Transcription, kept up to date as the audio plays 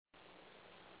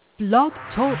Blog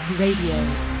Talk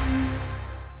Radio.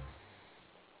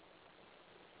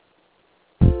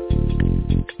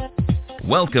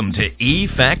 Welcome to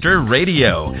E-Factor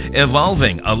Radio,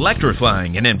 evolving,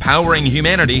 electrifying, and empowering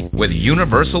humanity with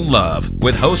universal love,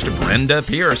 with host Brenda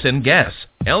Pierce and guests,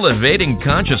 elevating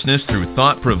consciousness through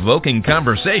thought-provoking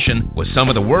conversation with some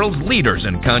of the world's leaders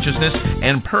in consciousness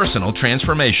and personal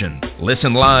transformation.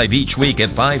 Listen live each week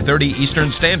at 5:30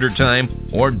 Eastern Standard Time,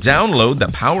 or download the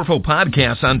powerful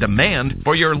podcasts on demand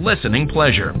for your listening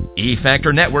pleasure.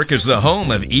 E-Factor Network is the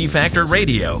home of E-Factor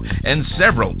Radio and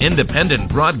several independent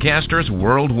broadcasters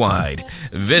worldwide.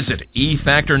 Visit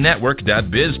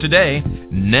efactornetwork.biz today.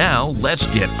 Now, let's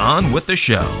get on with the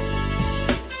show.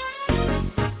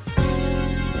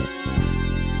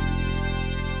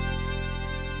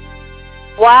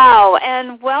 Wow,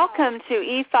 and welcome to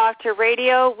E-Factor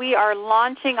Radio. We are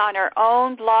launching on our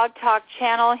own Blog Talk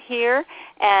channel here,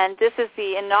 and this is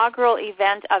the inaugural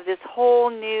event of this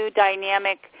whole new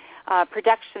dynamic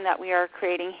production that we are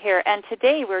creating here. And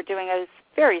today we're doing a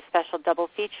very special double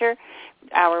feature.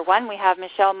 Hour one, we have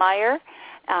Michelle Meyer,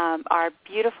 our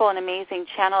beautiful and amazing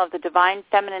channel of the divine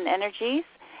feminine energies.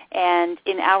 And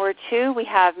in hour two, we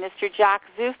have Mr. Jack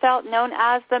Zufelt, known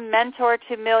as the Mentor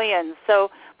to Millions.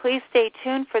 So please stay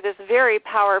tuned for this very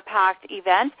power-packed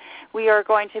event. We are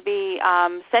going to be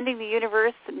sending the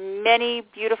universe many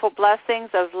beautiful blessings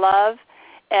of love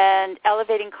and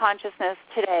elevating consciousness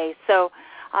today. So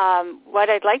what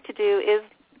I'd like to do is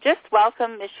just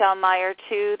welcome Michelle Meyer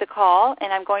to the call,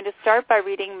 and I'm going to start by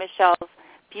reading Michelle's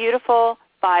beautiful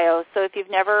bio. So if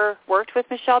you've never worked with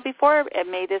Michelle before,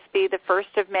 may this be the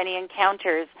first of many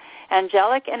encounters,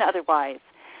 angelic and otherwise.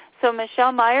 So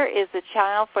Michelle Meyer is the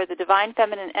channel for the divine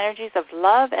feminine energies of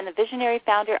love and the visionary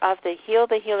founder of the Heal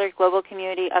the Healer global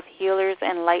community of healers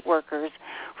and light workers,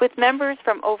 with members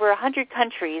from over 100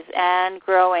 countries and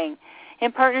growing.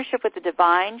 In partnership with the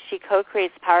divine, she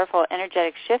co-creates powerful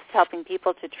energetic shifts, helping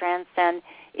people to transcend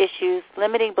issues,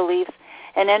 limiting beliefs,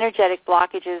 and energetic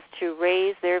blockages to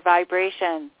raise their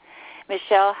vibration.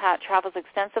 Michelle travels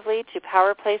extensively to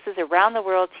power places around the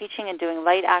world, teaching and doing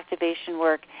light activation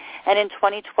work. And in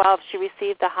 2012, she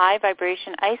received the High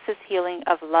Vibration Isis Healing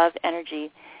of Love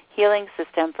Energy Healing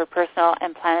System for personal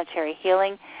and planetary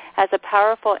healing as a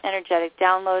powerful energetic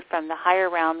download from the higher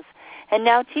realms, and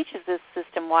now teaches this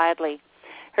system widely.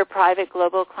 Her private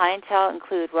global clientele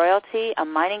include royalty, a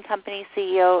mining company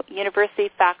CEO, university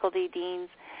faculty deans,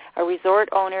 a resort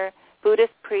owner,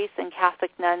 Buddhist priests, and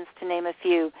Catholic nuns, to name a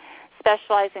few.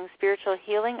 Specializing spiritual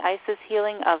healing, Isis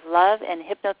healing of love, and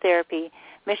hypnotherapy,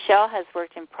 Michelle has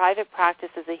worked in private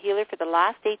practice as a healer for the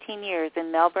last 18 years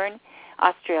in Melbourne,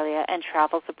 Australia, and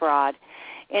travels abroad.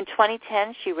 In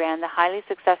 2010, she ran the highly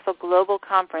successful global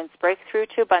conference, Breakthrough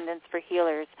to Abundance for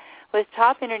Healers, with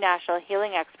top international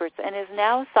healing experts, and is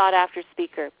now a sought-after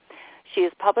speaker. She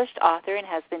is a published author and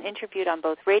has been interviewed on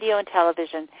both radio and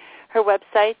television. Her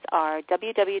websites are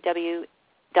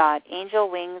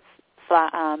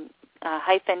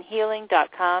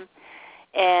www.angelwings-healing.com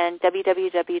and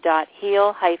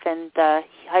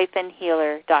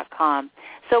www.heal-the-healer.com.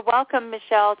 So welcome,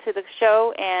 Michelle, to the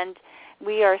show, and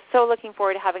we are so looking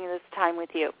forward to having this time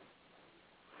with you.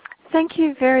 Thank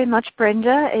you very much,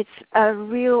 Brenda. It's a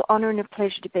real honor and a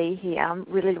pleasure to be here. I'm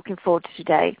really looking forward to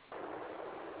today.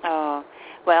 Oh,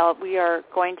 well, we are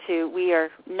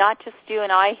not just you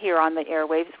and I here on the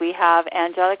airwaves. We have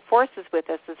angelic forces with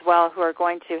us as well who are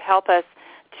going to help us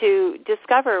to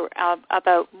discover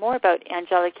more about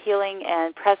angelic healing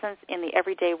and presence in the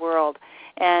everyday world.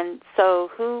 And so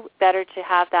who better to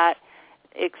have that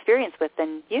experience with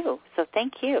than you? So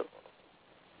thank you.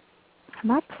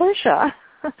 My pleasure.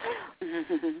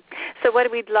 So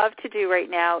what we'd love to do right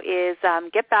now is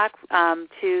get back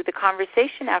to the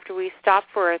conversation after we stop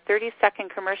for a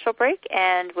 30-second commercial break,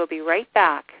 and we'll be right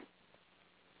back.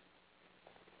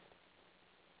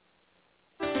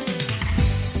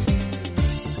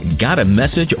 Got a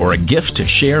message or a gift to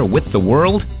share with the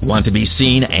world? Want to be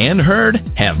seen and heard?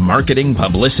 Have marketing,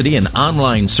 publicity, and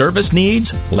online service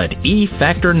needs? Let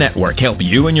E-Factor Network help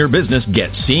you and your business get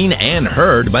seen and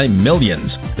heard by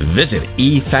millions. Visit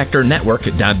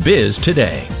efactornetwork.biz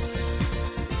today.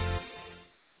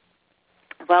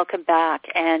 Welcome back.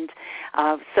 And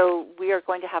so we are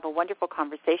going to have a wonderful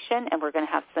conversation, and we're going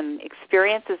to have some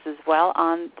experiences as well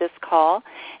on this call.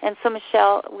 And so,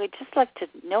 Michelle, we'd just like to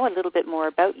know a little bit more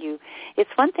about you. It's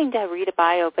one thing to read a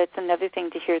bio, but it's another thing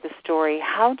to hear the story.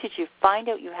 How did you find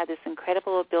out you had this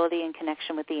incredible ability and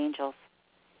connection with the angels?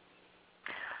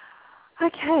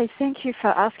 Okay, thank you for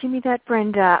asking me that,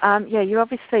 Brenda. You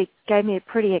obviously gave me a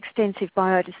pretty extensive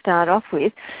bio to start off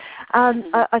with.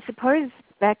 I suppose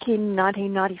back in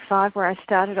 1995, where I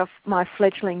started off my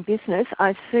fledgling business,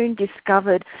 I soon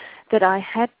discovered that I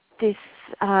had this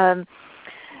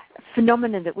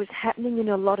phenomenon that was happening in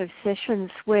a lot of sessions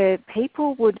where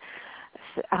people would,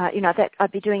 that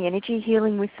I'd be doing energy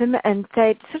healing with them, and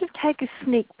they'd sort of take a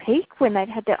sneak peek when they'd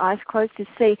had their eyes closed to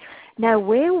see, now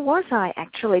where was I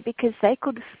actually, because they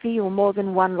could feel more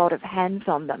than one lot of hands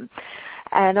on them.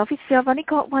 And obviously I've only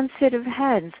got one set of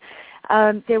hands.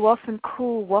 There were often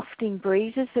cool wafting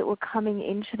breezes that were coming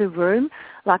into the room,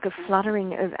 like a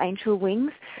fluttering of angel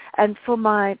wings. And for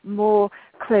my more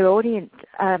clairvoyant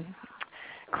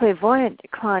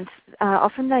clients,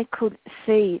 often they could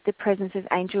see the presence of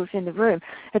angels in the room.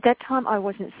 At that time, I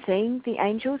wasn't seeing the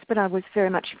angels, but I was very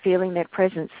much feeling their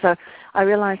presence. So I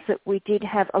realized that we did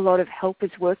have a lot of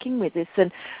helpers working with us,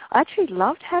 and I actually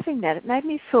loved having that. It made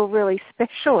me feel really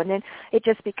special, and then it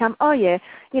just became, oh yeah,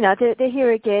 they're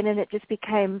here again, and it just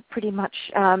became pretty much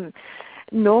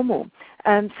normal.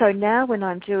 So now when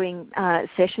I'm doing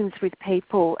sessions with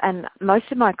people, and most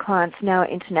of my clients now are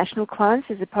international clients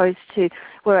as opposed to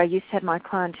where I used to have my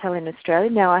clientele in Australia.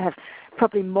 Now I have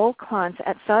probably more clients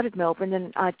outside of Melbourne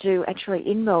than I do actually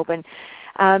in Melbourne.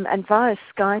 And via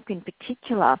Skype in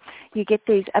particular, you get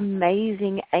these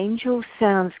amazing angel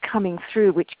sounds coming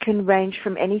through, which can range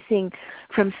from anything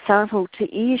from subtle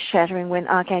to ear-shattering when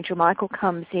Archangel Michael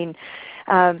comes in.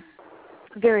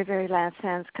 Very, very loud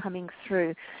sounds coming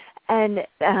through. And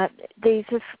these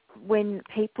are when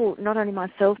people, not only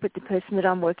myself, but the person that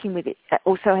I'm working with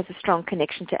also has a strong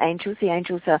connection to angels. The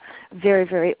angels are very,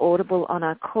 very audible on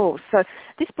our calls. So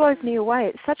this blows me away.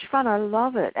 It's such fun. I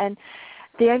love it. And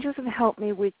the angels have helped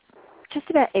me with just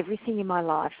about everything in my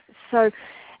life. So,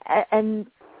 and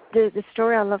the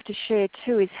story I love to share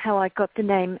too is how I got the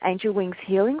name Angel Wings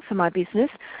Healing for my business,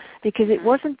 because it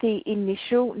wasn't the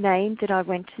initial name that I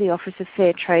went to the Office of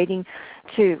Fair Trading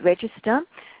to register.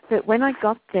 But when I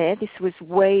got there, this was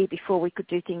way before we could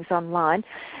do things online,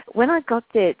 when I got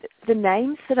there, the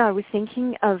names that I was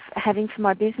thinking of having for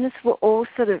my business were all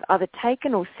sort of either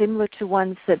taken or similar to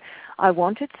ones that I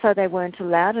wanted, so they weren't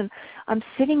allowed. And I'm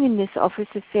sitting in this Office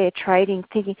of Fair Trading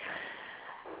thinking,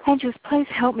 angels, please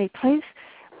help me, please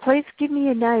give me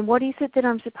a name. What is it that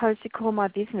I'm supposed to call my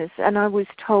business? And I was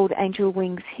told Angel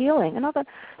Wings Healing. And I thought,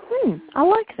 I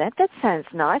like that. That sounds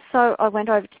nice. So I went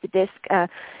over to the desk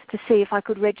to see if I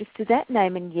could register that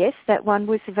name. And yes, that one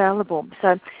was available.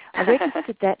 So I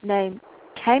registered that name,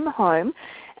 came home,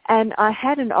 and I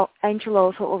had an angel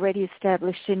altar already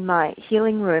established in my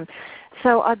healing room.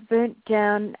 So I burnt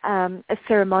down a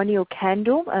ceremonial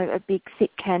candle, a big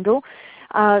thick candle,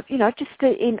 just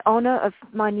in honor of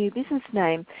my new business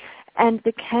name. And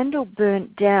the candle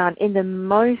burnt down in the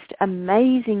most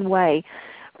amazing way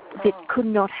that could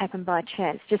not happen by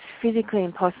chance, just physically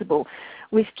impossible,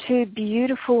 with two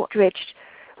beautiful stretched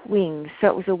wings. So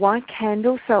it was a white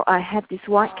candle, so I had this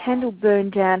white candle burn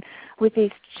down with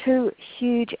these two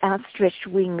huge outstretched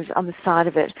wings on the side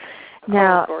of it.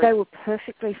 Now, they were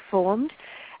perfectly formed,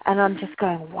 and I'm just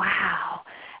going, wow.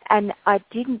 And I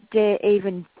didn't dare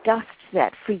even dust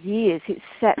that for years. It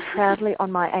sat proudly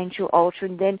on my angel altar,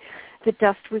 and then the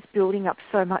dust was building up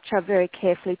so much I very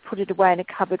carefully put it away in a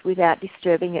cupboard without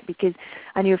disturbing it, because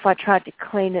I knew if I tried to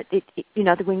clean it,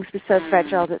 the wings were so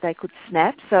fragile that they could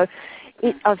snap. So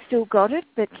I've still got it,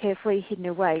 but carefully hidden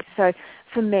away. So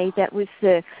for me, that was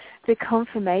the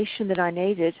confirmation that I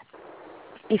needed,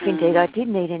 if indeed I did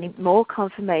need any more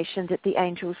confirmation, that the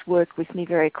angels work with me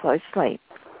very closely.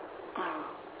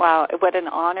 Wow, what an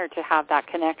honor to have that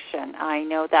connection. I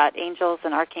know that angels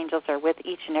and archangels are with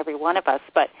each and every one of us,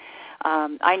 but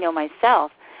I know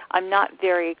myself, I'm not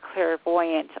very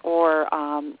clairvoyant, or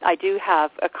I do have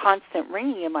a constant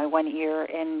ringing in my one ear,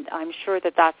 and I'm sure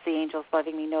that that's the angels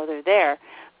letting me know they're there.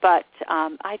 But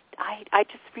I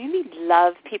just really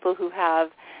love people who have,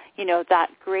 that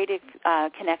great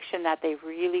connection, that they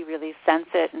really, really sense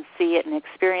it and see it and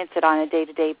experience it on a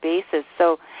day-to-day basis.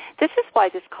 So this is why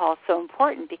this call is so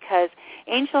important, because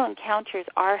angel encounters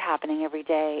are happening every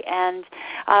day. And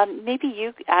maybe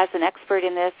you, as an expert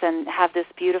in this and have this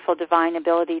beautiful divine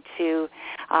ability to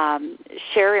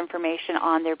share information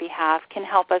on their behalf, can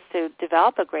help us to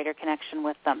develop a greater connection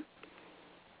with them.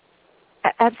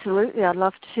 Absolutely. I'd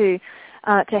love to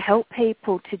help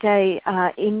people today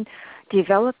in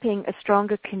developing a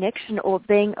stronger connection, or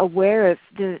being aware of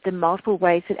the multiple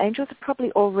ways that angels are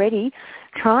probably already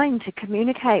trying to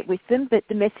communicate with them, but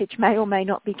the message may or may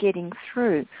not be getting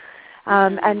through.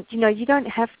 And, you don't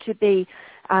have to be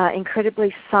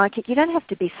incredibly psychic. You don't have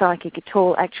to be psychic at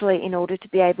all, actually, in order to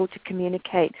be able to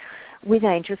communicate with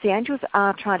angels. The angels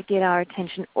are trying to get our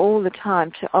attention all the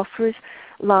time to offer us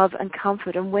love and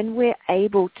comfort. And when we're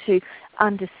able to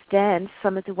understand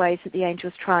some of the ways that the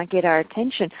angels try and get our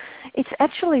attention, it's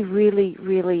actually really,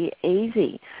 really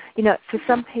easy. You know, for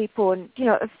some people, and, you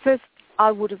know, at first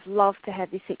I would have loved to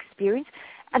have this experience,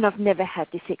 and I've never had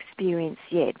this experience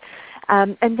yet.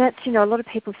 And that's, you know, a lot of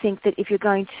people think that if you're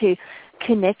going to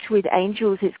connect with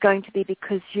angels, it's going to be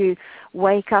because you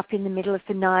wake up in the middle of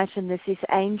the night and there's this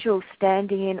angel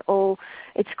standing in all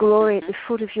its glory at the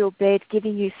foot of your bed,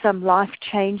 giving you some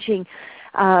life-changing,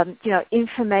 you know,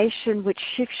 information which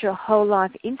shifts your whole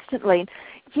life instantly. And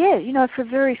yeah, you know, for a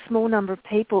very small number of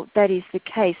people, that is the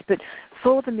case. But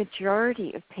for the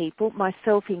majority of people,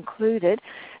 myself included,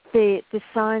 the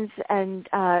signs and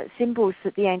symbols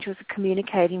that the angels are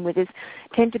communicating with us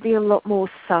tend to be a lot more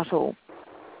subtle.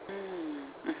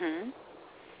 Mm-hmm.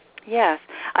 Yes,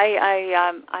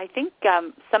 I think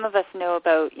some of us know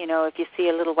about, you know, if you see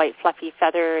a little white fluffy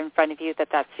feather in front of you,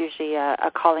 that's usually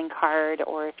a calling card,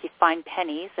 or if you find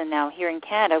pennies. And now here in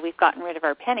Canada, we've gotten rid of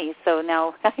our pennies, so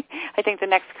now I think the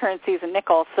next currency is a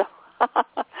nickel. So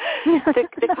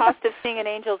the cost of seeing an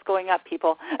angel is going up,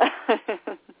 people.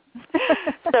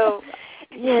 So,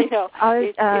 yeah, you know,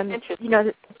 it's interesting. You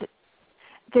know,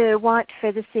 the white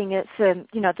feather thing, it's,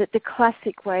 you know, the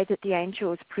classic way that the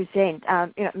angels present.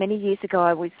 You know, many years ago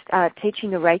I was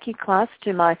teaching a Reiki class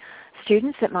to my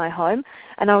students at my home,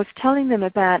 and I was telling them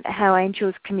about how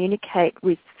angels communicate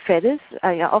with feathers,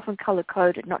 you know, often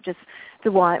color-coded, not just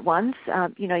the white ones.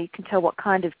 You know, you can tell what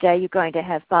kind of day you're going to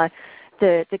have by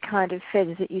the kind of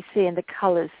feathers that you see and the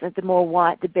colors. The more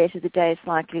white, the better the day is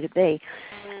likely to be.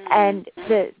 And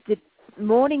the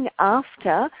morning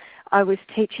after I was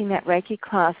teaching that Reiki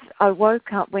class, I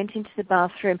woke up, went into the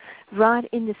bathroom. Right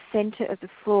in the center of the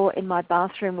floor in my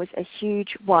bathroom was a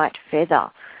huge white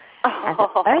feather. I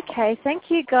thought, okay, thank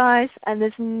you guys. And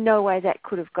there's no way that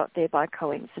could have got there by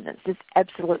coincidence. There's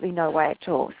absolutely no way at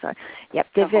all. So, yep,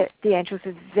 the angels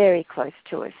are very close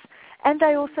to us. And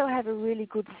they also have a really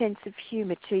good sense of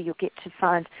humor too, you'll get to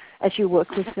find as you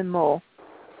work with them more.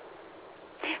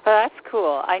 Well, that's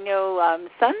cool. I know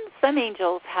some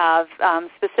angels have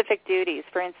specific duties.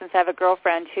 For instance, I have a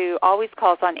girlfriend who always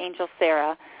calls on Angel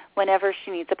Sarah whenever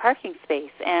she needs a parking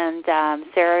space. And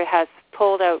Sarah has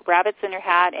pulled out rabbits in her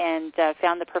hat and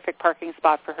found the perfect parking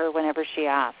spot for her whenever she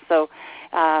asks. So,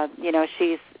 you know,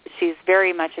 she's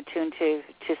very much attuned to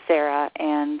Sarah.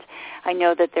 And I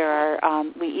know that there are,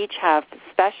 we each have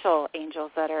special angels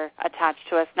that are attached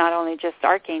to us, not only just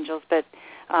archangels, but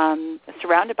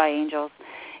surrounded by angels.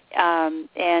 And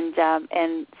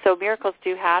so miracles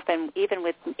do happen, even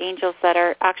with angels that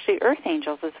are actually earth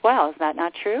angels as well. Is that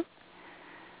not true?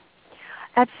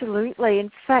 Absolutely. In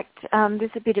fact,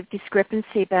 there's a bit of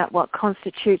discrepancy about what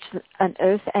constitutes an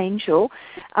earth angel.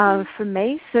 For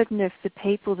me, certain of the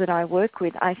people that I work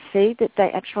with, I see that they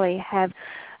actually have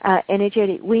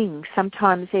energetic wings.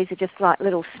 Sometimes these are just like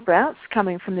little sprouts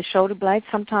coming from the shoulder blades.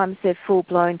 Sometimes they're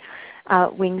full-blown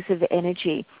wings of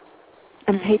energy.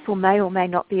 And people may or may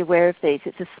not be aware of these.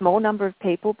 It's a small number of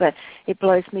people, but it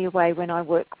blows me away when I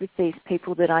work with these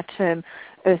people that I term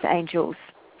earth angels.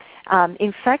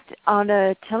 In fact, on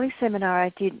a teleseminar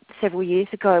I did several years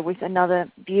ago with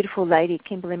another beautiful lady,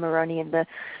 Kimberly Maroney in the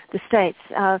States,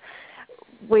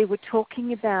 we were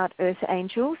talking about earth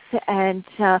angels, and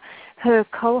her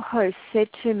co-host said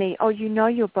to me, "Oh, you know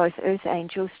you're both earth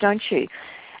angels, don't you?"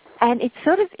 And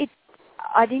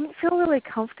I didn't feel really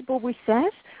comfortable with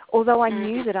that, although I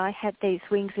knew that I had these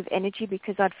wings of energy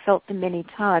because I'd felt them many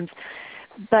times.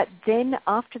 But then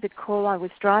after the call, I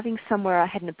was driving somewhere, I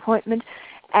had an appointment,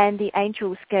 and the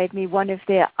angels gave me one of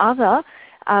their other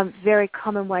very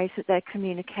common ways that they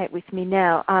communicate with me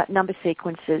now, number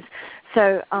sequences.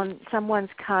 So on someone's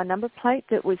car number plate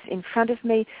that was in front of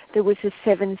me, there was a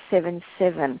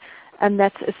 777, and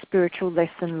that's a spiritual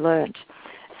lesson learned.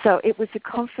 So it was a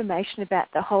confirmation about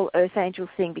the whole earth angel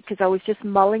thing, because I was just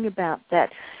mulling about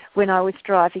that when I was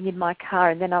driving in my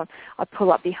car, and then I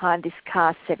pull up behind this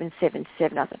car,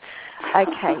 777. I thought,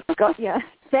 okay, got you.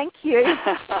 Thank you.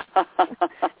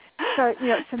 So, you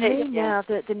know, for me now,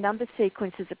 the number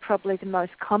sequences are probably the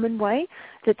most common way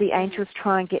that the angels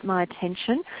try and get my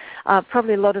attention.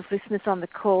 Probably a lot of listeners on the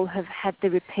call have had the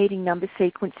repeating number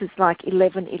sequences like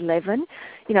 1111.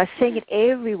 You know, seeing it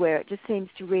everywhere. It just seems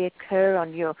to reoccur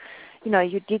on your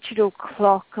digital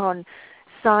clock, on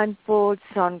signboards,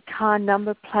 on car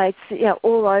number plates, you know,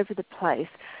 all over the place.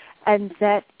 And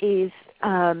that is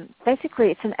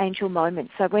basically, it's an angel moment.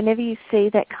 So whenever you see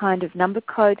that kind of number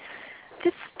code,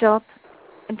 just stop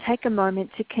and take a moment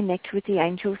to connect with the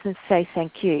angels and say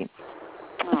thank you.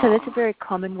 So that's a very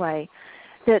common way.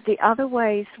 The other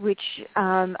ways which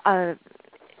are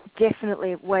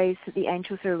definitely ways that the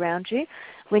angels are around you.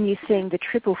 When you're seeing the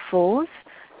 444s,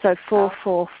 so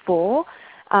 444,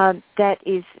 that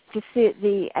is just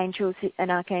the angels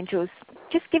and archangels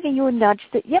just giving you a nudge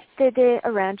that, yep, they're there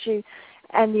around you.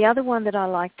 And the other one that I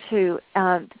like too,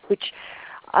 which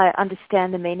I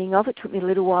understand the meaning of, it took me a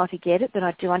little while to get it, but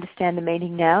I do understand the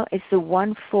meaning now, is the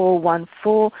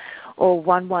 1414 or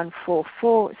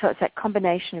 1144. So it's that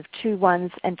combination of 2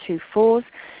 1s and 2 4s.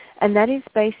 And that is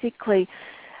basically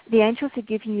the angels are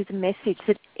giving you the message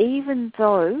that even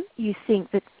though you think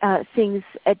that things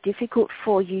are difficult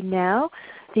for you now,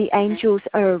 the angels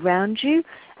are around you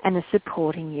and are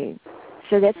supporting you.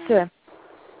 So that's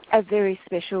a very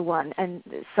special one. And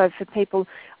so for people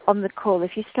on the call,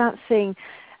 if you start seeing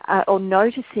or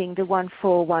noticing the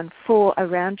 1414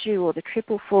 around you or the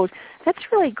 444s,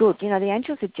 that's really good. You know, the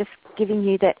angels are just giving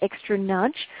you that extra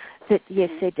nudge that, yes,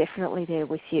 they're definitely there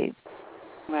with you.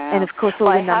 Wow. And, of course,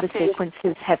 all the number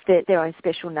sequences have their own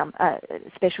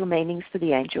special meanings for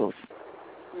the angels.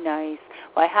 Nice.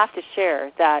 Well, I have to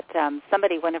share that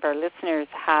one of our listeners,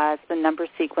 has the number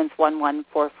sequence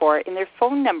 1144 in their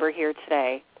phone number here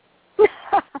today.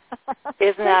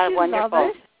 Isn't that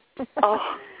wonderful? Oh,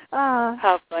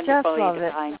 how wonderful you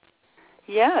define.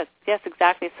 Yes,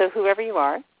 exactly. So whoever you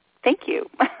are, thank you.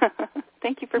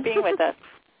 Thank you for being with us.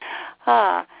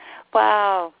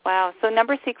 Wow. So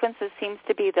number sequences seems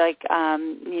to be like,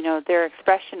 their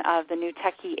expression of the new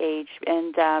techie age,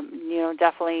 and,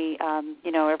 definitely,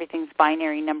 everything's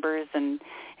binary numbers and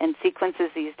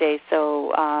sequences these days.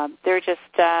 So they're just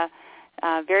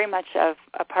very much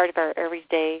a part of our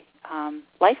everyday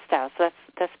lifestyle. So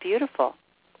that's beautiful.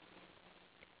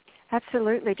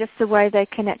 Absolutely, just the way they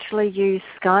can actually use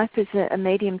Skype as a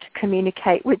medium to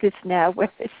communicate with us now,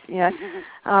 whereas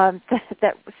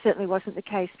that certainly wasn't the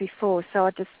case before. So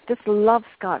I just love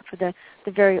Skype for the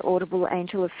very audible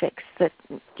angel effects that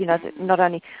that not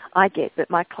only I get but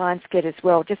my clients get as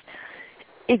well. Just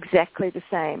exactly the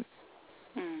same.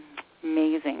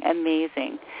 Amazing.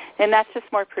 And that's just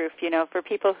more proof, for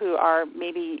people who are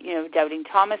maybe, doubting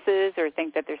Thomases or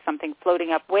think that there's something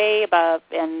floating up way above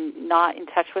and not in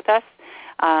touch with us.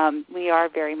 We are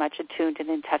very much attuned and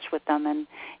in touch with them,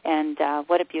 and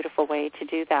what a beautiful way to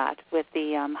do that with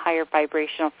the higher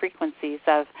vibrational frequencies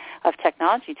of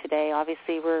technology today.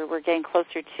 Obviously, we're getting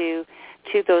closer to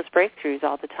those breakthroughs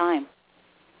all the time.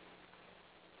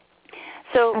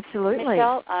 So, absolutely.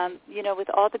 Michelle, with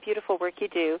all the beautiful work you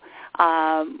do,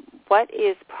 what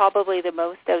is probably the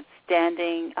most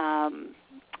outstanding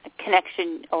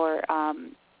connection or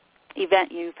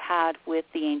event you've had with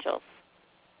the angels?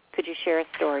 Could you share a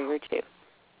story or two?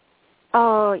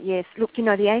 Oh, yes. Look,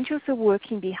 the angels are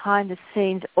working behind the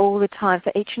scenes all the time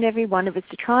for each and every one of us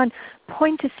to try and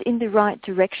point us in the right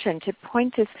direction, to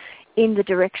point us in the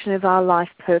direction of our life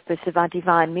purpose, of our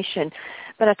divine mission.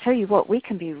 But I tell you what, we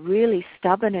can be really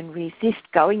stubborn and resist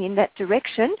going in that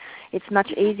direction. It's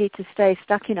much easier to stay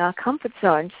stuck in our comfort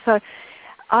zone. So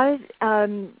I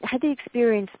had the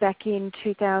experience back in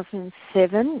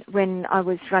 2007 when I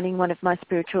was running one of my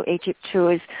spiritual Egypt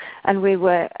tours, and we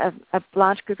were a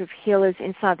large group of healers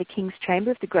inside the King's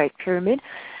Chamber of the Great Pyramid.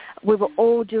 We were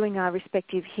all doing our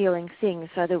respective healing things.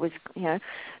 So there was,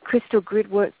 crystal grid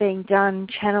work being done,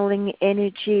 channeling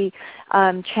energy,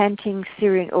 chanting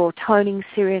Syrian or toning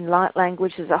Syrian light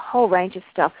language. There's a whole range of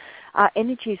stuff. Our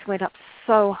energies went up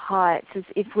so high. It's as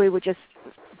if we were just,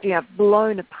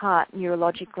 blown apart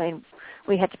neurologically, and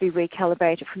we had to be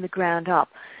recalibrated from the ground up.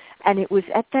 And it was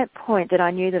at that point that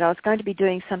I knew that I was going to be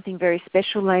doing something very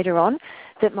special later on,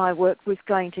 that my work was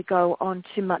going to go on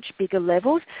to much bigger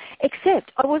levels,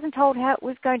 except I wasn't told how it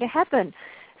was going to happen.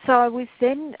 So I was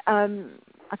then, I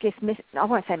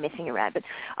won't say messing around, but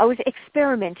I was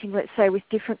experimenting, let's say, with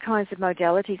different kinds of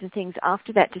modalities and things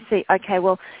after that to see, okay,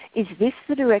 well, is this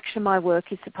the direction my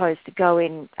work is supposed to go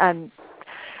in?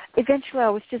 Eventually I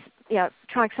was just,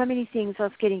 trying so many things. I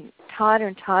was getting tighter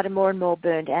and tighter, more and more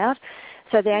burned out.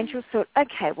 So the angels thought,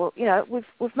 okay, well,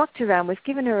 we've mucked around. We've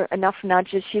given her enough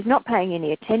nudges. She's not paying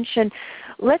any attention.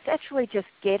 Let's actually just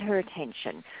get her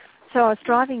attention. So I was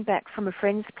driving back from a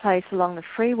friend's place along the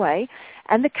freeway,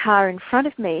 and the car in front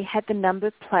of me had the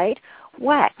number plate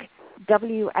WAK,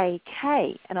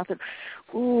 W-A-K. And I thought,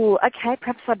 ooh, okay,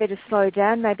 perhaps I better slow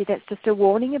down. Maybe that's just a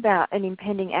warning about an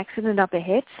impending accident up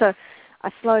ahead. So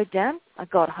I slowed down. I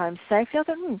got home safely. I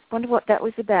thought, wonder what that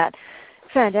was about.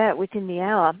 Found out within the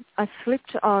hour, I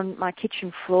slipped on my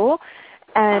kitchen floor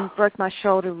and broke my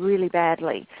shoulder really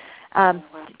badly.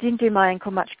 Didn't do my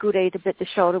ankle much good either, but the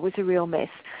shoulder was a real mess.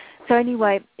 So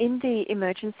anyway, in the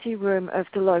emergency room of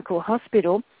the local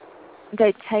hospital,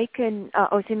 they'd taken,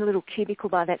 I was in a little cubicle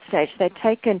by that stage, they'd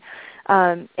taken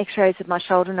x-rays of my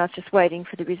shoulder, and I was just waiting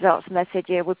for the results, and they said,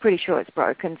 yeah, we're pretty sure it's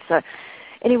broken. So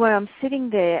anyway, I'm sitting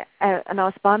there, and I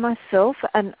was by myself,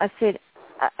 and I said,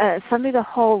 suddenly the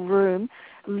whole room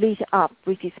lit up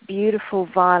with this beautiful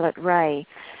violet ray.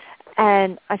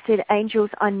 And I said, angels,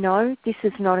 I know this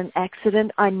is not an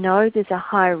accident. I know there's a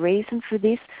higher reason for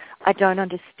this. I don't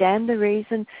understand the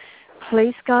reason.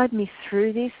 Please guide me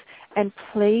through this, and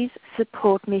please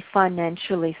support me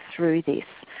financially through this.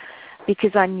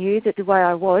 Because I knew that the way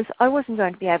I wasn't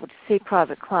going to be able to see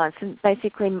private clients. And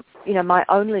basically, you know, my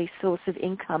only source of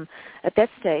income at that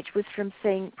stage was from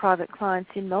seeing private clients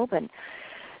in Melbourne.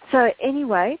 So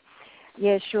anyway,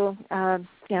 yeah, sure,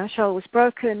 you know, shoulder was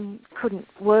broken, couldn't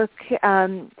work,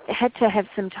 had to have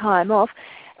some time off,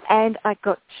 and I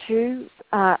got two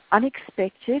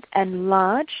unexpected and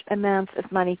large amounts of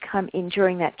money come in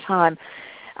during that time,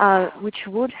 which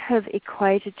would have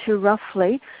equated to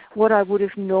roughly what I would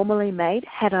have normally made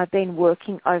had I been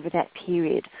working over that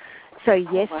period. So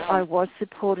yes, wow. I was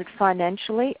supported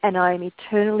financially, and I am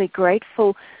eternally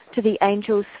grateful to the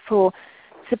angels for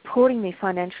supporting me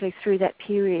financially through that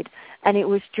period. And it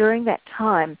was during that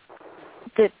time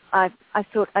that I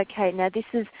thought, okay, now this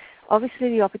is obviously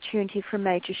the opportunity for a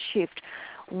major shift.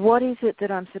 What is it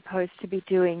that I'm supposed to be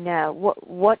doing now?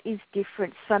 What is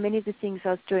different? So many of the things I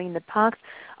was doing in the past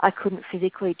I couldn't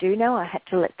physically do now. I had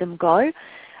to let them go.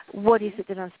 What is it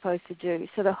that I'm supposed to do?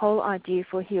 So the whole idea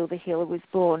for Heal the Healer was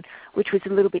born, which was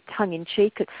a little bit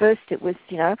tongue-in-cheek. At first it was,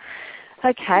 you know,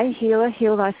 okay, healer,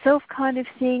 heal thyself kind of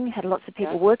thing. Had lots of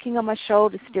people working on my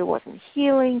shoulder, still wasn't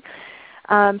healing.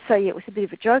 So, yeah, it was a bit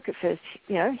of a joke at first,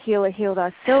 you know, healer, heal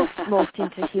thyself, morphed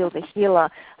into Heal the Healer.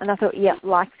 And I thought, yeah,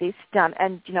 like this, done.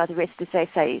 And, you know, the rest, as they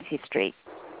say, is history.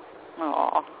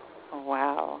 Oh,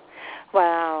 wow.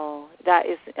 Wow, that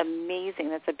is amazing.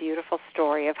 That's a beautiful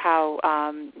story of how,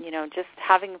 you know, just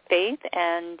having faith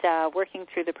and working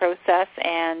through the process,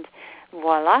 and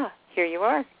voila, here you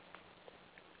are.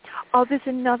 Oh, there's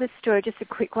another story, just a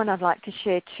quick one I'd like to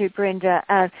share too, Brenda.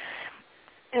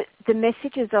 The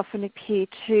messages often appear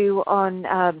too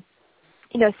on,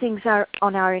 you know, things are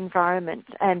on our environment.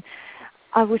 And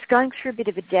I was going through a bit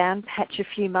of a down patch a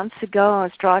few months ago. I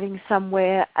was driving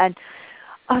somewhere, and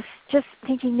I was just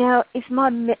thinking, now,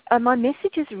 are my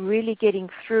messages really getting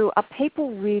through? Are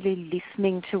people really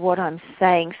listening to what I'm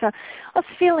saying? So I was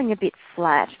feeling a bit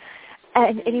flat.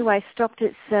 And anyway, stopped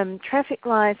at some traffic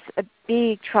lights. A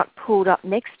big truck pulled up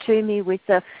next to me with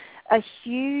a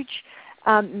huge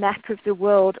map of the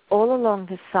world all along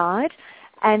the side,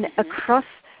 and across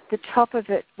the top of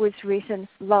it was written,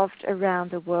 "Loved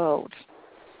around the world."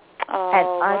 Oh,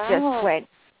 and I just went,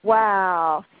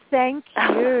 wow, thank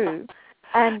you.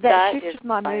 And that shifted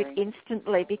my mood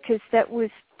instantly, because that was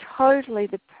totally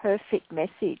the perfect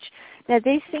message. Now,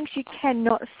 these things you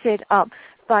cannot set up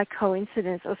by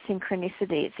coincidence or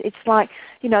synchronicity. It's like,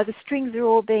 you know, the strings are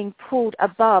all being pulled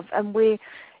above, and we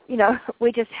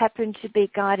just happen to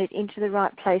be guided into the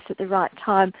right place at the right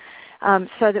time,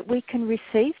 so that we can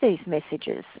receive these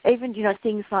messages. Even, you know,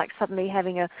 things like suddenly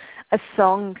having a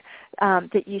song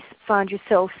that you find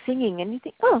yourself singing, and you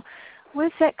think, oh,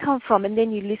 where's that come from? And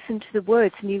then you listen to the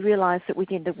words, and you realize that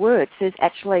within the words there's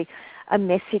actually a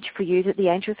message for you that the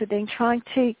angels have been trying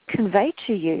to convey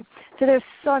to you. So there are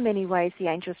so many ways the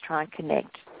angels try and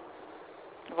connect.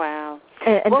 Wow.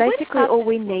 And basically all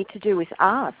we need to do is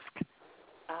ask.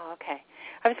 Oh, okay.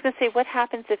 I was going to say, what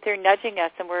happens if they're nudging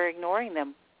us and we're ignoring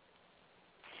them?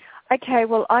 Okay,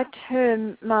 well, I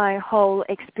term my whole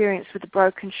experience with the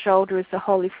broken shoulder as the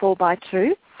holy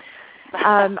 4x2.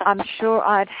 I'm sure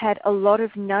I'd had a lot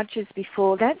of nudges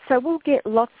before that, so we'll get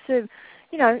lots of,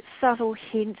 you know, subtle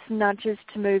hints, nudges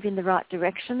to move in the right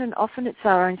direction, and often it's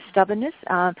our own stubbornness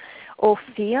or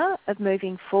fear of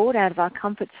moving forward out of our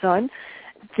comfort zone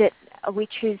that we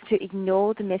choose to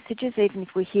ignore the messages even if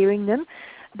we're hearing them.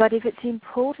 But if it's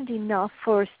important enough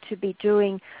for us to be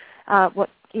doing what,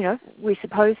 you know, we're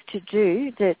supposed to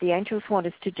do, that the angels want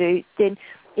us to do, then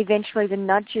eventually the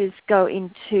nudges go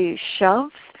into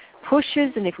shoves,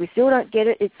 pushes, and if we still don't get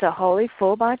it, it's a holy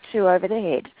 4x2 over the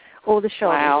head, or the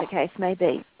shoulder, as the case may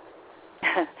be.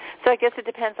 So I guess it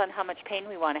depends on how much pain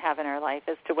we want to have in our life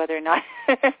as to whether or not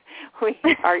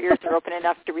our ears are open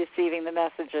enough to receiving the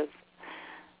messages.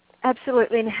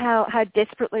 Absolutely, and how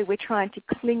desperately we're trying to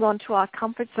cling on to our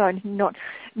comfort zone and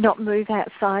not move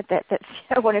outside that.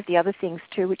 That's one of the other things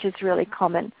too, which is really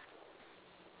common.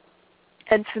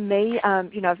 And for me,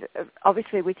 you know,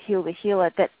 obviously with Heal the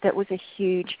Healer, that was a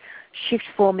huge shift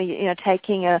for me, you know,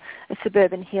 taking a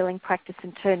suburban healing practice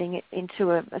and turning it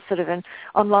into a sort of an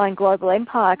online global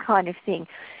empire kind of thing.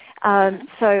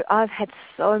 So I've had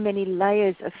so many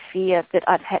layers of fear that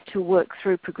I've had to work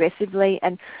through progressively,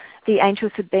 and the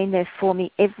angels have been there for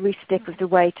me every step of the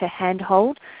way to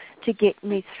handhold, to get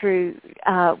me through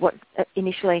what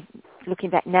initially,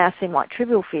 looking back now, seemed like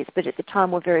trivial fears, but at the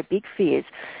time were very big fears,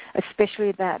 especially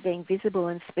about being visible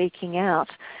and speaking out.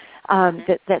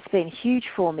 That's been huge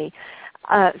for me.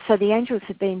 So the angels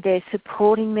have been there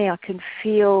supporting me. I can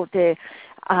feel their,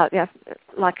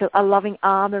 like a loving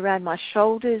arm around my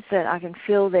shoulders, and I can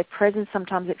feel their presence.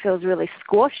 Sometimes it feels really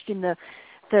squashed in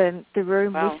the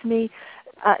room with me.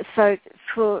 So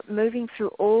for moving through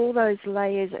all those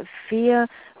layers of fear,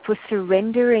 for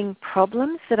surrendering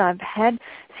problems that I've had,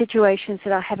 situations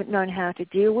that I haven't known how to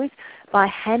deal with, by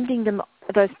handing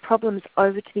those problems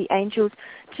over to the angels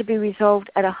to be resolved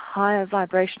at a higher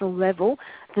vibrational level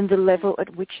than the level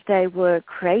at which they were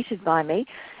created by me,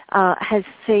 has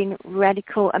seen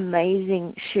radical,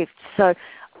 amazing shifts. So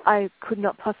I could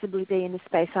not possibly be in the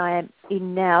space I am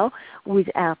in now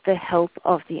without the help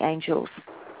of the angels.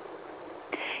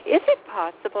 Is it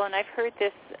possible, and I've heard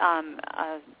this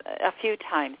a few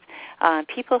times,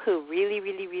 people who really,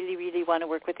 really, really, really want to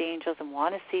work with the angels and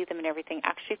want to see them and everything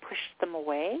actually push them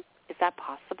away? Is that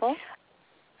possible?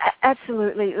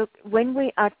 Absolutely. Look, when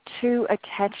we are too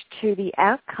attached to the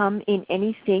outcome in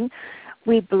anything,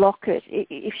 we block it.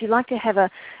 If you like to have a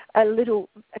little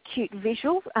acute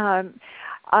visual,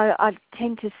 I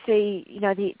tend to see,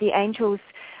 the angels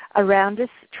around us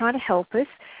trying to help us.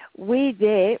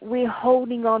 We're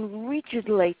holding on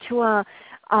rigidly to our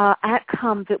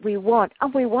outcome that we want,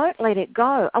 and we won't let it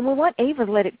go, and we won't even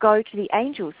let it go to the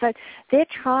angels. So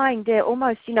they're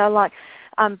almost, like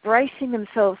bracing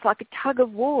themselves like a tug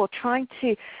of war, trying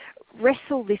to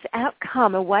wrestle this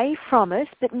outcome away from us.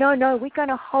 But no, we're going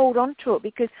to hold on to it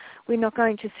because we're not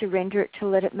going to surrender it to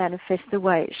let it manifest the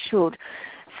way it should.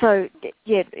 So,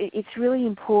 it's really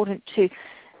important to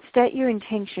state your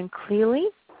intention clearly.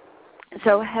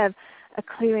 So have a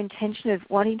clear intention of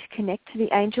wanting to connect to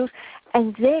the angels,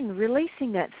 and then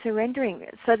releasing that, surrendering,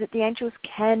 so that the angels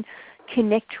can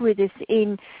connect with us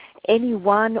in any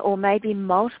one or maybe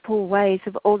multiple ways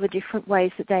of all the different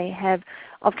ways that they have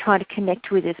of trying to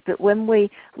connect with us. But when we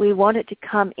want it to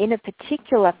come in a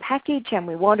particular package and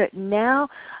we want it now,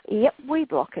 we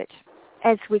block it,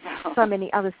 as with so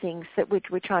many other things that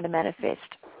we're trying to manifest.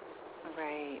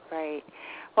 Right.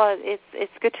 Well,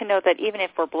 it's good to know that even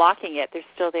if we're blocking it, they're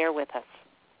still there with us.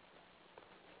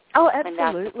 Oh,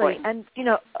 absolutely. And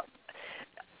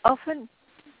often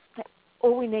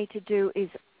all we need to do is,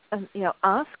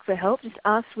 ask for help. Just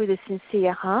ask with a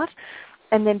sincere heart,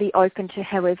 and then be open to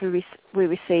however we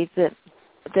receive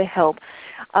the help.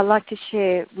 I like to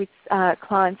share with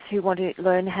clients who want to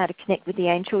learn how to connect with the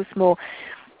angels more,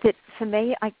 that for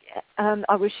me,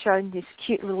 I was shown this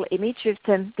cute little image of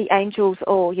the angels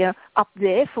all, up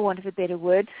there, for want of a better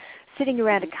word, sitting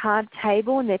around a card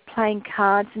table, and they're playing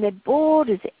cards, and they're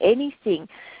bored as anything.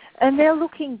 And they're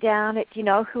looking down at,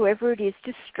 whoever it is,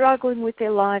 just struggling with their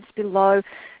lives below,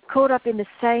 caught up in the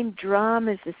same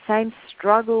dramas, the same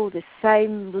struggle, the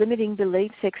same limiting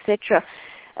beliefs, etc.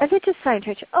 And they're just saying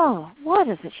to each other, oh, why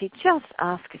doesn't she just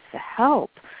ask us for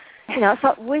help? It's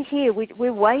like, we're here,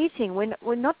 we're waiting,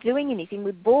 we're not doing anything,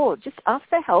 we're bored. Just ask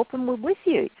for help and we're with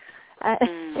you.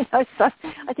 So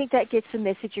I think that gets the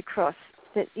message across,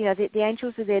 that, the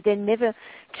angels are there. They're never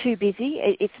too busy.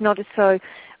 It's not as though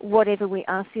whatever we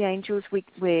ask the angels,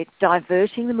 we're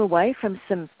diverting them away from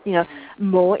some,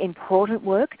 more important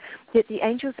work. That the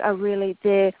angels are really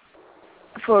there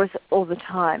for us all the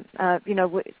time.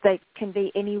 They can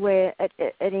be anywhere at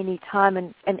any time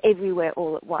and everywhere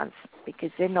all at once,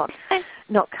 because they're not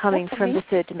coming from the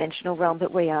third dimensional realm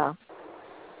that we are.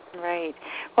 Right.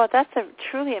 Well, that's a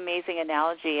truly amazing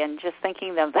analogy, and just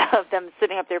thinking of them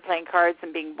sitting up there playing cards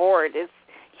and being bored is,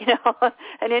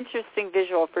 an interesting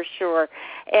visual for sure.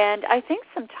 And I think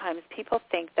sometimes people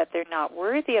think that they're not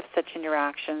worthy of such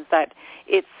interactions, that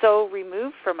it's so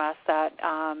removed from us that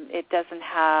it doesn't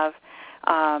have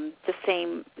the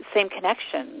same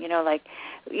connection.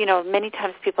 Many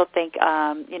times people think,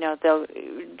 they'll,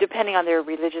 depending on their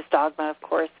religious dogma, of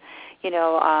course,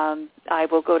 I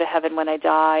will go to heaven when I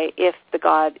die if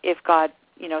God,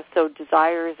 so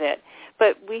desires it.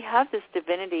 But we have this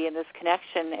divinity and this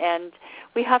connection, and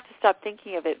we have to stop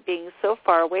thinking of it being so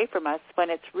far away from us when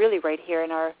it's really right here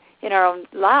in our own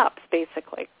laps,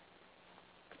 basically.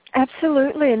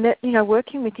 Absolutely, and that,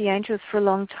 working with the angels for a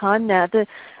long time now,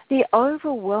 the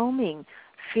overwhelming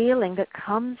feeling that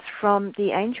comes from the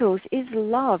angels is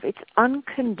love. It's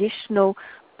unconditional,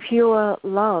 pure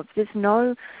love. There's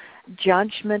no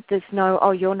judgment. There's no,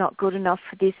 oh, you're not good enough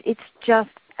for this. It's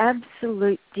just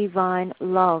absolute divine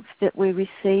love that we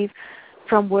receive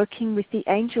from working with the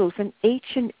angels, and each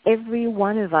and every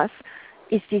one of us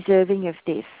is deserving of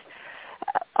this.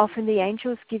 Often the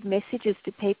angels give messages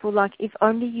to people like, if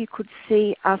only you could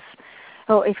see us,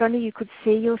 or if only you could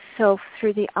see yourself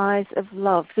through the eyes of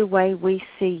love the way we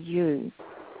see you.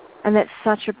 And that's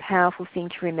such a powerful thing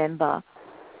to remember.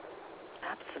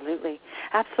 Absolutely.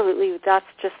 Absolutely. That's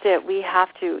just it. We have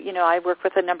to, I work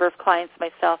with a number of clients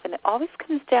myself, and it always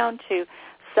comes down to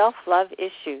self-love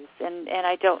issues. And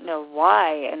I don't know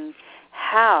why and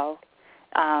how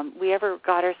we ever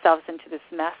got ourselves into this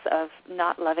mess of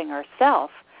not loving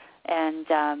ourselves. And,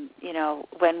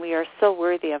 when we are so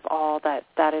worthy of all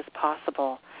that is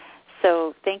possible.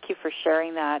 So thank you for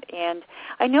sharing that. And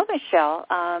I know, Michelle,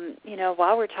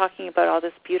 while we're talking about all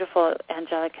this beautiful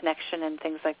angelic connection and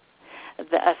things like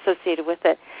associated with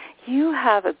it, you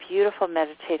have a beautiful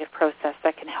meditative process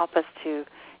that can help us to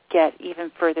get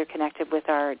even further connected with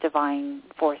our divine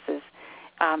forces.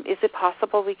 Is it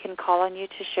possible we can call on you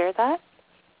to share that?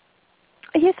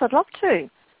 Yes, I'd love to.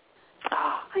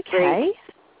 Oh, okay.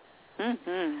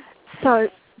 Mm-hmm. So,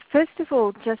 first of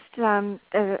all, just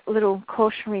a little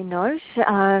cautionary note.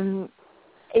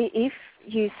 If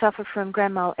you suffer from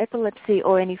grand mal epilepsy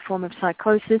or any form of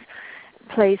psychosis,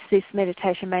 please, this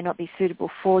meditation may not be suitable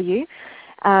for you.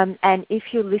 And if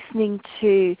you're listening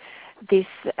to this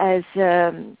as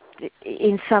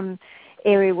in some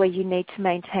area where you need to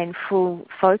maintain full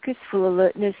focus, full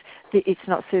alertness, it's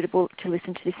not suitable to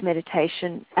listen to this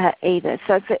meditation either.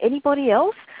 So for anybody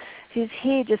else who's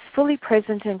here just fully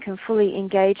present and can fully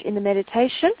engage in the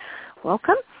meditation,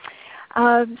 welcome.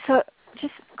 So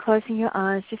just closing your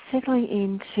eyes, just settling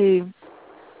into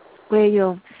where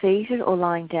you're seated or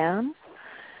lying down,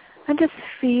 and just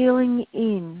feeling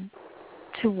in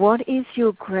to what is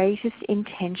your greatest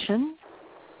intention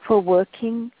for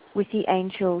working with the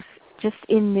angels just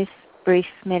in this brief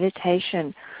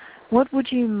meditation. What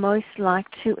would you most like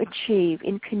to achieve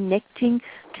in connecting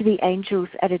to the angels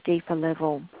at a deeper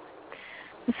level?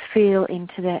 Just feel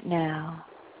into that now.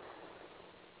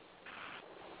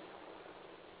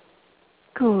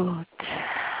 Good.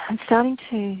 I'm starting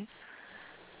to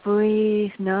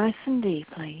breathe nice and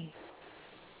deeply,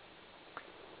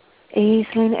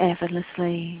 easily and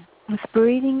effortlessly. Just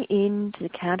breathing in to the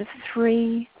count of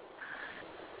 3.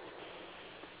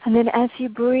 And then as you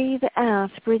breathe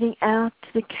out, breathing out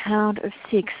to the count of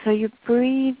 6. So you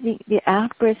breathe, the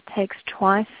out-breath takes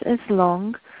twice as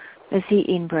long as the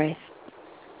in-breath.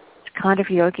 It's kind of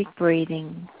yogic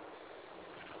breathing.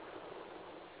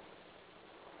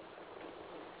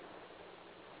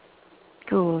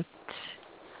 Good.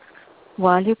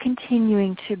 While you're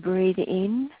continuing to breathe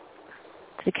in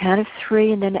to the count of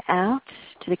 3 and then out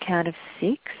to the count of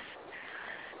 6,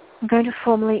 I'm going to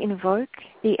formally invoke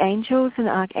the angels and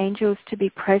archangels to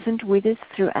be present with us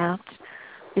throughout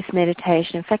this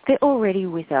meditation. In fact, they're already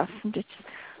with us. I'm just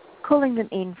calling them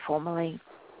in formally.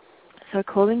 So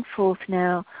calling forth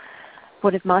now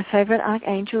one of my favorite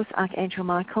archangels, Archangel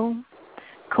Michael.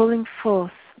 Calling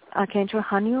forth Archangel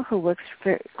Haniel, who works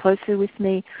very closely with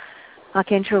me,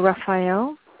 Archangel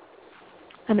Raphael,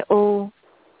 and all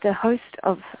the host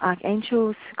of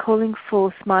archangels, calling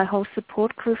forth my whole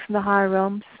support crew from the higher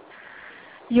realms,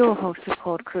 your whole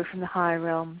support crew from the higher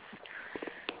realms,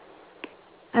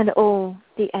 and all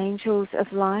the angels of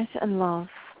light and love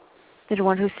that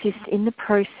want to assist in the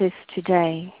process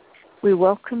today. We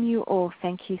welcome you all.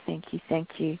 Thank you, thank you, thank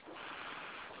you.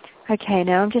 Okay,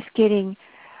 now I'm just getting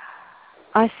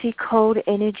icy cold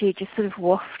energy just sort of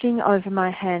wafting over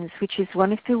my hands, which is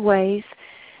one of the ways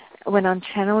when I'm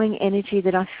channeling energy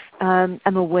that I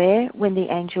am aware when the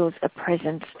angels are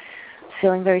present.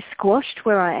 Feeling very squashed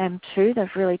where I am too. They've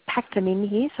really packed them in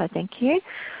here, so thank you.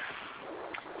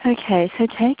 Okay, so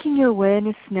taking your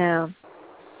awareness now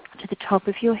to the top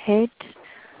of your head,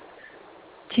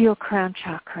 to your crown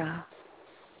chakra,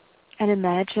 and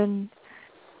imagine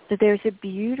that there is a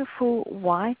beautiful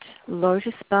white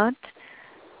lotus bud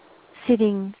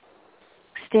sitting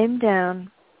stem down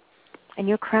in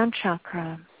your crown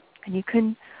chakra, and you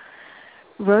can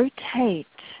rotate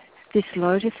this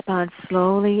lotus bud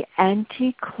slowly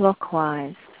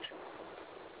anti-clockwise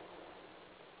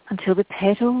until the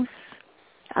petals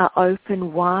are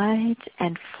open wide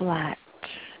and flat.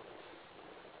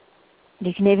 And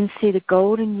you can even see the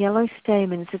golden yellow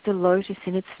stamens of the lotus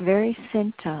in its very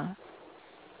center.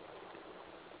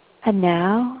 And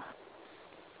now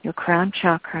your crown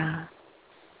chakra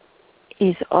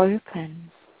is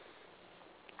open,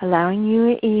 allowing you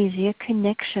an easier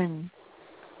connection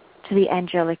to the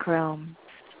angelic realms.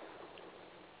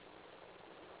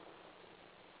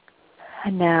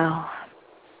 And now,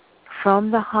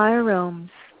 from the higher realms,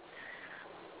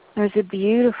 there's a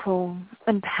beautiful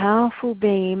and powerful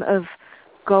beam of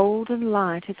golden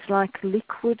light. It's like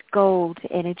liquid gold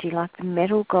energy, like the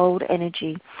metal gold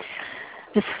energy,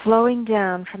 just flowing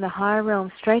down from the higher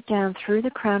realm, straight down through the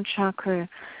crown chakra,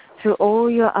 through all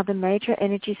your other major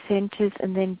energy centers,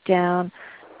 and then down,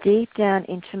 deep down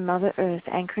into Mother Earth,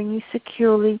 anchoring you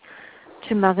securely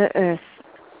to Mother Earth.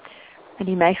 And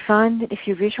you may find that if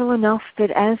you're visual enough,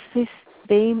 that as this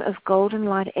beam of golden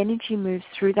light energy moves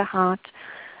through the heart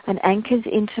and anchors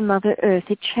into Mother Earth,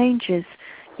 it changes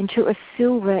into a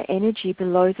silver energy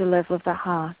below the level of the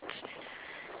heart.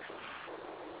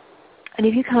 And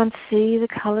if you can't see the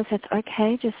colors, that's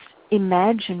okay. Just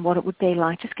imagine what it would be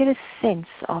like. Just get a sense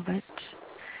of it.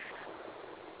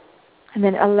 And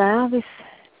then allow this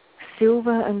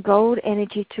silver and gold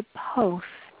energy to pulse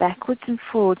backwards and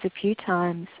forwards a few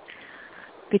times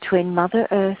between Mother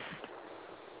Earth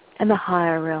and the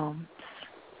higher realms.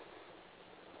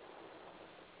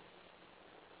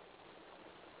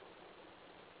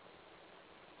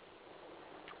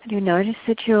 And you'll notice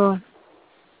that your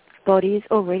body is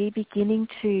already beginning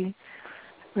to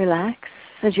relax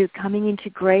as you're coming into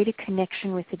greater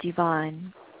connection with the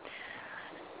divine.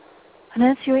 And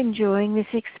as you're enjoying this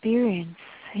experience,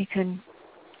 you can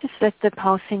just let the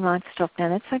pulsing light stop now.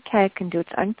 That's okay. It can do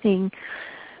its own thing.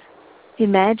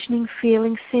 Imagining,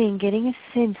 feeling, seeing, getting a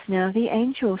sense now. The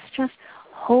angels just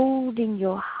holding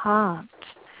your heart.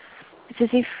 It's as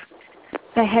if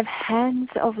they have hands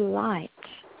of light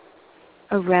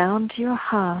around your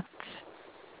heart,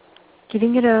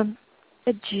 giving it a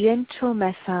gentle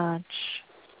massage.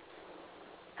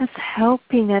 That's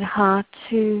helping that heart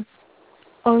to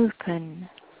open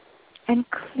and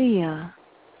clear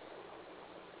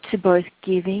to both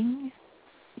giving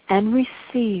and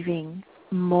receiving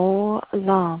more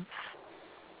love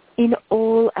in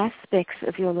all aspects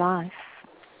of your life.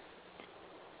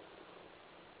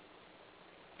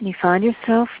 And you find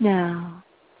yourself now,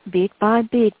 bit by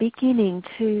bit, beginning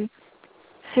to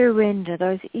surrender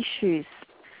those issues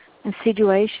and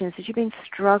situations that you've been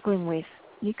struggling with.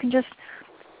 You can just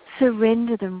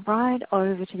surrender them right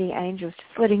over to the angels,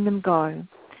 just letting them go.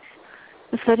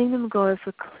 Just letting them go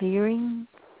for clearing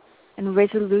and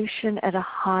resolution at a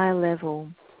high level.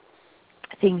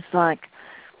 Things like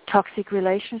toxic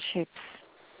relationships,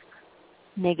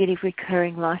 negative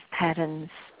recurring life patterns,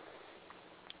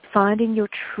 finding your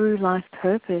true life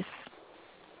purpose,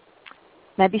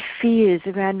 maybe fears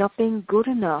around not being good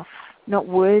enough, not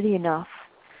worthy enough,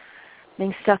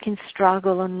 being stuck in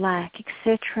struggle and lack,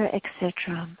 etc.,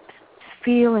 etc.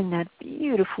 Feeling that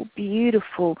beautiful,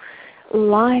 beautiful,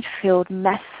 light-filled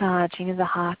massaging of the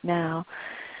heart now.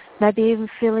 Maybe even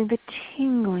feeling the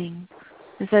tingling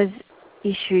as those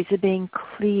issues are being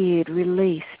cleared,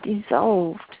 released,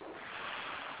 dissolved.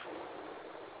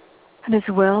 And as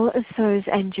well as those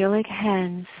angelic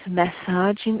hands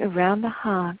massaging around the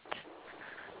heart,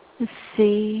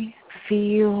 see,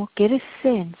 feel, get a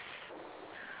sense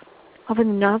of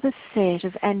another set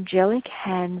of angelic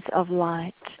hands of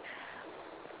light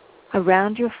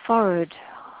around your forehead,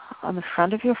 on the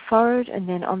front of your forehead and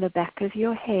then on the back of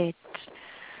your head.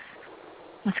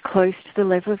 As close to the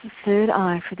level of the third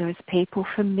eye for those people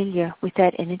familiar with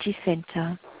that energy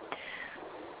center.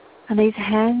 And these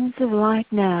hands of light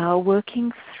now are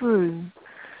working through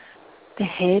the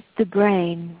head, the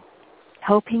brain,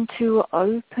 helping to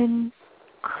open,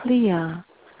 clear,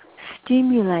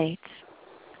 stimulate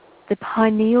the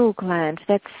pineal gland,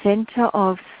 that center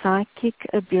of psychic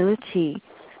ability,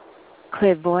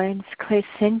 clairvoyance,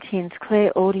 clairsentience,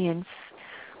 clairaudience,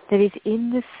 that is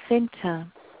in the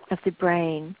center of the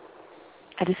brain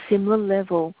at a similar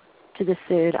level to the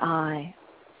third eye.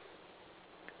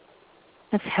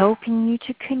 That's helping you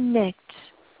to connect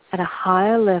at a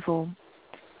higher level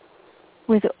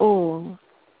with all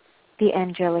the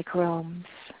angelic realms.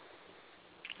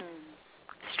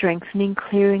 Strengthening,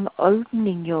 clearing,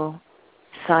 opening your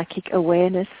psychic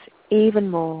awareness even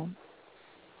more.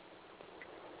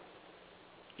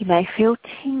 You may feel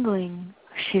tingling,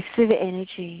 shifts of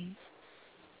energy,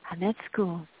 and that's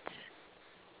good.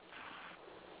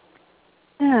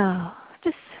 Now,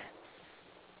 just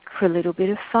for a little bit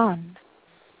of fun,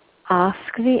 ask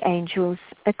the angels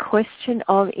a question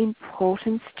of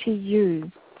importance to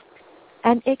you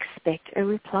and expect a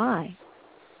reply.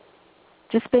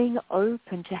 Just being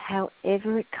open to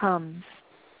however it comes,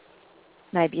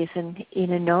 maybe as an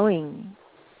inner knowing,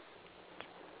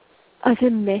 as a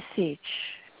message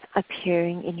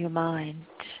appearing in your mind,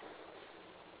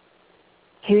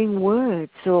 hearing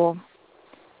words, or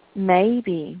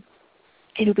maybe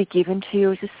it'll be given to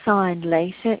you as a sign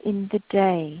later in the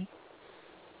day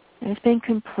And it's been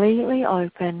completely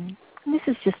open. And this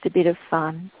is just a bit of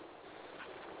fun.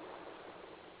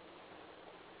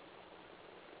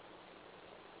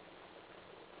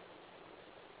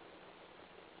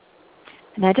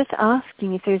 Now just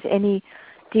asking if there's any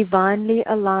divinely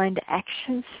aligned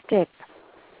action step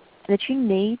that you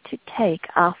need to take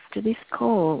after this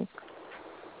call.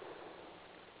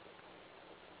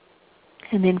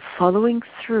 And then following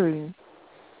through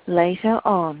later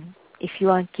on if you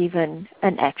are given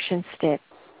an action step.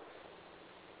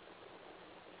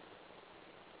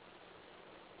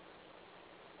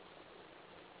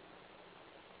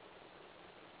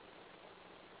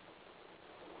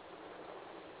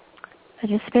 So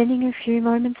just spending a few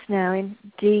moments now in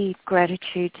deep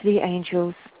gratitude to the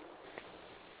angels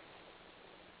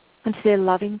and to their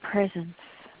loving presence.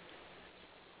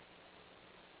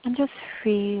 And just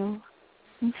feel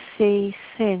and see,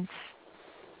 sense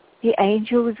the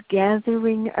angels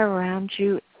gathering around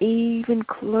you even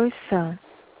closer,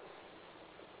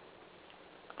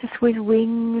 just with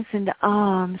wings and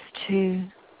arms to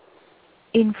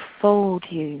enfold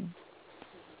you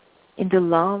in the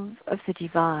love of the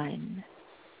divine,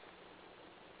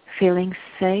 feeling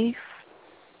safe,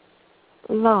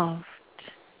 loved,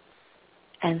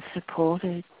 and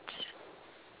supported.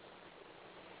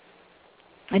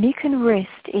 And you can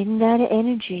rest in that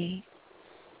energy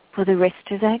for the rest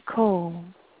of that call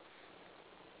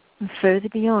and further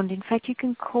beyond. In fact, you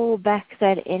can call back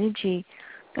that energy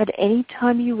at any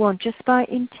time you want, just by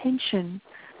intention,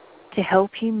 to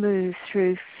help you move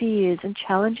through fears and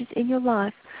challenges in your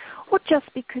life, or just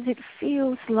because it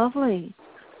feels lovely.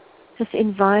 Just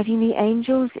inviting the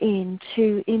angels in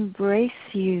to embrace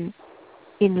you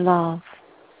in love.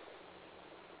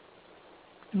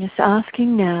 I'm just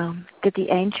asking now that the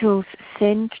angels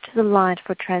send to the light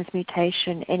for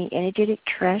transmutation any energetic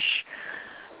trash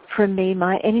from me,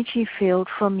 my energy field,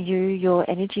 from you, your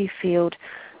energy field,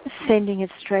 sending it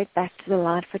straight back to the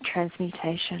light for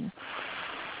transmutation.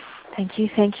 Thank you,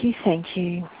 thank you, thank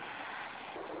you.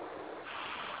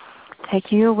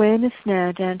 Taking your awareness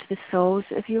now down to the soles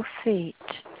of your feet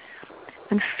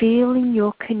and feeling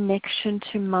your connection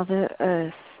to Mother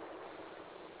Earth.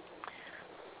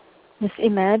 Just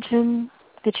imagine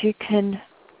that you can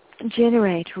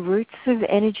generate roots of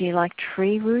energy like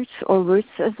tree roots or roots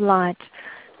of light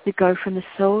that go from the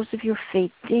soles of your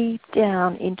feet deep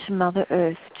down into Mother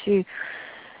Earth to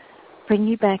bring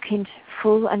you back into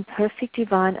full and perfect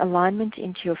divine alignment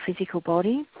into your physical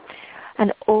body,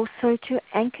 and also to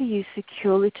anchor you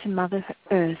securely to Mother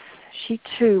Earth. She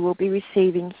too will be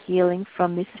receiving healing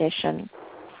from this session.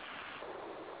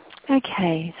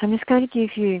 Okay, so I'm just going to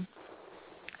give you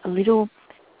a little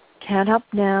count up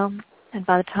now, and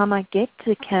by the time I get to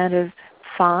the count of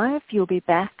 5, you'll be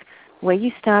back where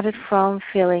you started from,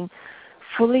 feeling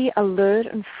fully alert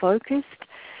and focused,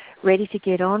 ready to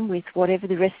get on with whatever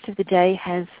the rest of the day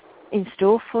has in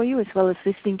store for you, as well as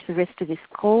listening to the rest of this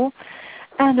call,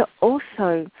 and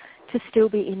also to still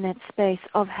be in that space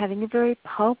of having a very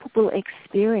palpable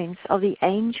experience of the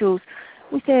angels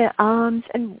with their arms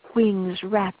and wings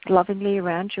wrapped lovingly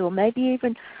around you, or maybe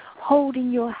even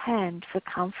holding your hand for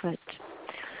comfort.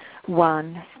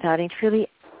 1, starting to feel the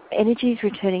energies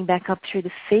returning back up through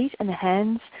the feet and the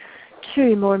hands.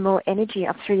 2, more and more energy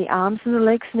up through the arms and the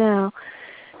legs now.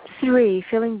 3,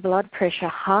 feeling blood pressure,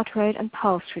 heart rate and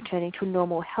pulse returning to a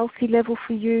normal, healthy level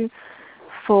for you.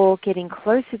 4, getting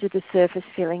closer to the surface,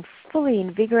 feeling fully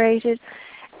invigorated.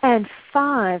 And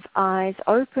 5, eyes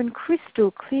open, crystal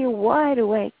clear, wide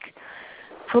awake,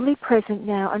 fully present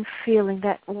now and feeling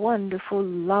that wonderful,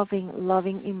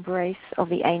 loving embrace of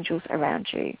the angels around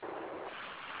you.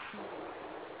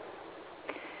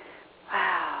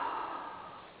 Wow.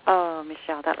 Oh,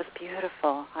 Michelle, that was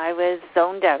beautiful. I was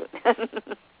zoned out.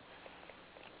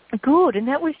 Good, and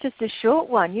that was just a short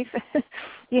one.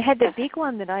 You had the big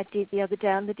one that I did the other day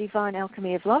on the Divine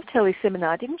Alchemy of Love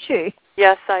teleseminar, didn't you?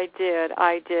 Yes, I did.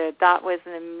 That was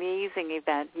an amazing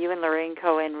event. You and Lorraine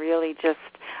Cohen really just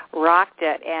rocked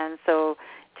it, and so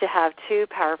to have 2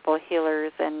 powerful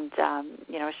healers and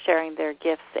sharing their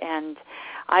gifts, and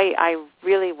I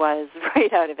really was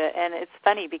right out of it. And it's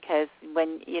funny because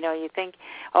when you think,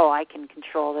 oh, I can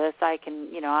control this, I can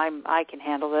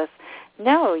handle this.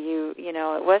 No,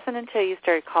 it wasn't until you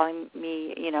started calling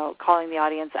the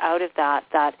audience out of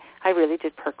that I really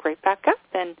did perk right back up.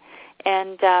 And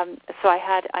so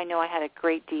I know I had a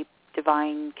great deep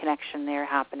divine connection there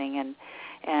happening, and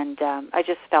I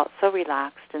just felt so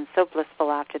relaxed and so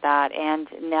blissful after that, and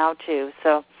now too.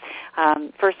 So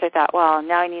first I thought, well,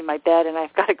 now I need my bed, and I'm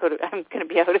going to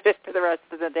be out of it for the rest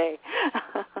of the day.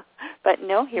 But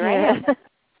no, here I am.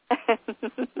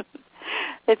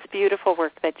 It's beautiful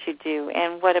work that you do,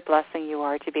 and what a blessing you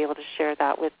are to be able to share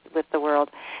that with the world.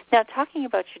 Now, talking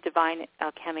about your Divine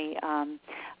Alchemy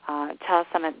Tell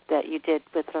Summit that you did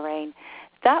with Lorraine,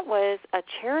 that was a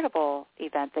charitable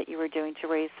event that you were doing to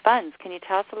raise funds. Can you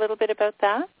tell us a little bit about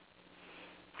that?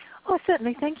 Oh,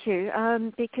 certainly, thank you.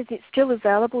 Because it's still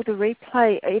available, the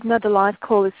replay, even though the live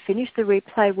call is finished, the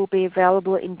replay will be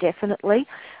available indefinitely.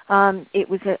 It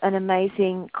was an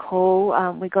amazing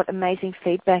call. We got amazing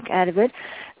feedback out of it.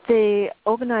 The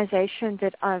organisation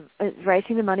that I'm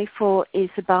raising the money for is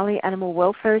the Bali Animal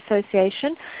Welfare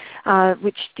Association,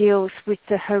 which deals with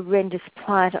the horrendous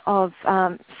plight of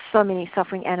so many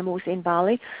suffering animals in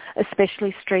Bali,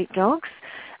 especially street dogs.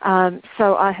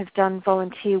 So I have done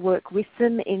volunteer work with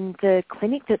them in the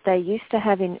clinic that they used to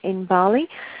have in Bali.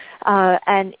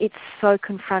 And it's so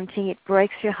confronting. It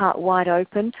breaks your heart wide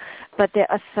open. But there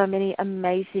are so many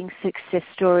amazing success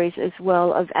stories as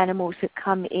well of animals that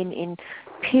come in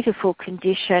pitiful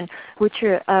condition, which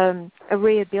are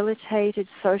rehabilitated,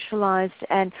 socialized,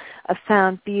 and are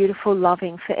found beautiful,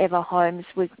 loving, forever homes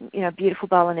with, beautiful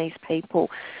Balinese people.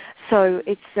 So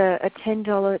it's a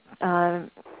 $10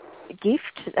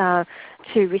 gift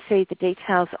to receive the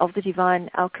details of the Divine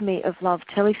Alchemy of Love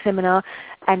teleseminar,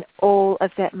 and all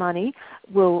of that money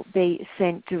will be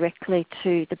sent directly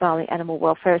to the Bali Animal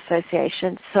Welfare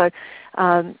Association. So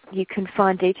you can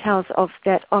find details of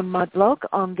that on my blog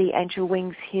on the Angel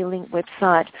Wings Healing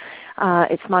website.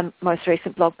 It's my most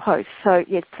recent blog post. So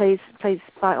yes, please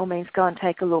by all means go and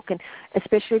take a look, and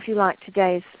especially if you like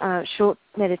today's short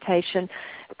meditation,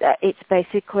 it's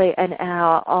basically an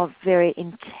hour of very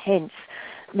intense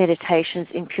meditations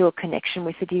in pure connection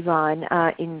with the divine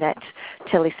in that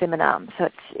teleseminar. So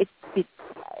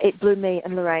it blew me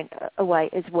and Lorraine away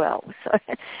as well. So,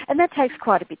 and that takes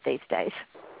quite a bit these days.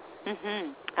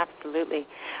 Mm-hmm. Absolutely.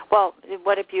 Well,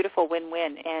 what a beautiful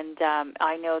win-win, and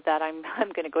I know that I'm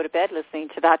going to go to bed listening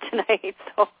to that tonight.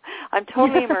 So I'm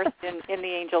totally immersed in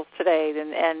the angels today,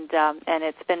 and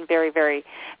it's been very, very,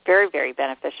 very, very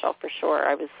beneficial for sure.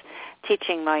 I was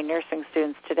teaching my nursing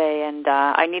students today, and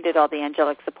I needed all the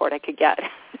angelic support I could get.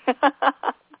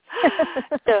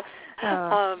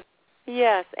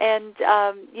 Yes, and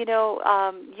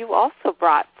you also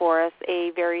brought for us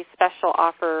a very special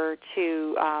offer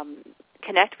to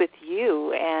connect with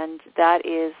you, and that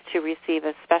is to receive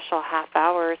a special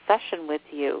half-hour session with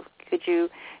you. Could you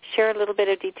share a little bit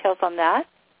of details on that?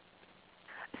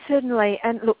 Certainly,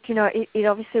 and look, it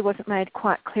obviously wasn't made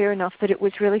quite clear enough that it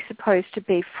was really supposed to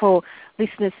be for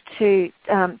listeners to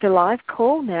the live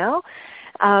call now.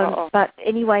 But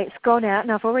anyway, it's gone out,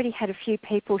 and I've already had a few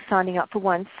people signing up for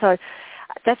one, so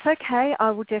that's okay. I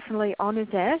will definitely honour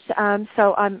that.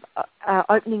 So I'm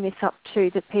opening this up to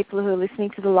the people who are listening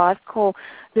to the live call.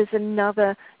 There's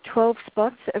another 12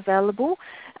 spots available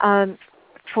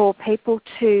for people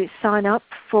to sign up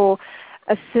for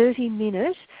a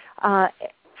 30-minute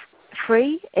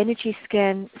free energy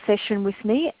scan session with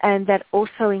me, and that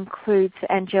also includes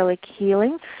angelic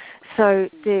healing. So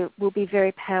there will be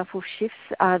very powerful shifts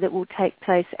that will take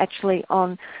place actually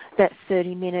on that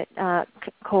 30-minute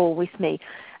call with me.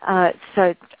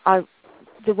 So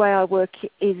the way I work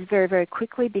is very, very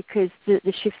quickly, because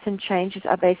the shifts and changes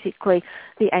are basically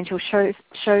the angels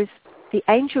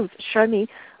show me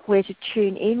where to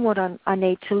tune in, what I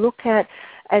need to look at,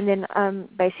 and then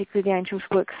basically the angels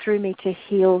work through me to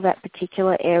heal that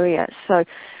particular area. So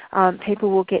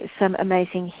people will get some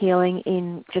amazing healing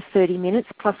in just 30 minutes,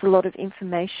 plus a lot of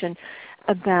information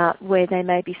about where they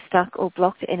may be stuck or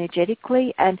blocked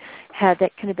energetically, and how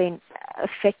that can have been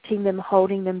affecting them,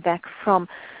 holding them back from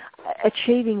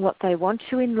achieving what they want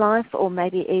to in life, or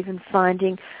maybe even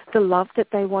finding the love that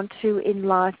they want to in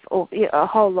life, or a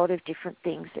whole lot of different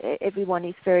things. Everyone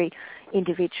is very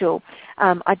individual.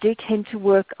 I do tend to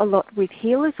work a lot with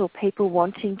healers or people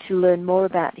wanting to learn more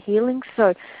about healing.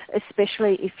 So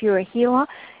especially if you're a healer,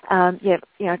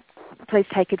 please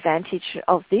take advantage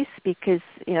of this, because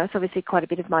it's obviously quite a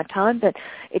bit of my time, but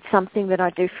it's something that I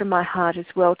do from my heart as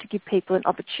well, to give people an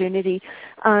opportunity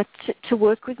to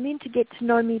work with me and to get to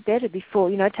know me better before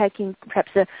taking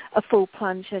perhaps a full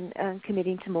plunge and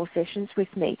committing to more sessions with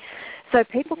me. So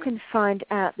people can find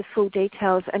out the full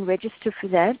details and register for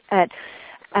that at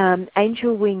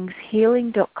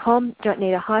angelwingshealing.com. Don't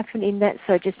need a hyphen in that,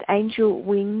 so just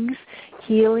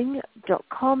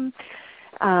angelwingshealing.com.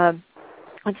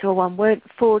 It's all one word,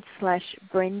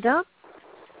 /Brenda.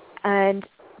 And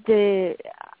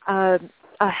I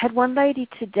had one lady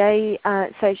today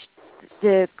say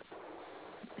the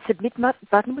submit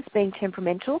button was being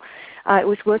temperamental. It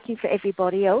was working for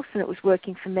everybody else, and it was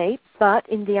working for me. But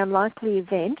in the unlikely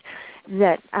event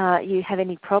that you have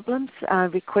any problems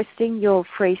requesting your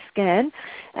free scan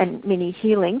and mini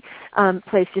healing,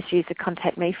 please just use the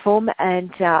Contact Me form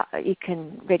and you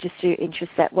can register your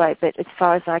interest that way. But as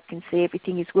far as I can see,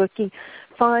 everything is working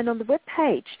fine on the web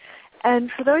page.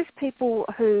 And for those people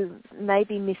who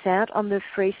maybe miss out on the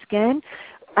free scan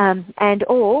and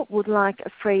or would like a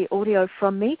free audio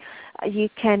from me, you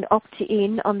can opt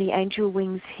in on the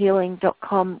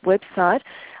angelwingshealing.com website,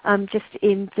 just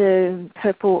in the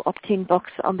purple opt-in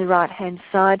box on the right-hand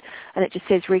side, and it just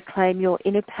says Reclaim Your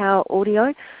Inner Power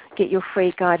Audio. Get your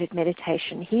free guided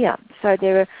meditation here. So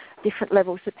there are different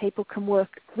levels that people can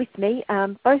work with me,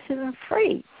 both of them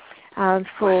free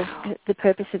for the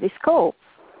purpose of this call.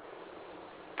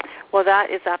 Well, that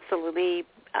is absolutely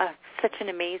such an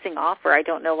amazing offer. I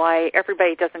don't know why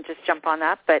everybody doesn't just jump on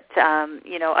that, but,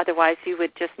 otherwise you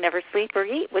would just never sleep or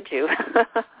eat, would you?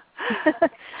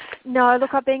 No,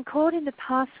 look, I've been caught in the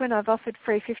past when I've offered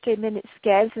free 15-minute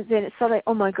scans, and then it's sort of like,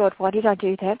 oh, my God, why did I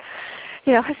do that?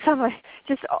 I'm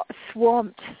just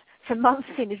swamped for months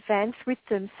in advance with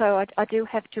them, so I do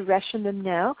have to ration them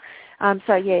now.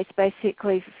 It's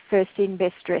basically first in,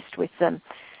 best dressed with them.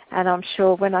 And I'm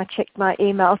sure when I check my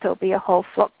email, there'll be a whole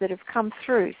flock that have come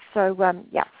through. So,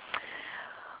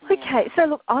 Okay, so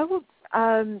look, I will,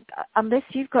 unless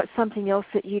you've got something else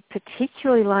that you'd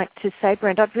particularly like to say,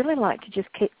 Brent, I'd really like to just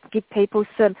give people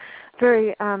some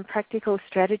very practical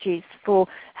strategies for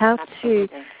how to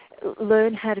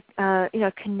learn how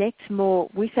to, connect more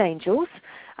with angels,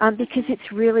 because it's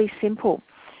really simple.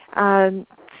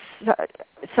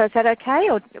 So is that okay,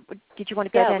 or did you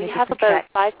want to go down a different track? We have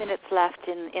about 5 minutes left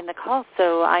in the call,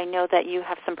 so I know that you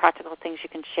have some practical things you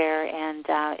can share, and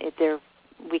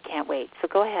we can't wait. So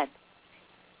go ahead.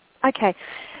 Okay,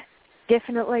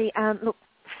 definitely. Look,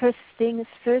 first things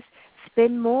first,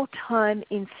 spend more time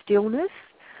in stillness,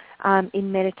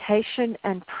 in meditation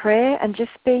and prayer, and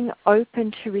just being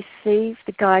open to receive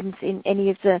the guidance in any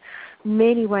of the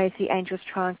many ways the angels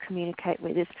try and communicate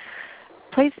with us.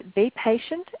 Please be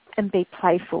patient and be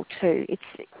playful too.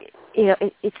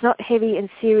 It's not heavy and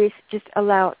serious. Just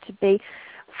allow it to be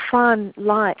fun,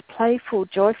 light, playful,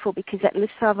 joyful, because that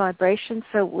lifts our vibration,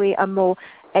 so we are more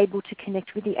able to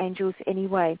connect with the angels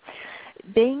anyway.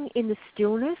 Being in the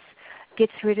stillness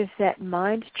gets rid of that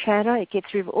mind chatter. It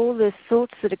gets rid of all the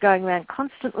thoughts that are going around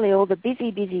constantly, all the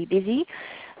busy,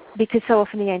 because so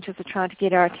often the angels are trying to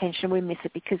get our attention. We miss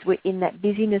it because we're in that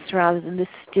busyness rather than the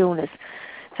stillness.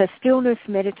 So stillness,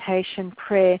 meditation,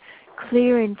 prayer,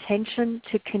 clear intention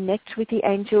to connect with the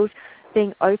angels,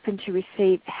 being open to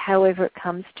receive however it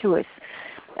comes to us.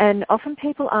 And often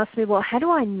people ask me, well, how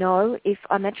do I know if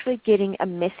I'm actually getting a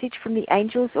message from the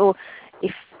angels or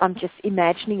if I'm just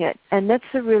imagining it? And that's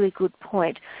a really good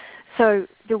point. So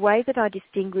the way that I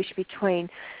distinguish between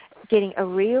getting a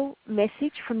real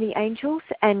message from the angels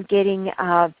and getting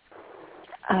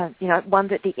one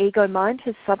that the ego mind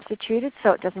has substituted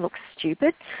so it doesn't look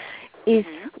stupid, is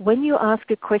when you ask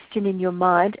a question in your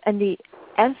mind and the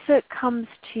answer comes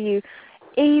to you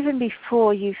even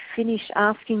before you finish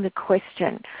asking the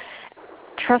question,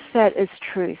 trust that as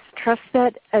truth. Trust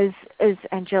that as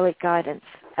angelic guidance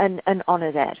and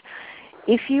honor that.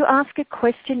 If you ask a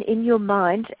question in your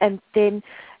mind and then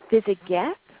there's a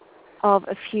gap of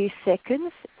a few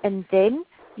seconds and then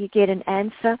you get an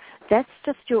answer, that's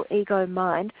just your ego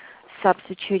mind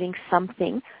substituting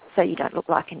something so you don't look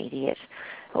like an idiot,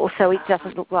 or so it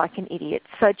doesn't look like an idiot.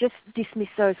 So just dismiss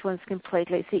those ones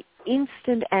completely. It's the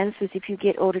instant answers if you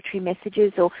get auditory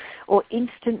messages or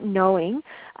instant knowing,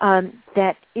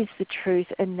 that is the truth,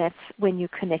 and that's when you're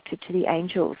connected to the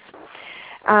angels.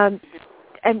 And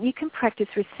you can practice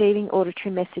receiving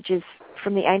auditory messages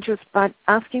from the angels by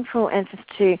asking for answers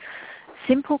to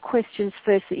simple questions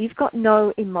first that you've got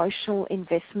no emotional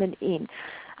investment in.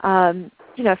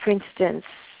 For instance,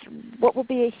 what will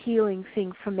be a healing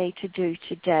thing for me to do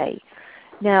today?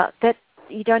 Now, that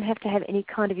you don't have to have any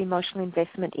kind of emotional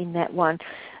investment in that one.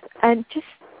 And just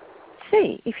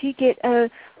see if you get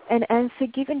an answer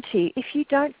given to you. If you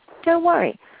don't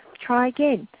worry. Try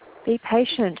again. Be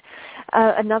patient.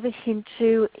 Another hint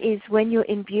too is when you're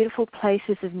in beautiful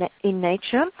places in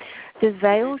nature, the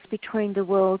veils between the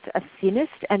worlds are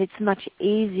thinnest, and it's much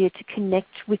easier to connect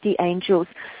with the angels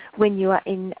when you are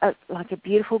in a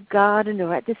beautiful garden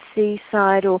or at the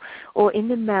seaside or in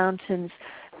the mountains.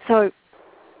 So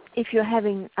if you're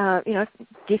having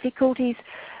difficulties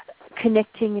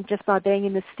connecting just by being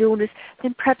in the stillness,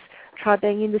 then perhaps try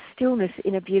being in the stillness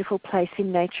in a beautiful place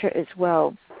in nature as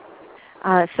well.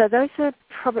 So those are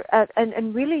probably,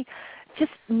 and really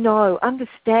just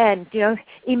understand,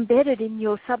 embedded in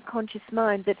your subconscious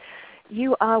mind that,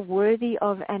 you are worthy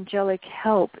of angelic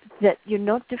help, that you're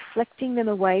not deflecting them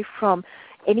away from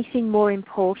anything more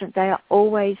important. They are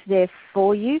always there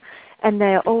for you, and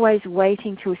they are always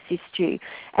waiting to assist you.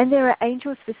 And there are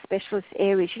angels for specialist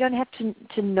areas. You don't have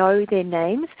to know their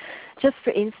names. Just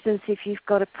for instance, if you've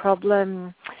got a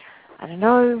problem, I don't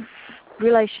know,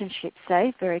 relationships,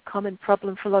 say, very common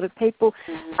problem for a lot of people,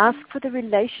 ask for the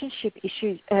relationship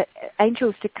issues,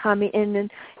 angels to come in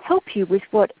and help you with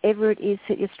whatever it is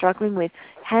that you're struggling with.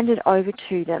 Hand it over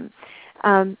to them.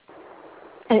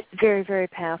 Very, very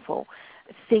powerful.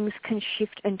 Things can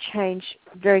shift and change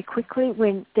very quickly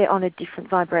when they're on a different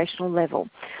vibrational level.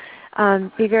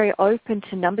 Be very open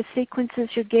to number sequences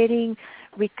you're getting,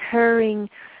 recurring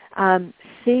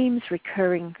themes,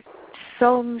 recurring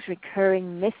songs,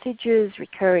 recurring messages,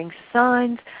 recurring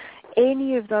signs,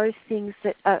 any of those things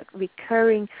that are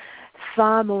recurring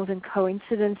far more than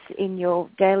coincidence in your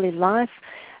daily life,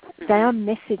 they are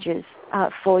messages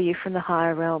for you from the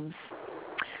higher realms.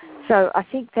 So I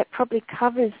think that probably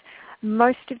covers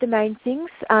most of the main things,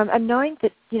 and knowing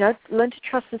that, learn to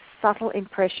trust the subtle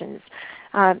impressions,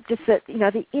 just that,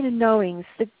 the inner knowings,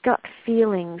 the gut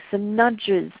feelings, the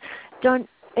nudges. Don't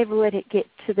ever let it get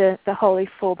to the holy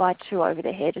 4x2 over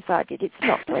the head as I did. It's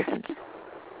not pleasant.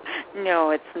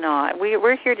 No, it's not.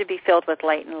 We're here to be filled with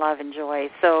light and love and joy.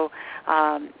 So,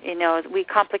 we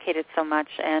complicate it so much,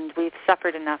 and we've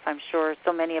suffered enough, I'm sure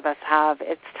so many of us have.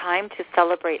 It's time to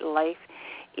celebrate life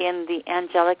in the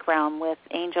angelic realm with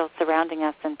angels surrounding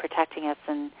us and protecting us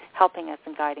and helping us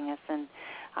and guiding us. And,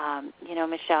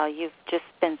 Michelle, you've just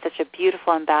been such a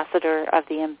beautiful ambassador of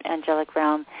the angelic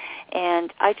realm.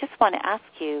 And I just want to ask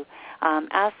you,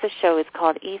 as the show is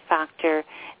called E-Factor,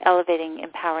 Elevating,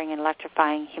 Empowering, and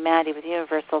Electrifying Humanity with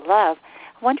Universal Love,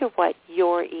 I wonder what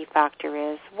your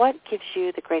E-Factor is. What gives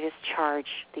you the greatest charge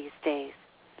these days?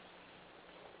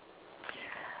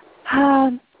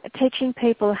 Teaching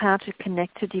people how to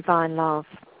connect to divine love.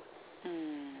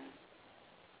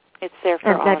 It's there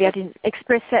for all. Maybe I didn't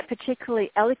express that particularly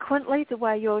eloquently, the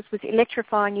way yours was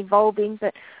electrifying, involving,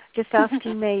 but just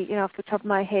asking me, off the top of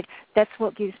my head, that's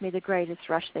what gives me the greatest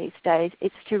rush these days.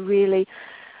 It's to really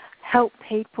help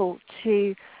people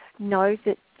to know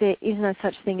that there is no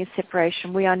such thing as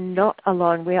separation. We are not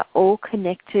alone. We are all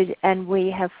connected, and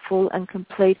we have full and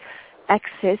complete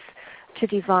access to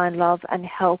divine love and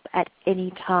help at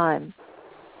any time.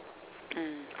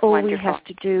 All Wonderful. we have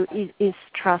to do is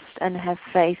trust and have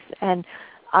faith and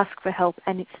ask for help,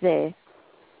 and it's there.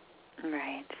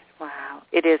 Right. Wow.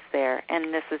 It is there,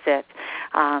 and this is it.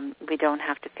 We don't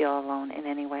have to feel alone in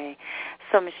any way.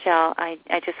 So, Michelle, I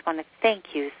just want to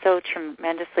thank you so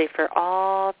tremendously for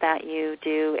all that you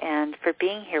do and for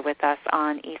being here with us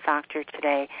on E-Factor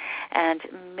today. And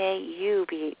may you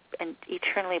be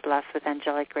eternally blessed with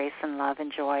angelic grace and love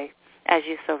and joy, as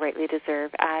you so rightly deserve,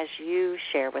 as you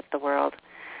share with the world.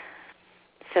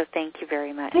 So thank you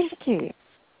very much. Thank you.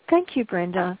 Thank you,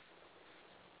 Brenda.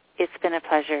 It's been a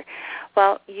pleasure.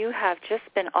 Well, you have just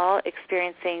been all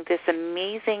experiencing this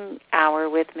amazing hour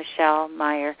with Michelle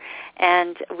Meyer,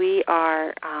 and we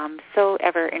are so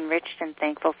ever enriched and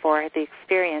thankful for the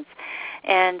experience.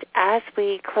 And as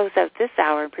we close out this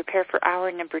hour and prepare for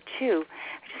hour number 2,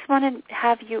 I just want to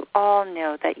have you all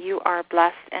know that you are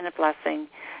blessed and a blessing.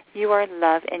 You are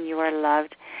loved and you are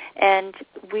loved. And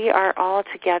we are all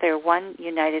together one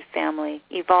united family,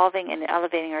 evolving and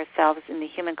elevating ourselves in the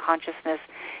human consciousness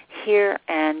here,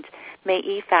 and may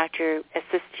E-Factor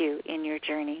assist you in your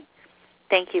journey.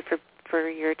 Thank you for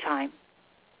your time.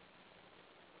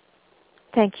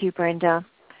 Thank you, Brenda.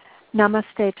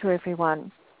 Namaste to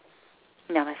everyone.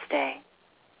 Namaste.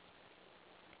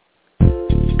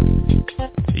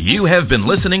 You have been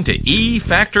listening to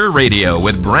E-Factor Radio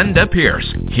with Brenda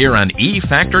Pierce here on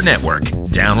E-Factor Network.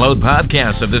 Download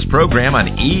podcasts of this program on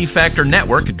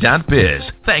efactornetwork.biz.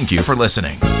 Thank you for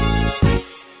listening.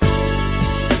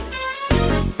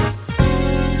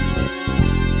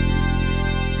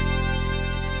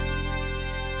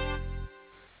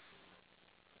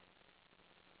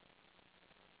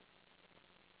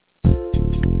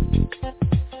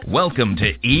 Welcome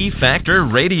to E-Factor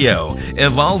Radio,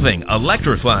 evolving,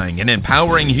 electrifying, and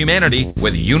empowering humanity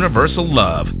with universal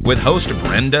love, with host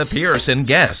Brenda Pierce and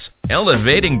guests,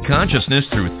 elevating consciousness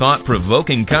through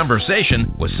thought-provoking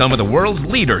conversation with some of the world's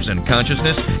leaders in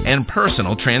consciousness and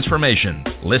personal transformation.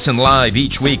 Listen live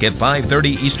each week at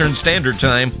 5:30 Eastern Standard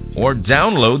Time, or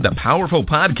download the powerful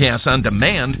podcasts on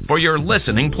demand for your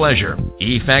listening pleasure.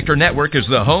 E-Factor Network is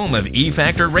the home of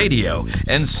E-Factor Radio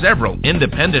and several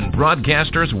independent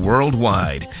broadcasters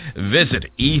worldwide. Visit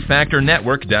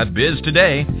efactornetwork.biz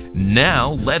today.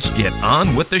 Now let's get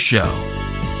on with the show.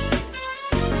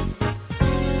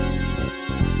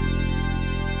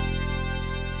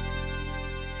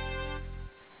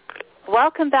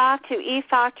 Welcome back to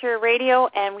E-Factor Radio,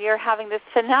 and we are having this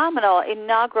phenomenal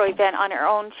inaugural event on our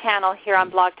own channel here on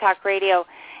Blog Talk Radio,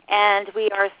 and we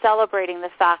are celebrating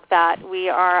the fact that we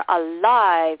are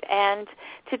alive. And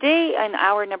today, in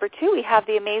hour number 2, we have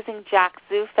the amazing Jack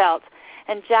Zufelt.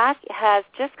 And Jack has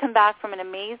just come back from an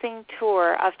amazing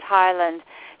tour of Thailand,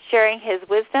 sharing his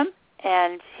wisdom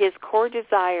and his core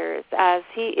desires, as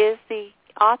he is the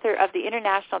author of the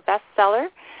international bestseller,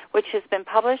 which has been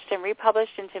published and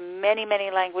republished into many, many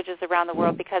languages around the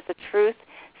world, because the truth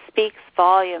speaks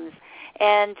volumes.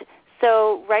 And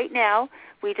so right now,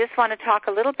 we just want to talk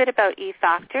a little bit about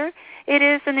E-Factor. It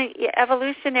is an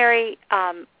evolutionary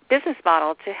business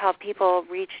model to help people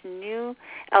reach new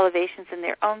elevations in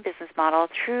their own business model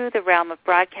through the realm of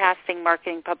broadcasting,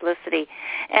 marketing, publicity.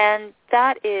 And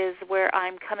that is where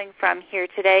I'm coming from here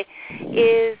today,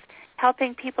 is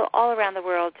helping people all around the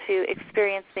world to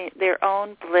experience their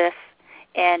own bliss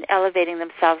and elevating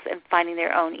themselves and finding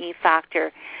their own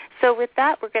E-Factor. So with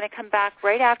that, we're going to come back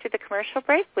right after the commercial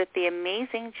break with the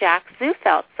amazing Jack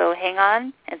Zufelt. So hang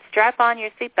on and strap on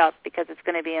your seatbelts, because it's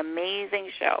going to be an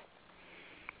amazing show.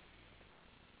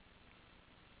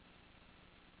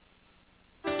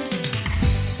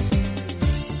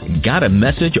 Got a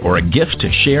message or a gift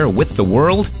to share with the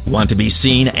world? Want to be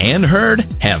seen and heard?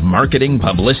 Have marketing,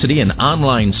 publicity, and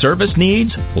online service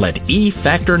needs? Let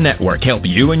E-Factor Network help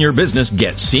you and your business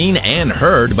get seen and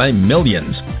heard by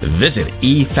millions. Visit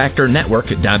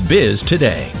efactornetwork.biz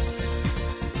today.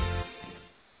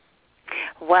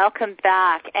 Welcome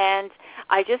back. And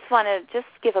I just want to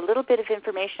give a little bit of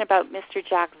information about Mr.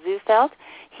 Jack Zufelt.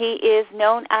 He is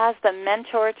known as the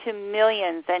mentor to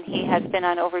millions, and he has been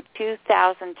on over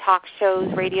 2,000 talk shows,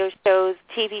 radio shows,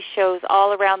 TV shows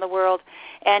all around the world.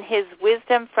 And his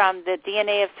wisdom from the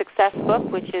DNA of Success book,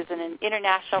 which is an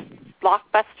international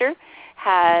blockbuster,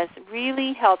 has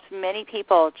really helped many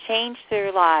people change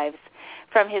their lives.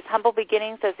 From his humble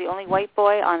beginnings as the only white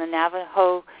boy on the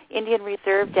Navajo Indian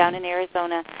Reserve down in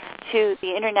Arizona to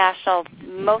the international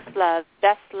most loved,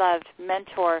 best loved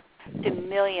mentor to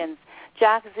millions.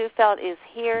 Jack Zufelt is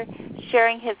here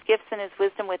sharing his gifts and his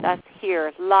wisdom with us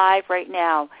here, live right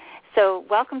now. So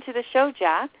welcome to the show,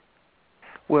 Jack.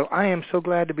 Well, I am so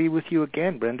glad to be with you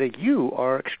again, Brenda. You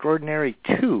are extraordinary,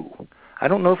 too. I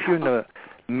don't know if you're in the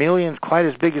millions quite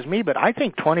as big as me, but I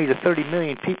think 20 to 30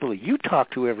 million people that you talk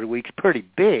to every week is pretty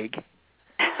big.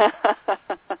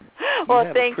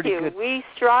 Well, thank you. We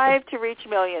strive to reach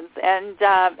millions, and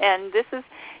this is,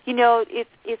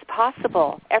 it's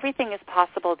possible. Everything is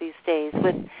possible these days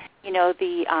with,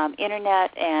 the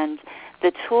internet and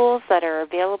the tools that are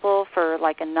available for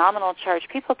like a nominal charge.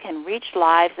 People can reach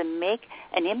lives and make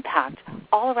an impact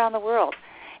all around the world.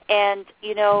 And,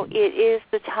 it is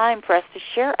the time for us to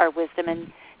share our wisdom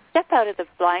and step out of the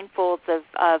blindfolds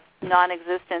of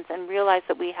non-existence and realize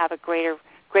that we have a greater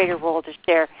role to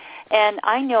share. And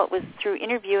I know it was through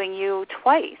interviewing you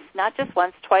twice, not just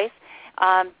once, twice,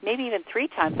 maybe even 3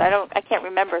 times. I can't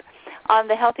remember, on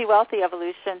the Healthy Wealthy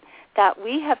Evolution, that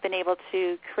we have been able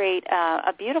to create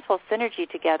a beautiful synergy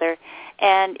together,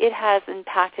 and it has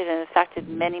impacted and affected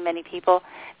many, many people,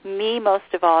 me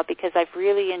most of all, because I've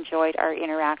really enjoyed our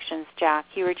interactions, Jack.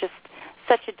 You are just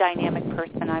such a dynamic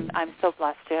person. I'm so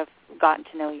blessed to have gotten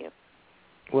to know you.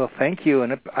 Well, thank you,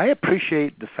 and I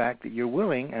appreciate the fact that you're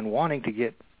willing and wanting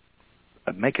to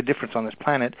make a difference on this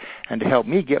planet and to help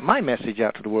me get my message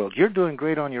out to the world. You're doing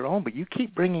great on your own, but you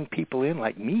keep bringing people in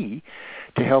like me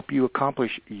to help you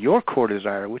accomplish your core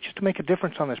desire, which is to make a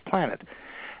difference on this planet,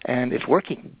 and it's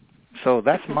working. So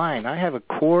that's mine. I have a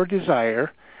core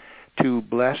desire to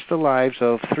bless the lives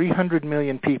of 300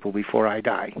 million people before I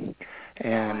die.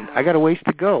 And I got a ways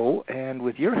to go, and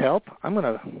with your help, I'm going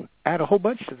to add a whole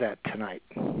bunch to that tonight.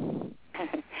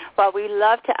 Well, we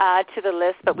love to add to the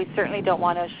list, but we certainly don't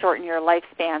want to shorten your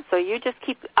lifespan. So you just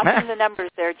keep upping the numbers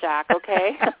there, Jack,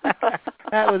 okay?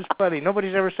 That was funny.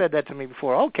 Nobody's ever said that to me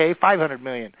before. Okay, 500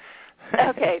 million.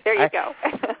 Okay, there you go.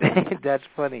 That's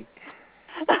funny.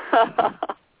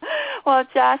 Well,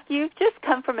 Jack, you've just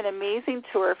come from an amazing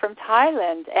tour from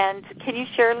Thailand, and can you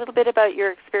share a little bit about your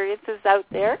experiences out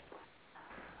there?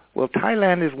 Well,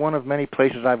 Thailand is one of many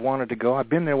places I've wanted to go. I've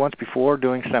been there once before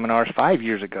doing seminars 5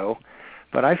 years ago,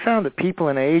 but I found that people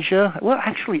in Asia, well,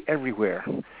 actually everywhere,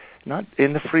 not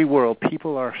in the free world,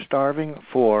 people are starving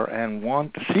for and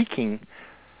seeking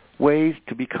ways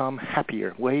to become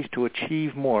happier, ways to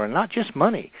achieve more, and not just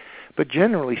money, but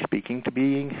generally speaking, to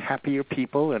being happier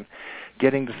people and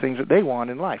getting the things that they want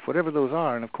in life, whatever those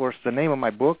are. And, of course, the name of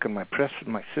my book and my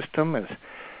system is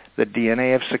The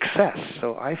DNA of Success.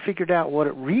 So I figured out what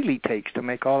it really takes to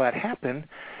make all that happen.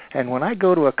 And when I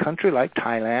go to a country like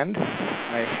Thailand,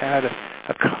 I had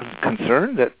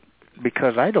concerned that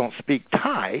because I don't speak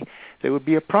Thai, there would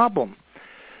be a problem.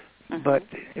 But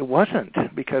it wasn't,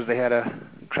 because they had a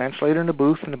translator in the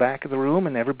booth in the back of the room,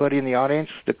 and everybody in the audience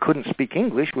that couldn't speak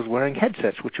English was wearing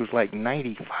headsets, which was like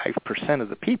 95% of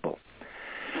the people.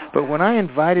 But when I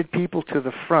invited people to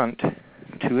the front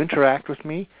to interact with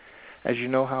me, as you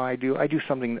know how I do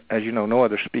something, as you know, no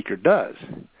other speaker does,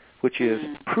 which is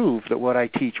prove that what I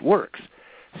teach works.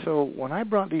 So when I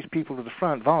brought these people to the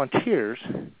front, volunteers,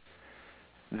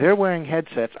 they're wearing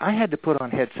headsets. I had to put on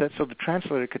headsets so the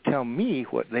translator could tell me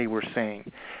what they were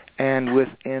saying. And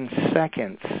within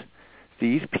seconds,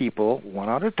 these people, one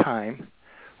at a time,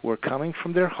 were coming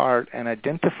from their heart and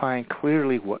identifying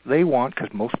clearly what they want, because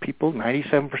most people,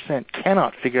 97%,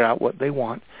 cannot figure out what they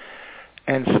want.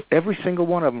 And so every single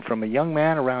one of them, from a young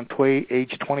man around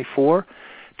age 24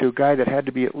 to a guy that had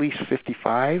to be at least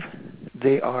 55,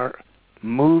 they are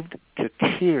moved to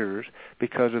tears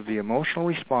because of the emotional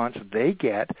response they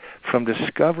get from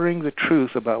discovering the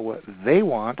truth about what they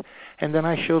want. And then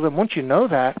I show them, once you know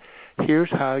that, here's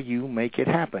how you make it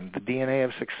happen, the DNA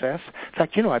of success. In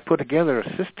fact, I put together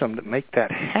a system to make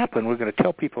that happen we're going to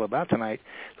tell people about tonight.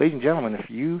 Ladies and gentlemen, if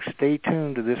you stay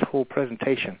tuned to this whole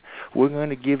presentation, we're going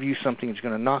to give you something that's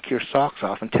going to knock your socks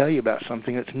off and tell you about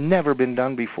something that's never been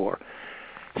done before.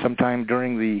 Sometime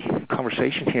during the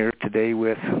conversation here today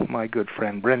with my good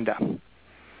friend Brenda.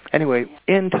 Anyway,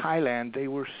 in Thailand, they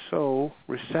were so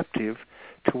receptive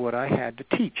to what I had to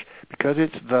teach because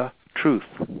it's the truth.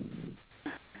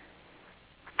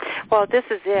 Well, this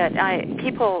is it.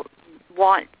 People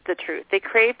want the truth. They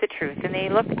crave the truth, and they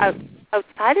look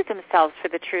outside of themselves for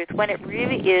the truth when it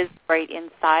really is right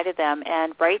inside of them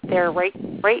and right there, right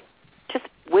just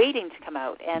waiting to come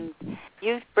out. And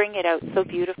you bring it out so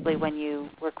beautifully when you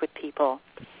work with people.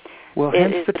 Well,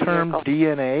 hence the term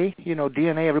DNA.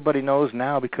 DNA everybody knows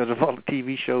now because of all the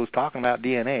TV shows talking about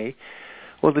DNA.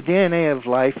 Well, the DNA of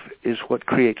life is what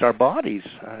creates our bodies.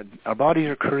 Our bodies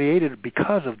are created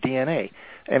because of DNA.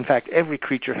 In fact, every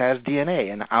creature has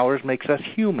DNA, and ours makes us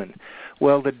human.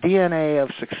 Well, the DNA of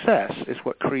success is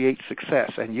what creates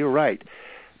success, and you're right.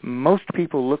 Most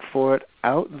people look for it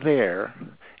out there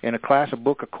in a class, a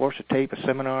book, a course, a tape, a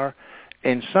seminar,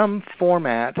 in some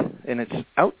format, and it's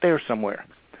out there somewhere.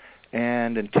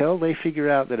 And until they figure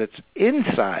out that it's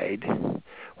inside,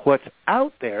 what's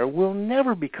out there will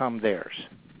never become theirs.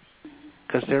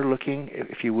 Because they're looking,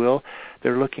 if you will,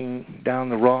 they're looking down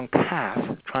the wrong path,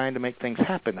 trying to make things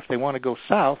happen. If they want to go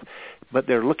south, but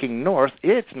they're looking north,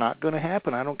 it's not going to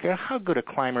happen. I don't care how good a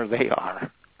climber they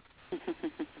are.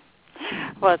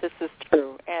 Well, this is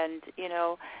true. And,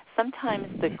 sometimes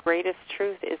the greatest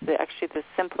truth is actually the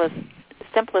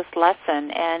simplest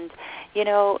lesson. And,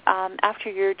 after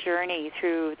your journey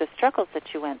through the struggles that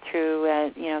you went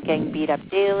through, getting beat up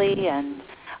daily and,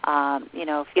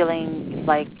 feeling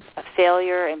like a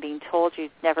failure and being told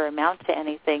you'd never amount to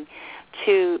anything,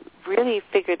 to really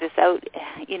figure this out,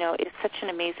 is such an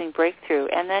amazing breakthrough.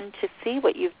 And then to see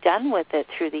what you've done with it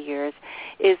through the years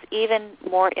is even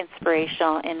more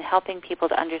inspirational in helping people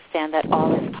to understand that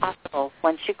all is possible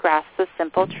once you grasp the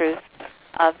simple truth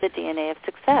of the DNA of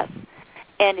success.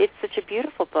 And it's such a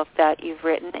beautiful book that you've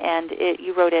written, and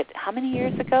you wrote it how many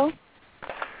years ago?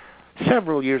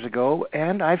 Several years ago,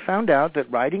 and I found out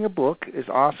that writing a book is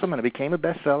awesome, and it became a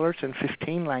bestseller. It's in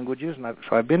 15 languages, and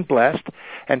so I've been blessed,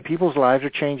 and people's lives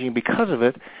are changing because of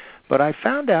it. But I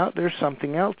found out there's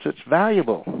something else that's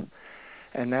valuable,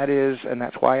 and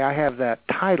that's why I have that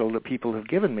title that people have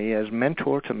given me as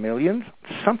Mentor to Millions.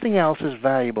 Something else is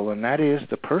valuable, and that is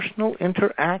the personal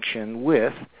interaction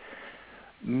with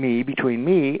me, between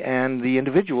me and the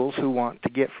individuals who want to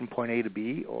get from point A to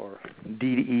B or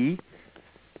D to E.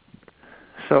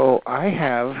 So I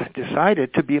have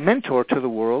decided to be a mentor to the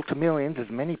world, to millions, as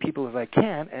many people as I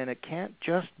can, and it can't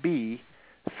just be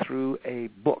through a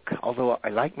book. Although I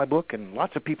like my book and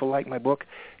lots of people like my book,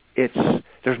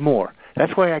 there's more.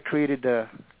 That's why I created the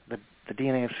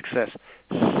DNA of Success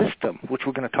system, which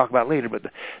we're going to talk about later. But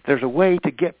there's a way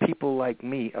to get people like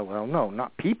me, well, no,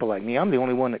 not people like me, I'm the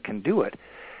only one that can do it,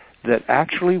 that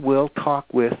actually will talk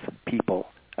with people.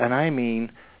 And I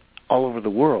mean all over the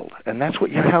world. And that's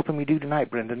what you're helping me do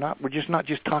tonight, Brenda. We're just not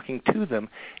just talking to them.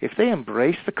 If they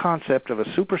embrace the concept of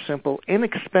a super simple,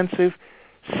 inexpensive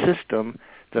system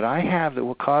that I have that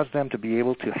will cause them to be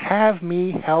able to have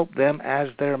me help them as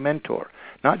their mentor,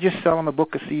 not just sell them a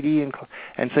book, a CD,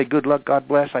 and say, good luck, God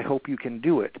bless, I hope you can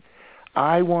do it.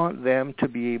 I want them to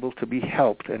be able to be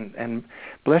helped. And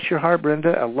bless your heart,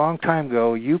 Brenda, a long time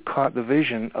ago, you caught the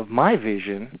vision of my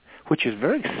vision, which is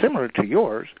very similar to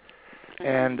yours.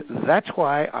 And that's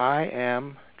why I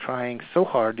am trying so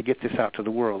hard to get this out to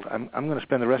the world. I'm going to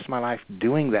spend the rest of my life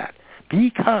doing that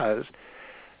because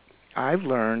I've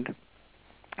learned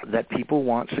that people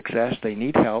want success, they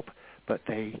need help, but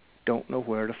they don't know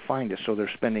where to find it. So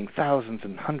they're spending thousands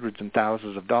and hundreds and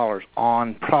thousands of dollars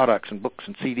on products and books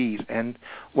and CDs, and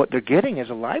what they're getting is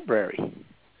a library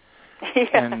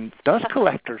and dust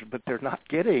collectors, but they're not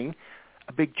getting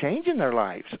a big change in their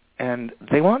lives. And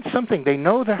they want something. They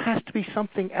know there has to be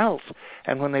something else.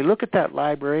 And when they look at that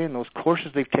library and those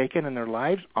courses they've taken and their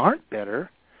lives aren't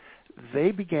better, they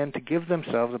begin to give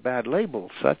themselves a bad label,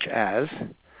 such as,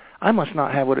 I must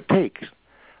not have what it takes.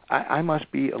 I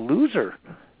must be a loser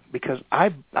because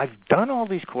I've done all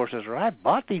these courses, or I've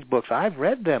bought these books, I've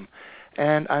read them,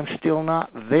 and I'm still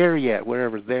not there yet,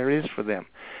 wherever there is for them.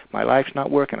 My life's not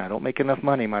working. I don't make enough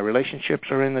money. My relationships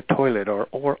are in the toilet,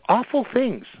 or awful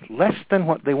things, less than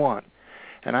what they want.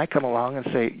 And I come along and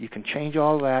say, you can change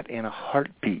all that in a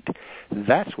heartbeat.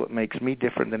 That's what makes me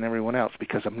different than everyone else,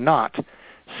 because I'm not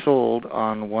sold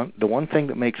on the one thing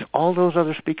that makes all those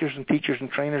other speakers and teachers and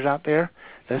trainers out there.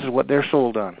 This is what they're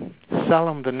sold on. Sell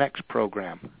them the next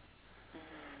program.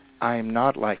 I am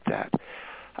not like that.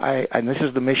 And this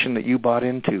is the mission that you bought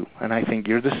into, and I think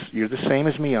you're the same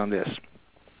as me on this.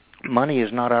 Money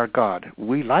is not our God.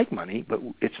 We like money, but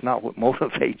it's not what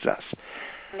motivates us.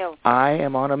 No. I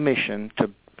am on a mission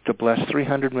to bless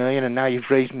 $300 million, and now you've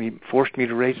forced me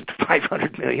to raise it to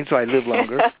 $500 million, so I live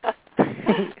longer.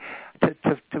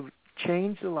 to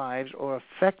change the lives or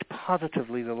affect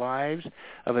positively the lives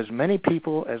of as many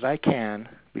people as I can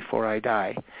before I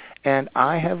die. And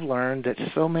I have learned that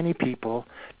so many people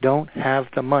don't have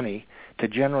the money to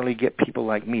generally get people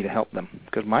like me to help them,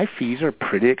 because my fees are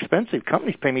pretty expensive.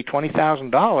 Companies pay me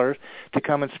 $20,000 to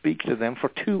come and speak to them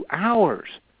for 2 hours.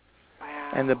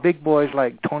 Wow. And the big boys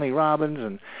like Tony Robbins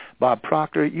and Bob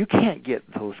Proctor, you can't get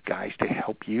those guys to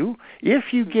help you.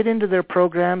 If you get into their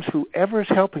programs, whoever's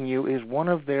helping you is one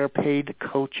of their paid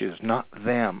coaches, not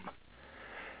them.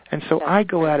 And so I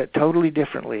go at it totally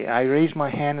differently. I raise my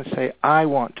hand and say, I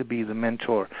want to be the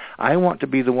mentor. I want to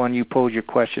be the one you pose your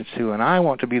questions to, and I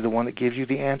want to be the one that gives you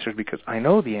the answers because I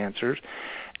know the answers,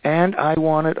 and I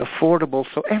want it affordable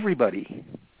so everybody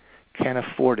can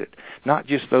afford it, not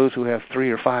just those who have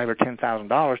 $3,000 or $5,000 or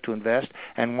 $10,000 to invest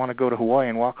and want to go to Hawaii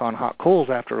and walk on hot coals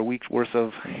after a week's worth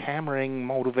of hammering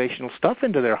motivational stuff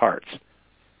into their hearts.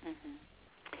 Mm-hmm.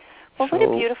 Well, what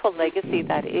a beautiful legacy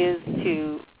that is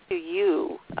to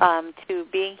you, to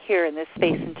being here in this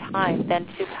space and time, then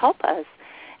to help us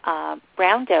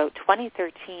round out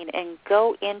 2013 and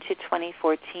go into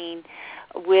 2014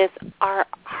 with our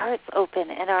hearts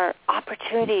open and our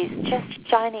opportunities just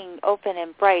shining open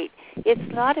and bright.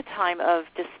 It's not a time of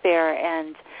despair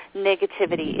and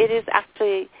negativity. It is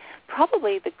actually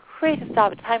probably the greatest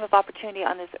time of opportunity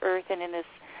on this earth and in this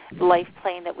life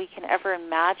plane that we can ever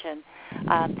imagine.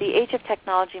 The age of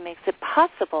technology makes it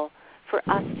possible for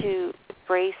us to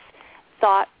embrace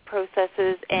thought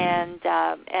processes and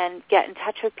get in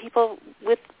touch with people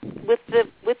with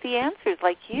the answers,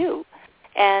 like you.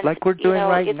 And like we're doing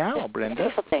right now,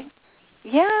 Brenda.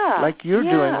 Yeah. Like you're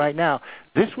doing right now.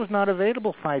 This was not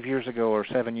available 5 years ago or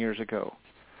 7 years ago.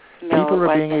 No, people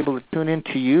are being able to tune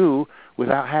into you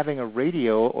without having a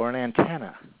radio or an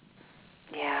antenna.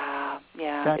 Yeah.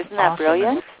 That's Isn't that awesome.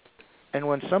 brilliant? And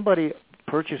when somebody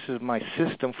purchases my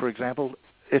system, for example,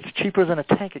 it's cheaper than a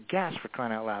tank of gas, for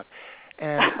crying out loud.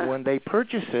 And when they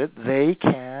purchase it, they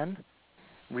can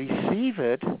receive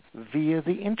it via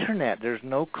the Internet. There's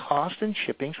no cost in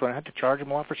shipping, so I don't have to charge them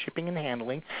more for shipping and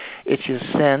handling. It's just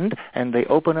send, and they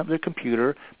open up their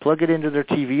computer, plug it into their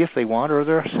TV if they want, or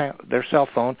their cell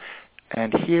phone,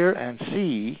 and hear and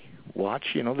watch,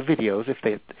 the videos if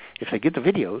they get the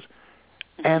videos,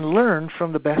 and learn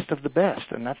from the best of the best.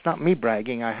 And that's not me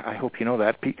bragging. I hope you know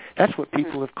that. That's what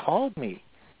people have called me.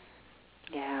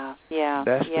 Yeah.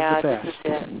 Best of the best. This is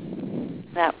it.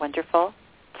 Isn't that wonderful?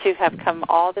 To have come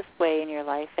all this way in your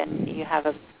life, and you have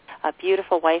a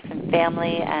beautiful wife and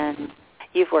family, and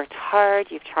you've worked hard,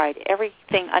 you've tried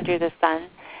everything under the sun,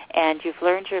 and you've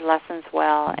learned your lessons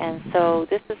well. And so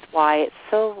this is why it's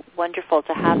so wonderful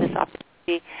to have this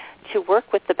opportunity to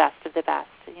work with the best of the best.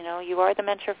 You are the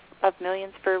mentor of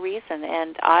millions for a reason,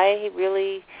 and I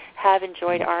really have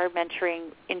enjoyed our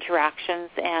mentoring interactions,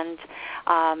 and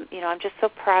I'm just so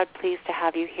proud, pleased to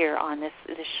have you here on this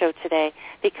show today,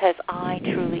 because I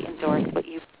truly endorse what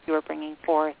you are bringing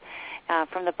forth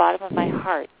from the bottom of my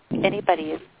heart.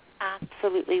 Anybody is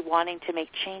absolutely wanting to make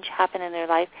change happen in their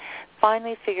life,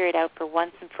 finally figure it out for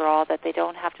once and for all, that they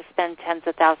don't have to spend tens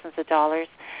of thousands of dollars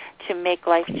to make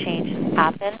life changes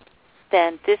happen,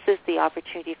 then this is the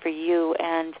opportunity for you.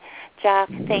 And Jack,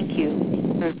 thank you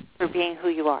for being who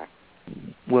you are.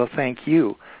 Well, thank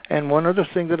you. And one other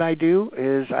thing that I do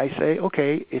is I say,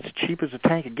 okay, it's cheap as a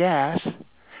tank of gas,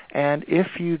 and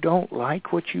if you don't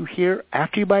like what you hear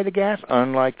after you buy the gas,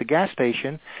 unlike the gas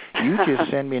station, you just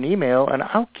send me an email and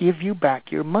I'll give you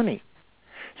back your money.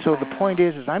 So the point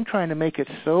is I'm trying to make it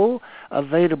so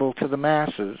available to the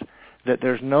masses that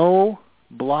there's no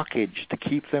blockage to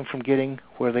keep them from getting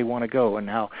where they want to go. And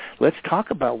now let's talk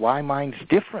about why mine's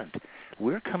different.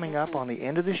 We're coming up on the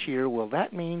end of this year. Well,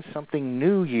 that means something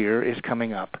new year is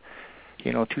coming up.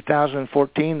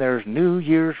 2014, there's New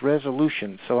Year's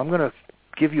resolutions. So I'm going to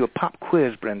give you a pop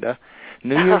quiz, Brenda.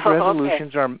 New Year's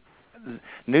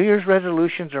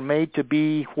resolutions are made to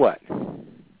be what?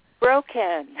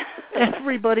 Broken.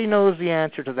 Everybody knows the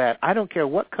answer to that. I don't care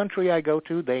what country I go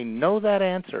to, they know that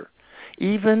answer.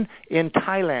 Even in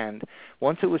Thailand,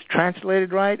 once it was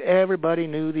translated right, everybody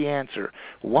knew the answer.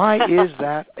 Why is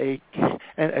that a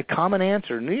common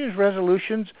answer? New Year's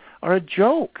resolutions are a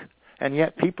joke, and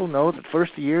yet people know that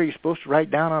first of the year you're supposed to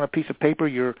write down on a piece of paper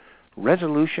your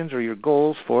resolutions or your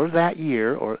goals for that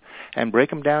year, and break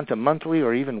them down to monthly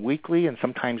or even weekly and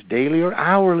sometimes daily or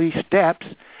hourly steps,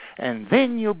 and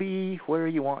then you'll be where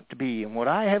you want to be. And what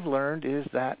I have learned is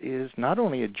that is not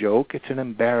only a joke, it's an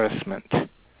embarrassment,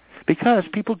 because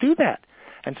people do that.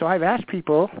 And so I've asked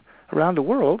people around the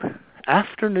world,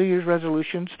 after New Year's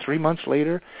resolutions, 3 months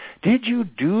later, did you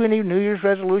do any New Year's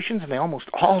resolutions? And they almost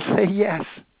all say yes.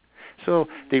 So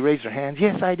they raise their hands,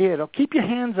 yes, I did. I'll keep your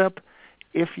hands up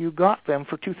if you got them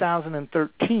for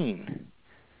 2013.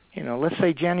 Let's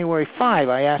say January 5,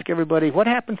 I ask everybody, what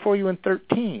happened for you in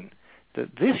 13?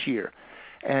 This year,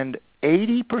 and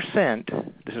 80%,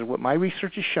 this is what my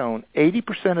research has shown,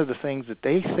 80% of the things that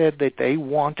they said that they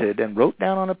wanted and wrote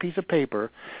down on a piece of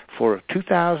paper for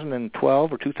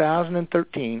 2012 or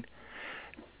 2013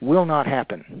 will not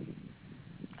happen.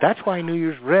 That's why New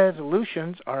Year's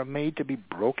resolutions are made to be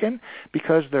broken,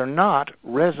 because they're not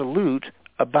resolute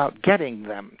about getting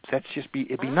them.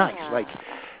 It'd be nice. Like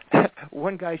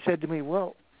one guy said to me,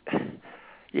 well,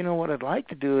 what I'd like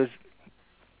to do is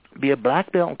be a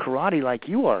black belt in karate like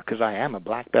you are, because I am a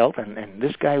black belt, and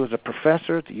this guy was a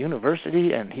professor at the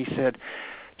university, and he said,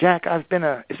 Jack,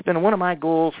 it's been one of my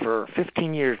goals for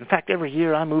 15 years. In fact, every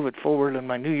year I move it forward on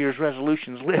my New Year's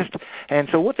resolutions list. And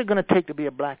so what's it going to take to be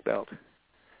a black belt?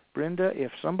 Brenda,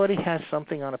 if somebody has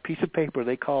something on a piece of paper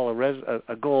they call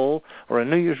a goal or a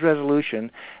New Year's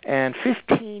resolution, and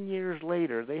 15 years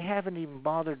later they haven't even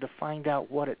bothered to find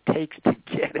out what it takes to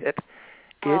get it,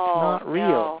 it's not real.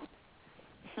 No.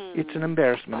 It's an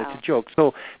embarrassment. Wow. It's a joke.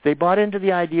 So they bought into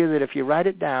the idea that if you write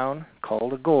it down,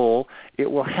 called a goal, it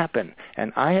will happen.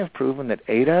 And I have proven that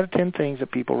 8 out of 10 things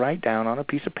that people write down on a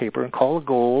piece of paper and call a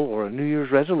goal or a New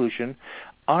Year's resolution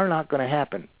are not going to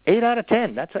happen. 8 out of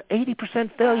 10. That's an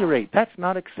 80% failure rate. That's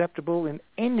not acceptable in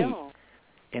any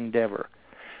endeavor.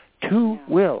 2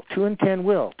 in 10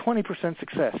 will, 20%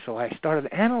 success. So I started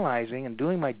analyzing and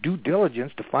doing my due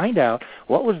diligence to find out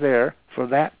what was there for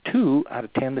that 2 out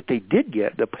of 10 that they did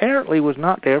get that apparently was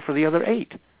not there for the other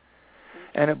 8.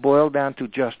 And it boiled down to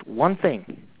just one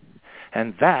thing,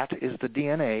 and that is the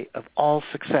DNA of all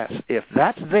success. If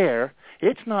that's there,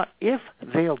 it's not if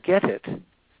they'll get it,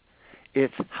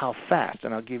 it's how fast.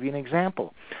 And I'll give you an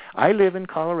example. I live in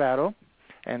Colorado,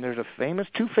 and there's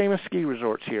two famous ski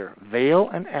resorts here, Vail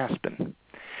and Aspen.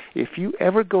 If you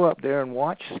ever go up there and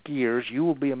watch skiers, you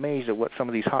will be amazed at what some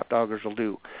of these hot doggers will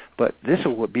do. But this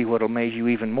will be what will amaze you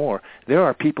even more. There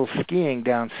are people skiing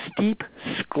down steep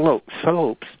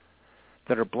slopes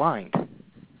that are blind. Oh,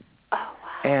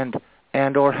 wow.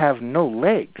 And or have no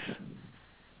legs.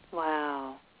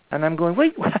 Wow. And I'm going,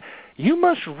 wait, you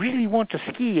must really want to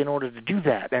ski in order to do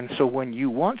that. And so when you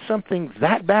want something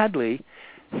that badly,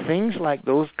 things like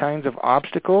those kinds of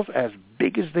obstacles, as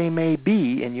big as they may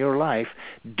be in your life,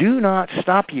 do not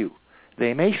stop you.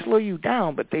 They may slow you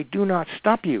down, but they do not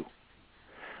stop you.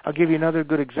 I'll give you another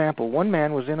good example. One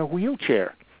man was in a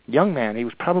wheelchair, young man. He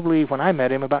was probably, when I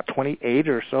met him, about 28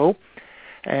 or so.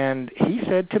 And he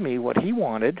said to me what he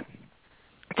wanted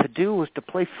to do was to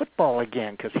play football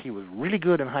again, because he was really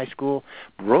good in high school,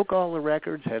 broke all the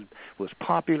records, was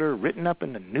popular, written up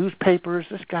in the newspapers.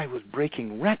 This guy was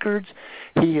breaking records.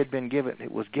 He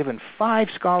was given 5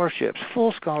 scholarships,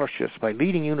 full scholarships by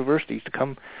leading universities to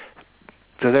come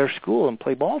to their school and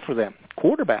play ball for them,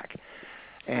 quarterback.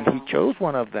 And he chose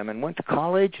one of them and went to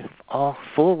college,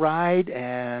 full ride,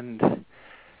 and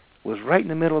was right in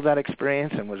the middle of that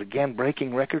experience and was again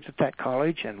breaking records at that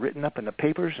college and written up in the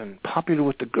papers and popular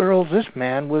with the girls. This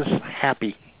man was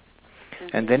happy.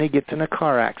 And then he gets in a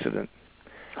car accident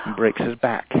and breaks his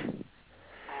back.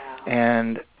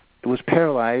 And was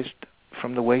paralyzed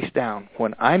from the waist down.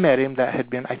 When I met him,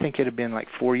 I think it had been like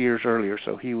 4 years earlier,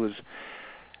 so he was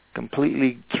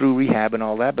completely through rehab and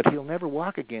all that, but he'll never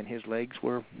walk again. His legs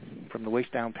were from the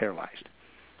waist down paralyzed.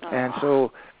 And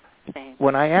so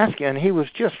when I asked him, and he was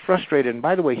just frustrated, and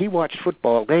by the way, he watched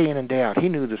football day in and day out. He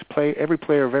knew every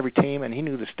player of every team, and he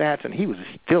knew the stats, and he was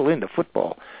still into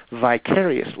football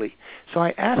vicariously. So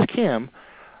I asked him,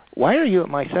 why are you at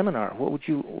my seminar?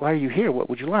 Why are you here? What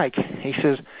would you like? He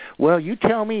says, well, you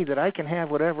tell me that I can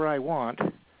have whatever I want.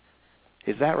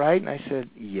 Is that right? And I said,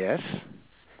 yes.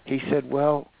 He said,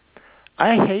 well,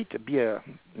 I hate to be a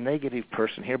negative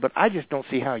person here, but I just don't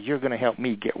see how you're going to help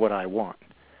me get what I want.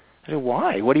 I said,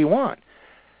 why? What do you want?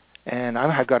 And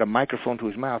I've got a microphone to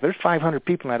his mouth. There's 500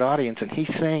 people in that audience, and he's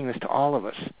saying this to all of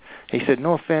us. He said,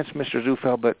 no offense, Mr.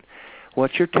 Zufeld, but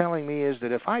what you're telling me is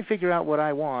that if I figure out what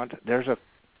I want, there's a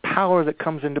power that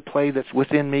comes into play that's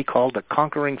within me called the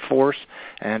conquering force,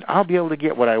 and I'll be able to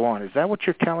get what I want. Is that what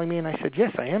you're telling me? And I said,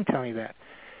 yes, I am telling you that.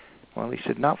 Well, he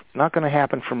said, not going to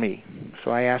happen for me.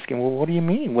 So I asked him, well, what do you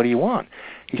mean? What do you want?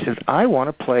 He says, I want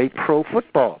to play pro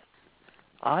football.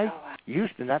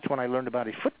 And that's when I learned about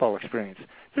his football experience.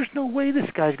 There's no way this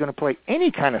guy's going to play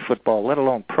any kind of football, let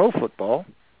alone pro football.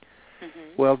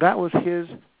 Mm-hmm. Well, that was his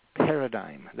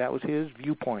paradigm. That was his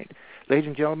viewpoint. Ladies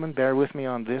and gentlemen, bear with me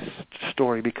on this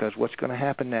story because what's going to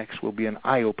happen next will be an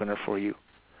eye-opener for you.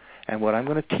 And what I'm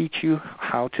going to teach you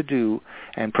how to do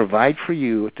and provide for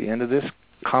you at the end of this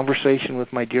conversation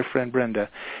with my dear friend Brenda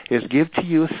is give to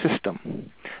you a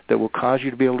system that will cause you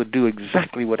to be able to do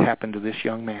exactly what happened to this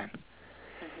young man.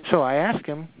 So I asked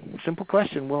him, simple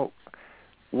question, well,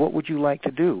 what would you like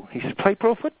to do? He said, play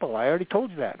pro football. I already told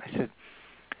you that. I said,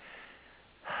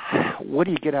 what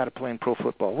do you get out of playing pro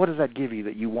football? What does that give you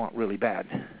that you want really bad?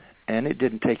 And it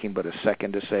didn't take him but a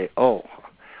second to say, oh,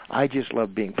 I just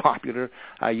love being popular.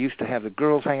 I used to have the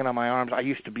girls hanging on my arms. I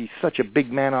used to be such a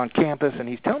big man on campus. And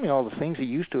he's telling me all the things he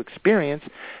used to experience,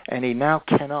 and he now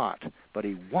cannot, but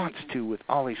he wants to with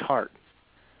all his heart.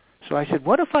 So I said,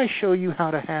 what if I show you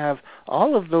how to have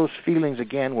all of those feelings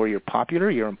again where you're popular,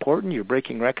 you're important, you're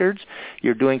breaking records,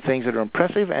 you're doing things that are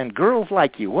impressive, and girls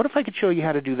like you? What if I could show you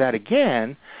how to do that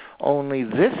again, only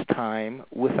this time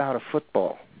without a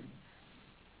football?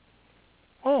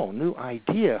 Oh, new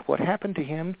idea. What happened to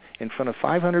him in front of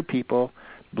 500 people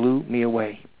blew me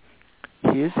away.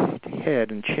 His head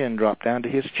and chin dropped down to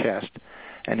his chest,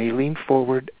 and he leaned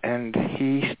forward, and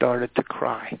he started to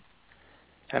cry.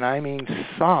 And I mean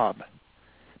sob,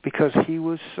 because he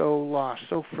was so lost,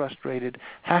 so frustrated,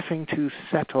 having to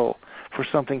settle for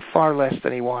something far less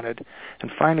than he wanted.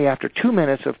 And finally, after 2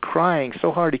 minutes of crying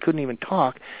so hard he couldn't even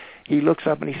talk, he looks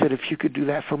up and he said, if you could do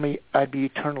that for me, I'd be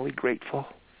eternally grateful.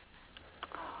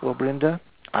 Well, Brenda,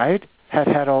 I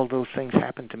had all those things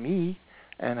happen to me,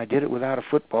 and I did it without a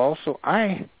football, so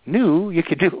I knew you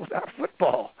could do it without a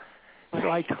football. So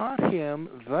I taught him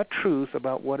the truth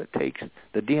about what it takes,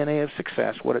 the DNA of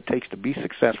success, what it takes to be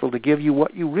successful, to give you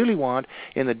what you really want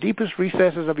in the deepest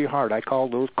recesses of your heart. I call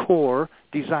those core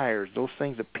desires, those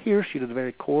things that pierce you to the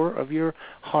very core of your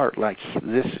heart, like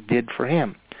this did for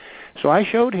him. So I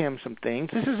showed him some things.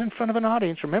 This is in front of an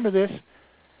audience. Remember this.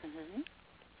 Mm-hmm.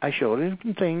 I showed him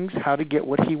some things, how to get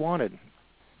what he wanted.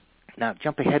 Now,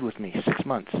 jump ahead with me, 6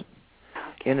 months.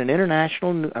 In a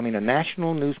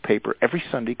national newspaper, every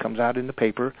Sunday comes out in the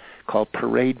paper called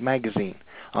Parade Magazine.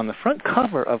 On the front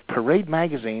cover of Parade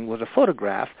Magazine was a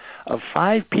photograph of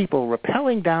 5 people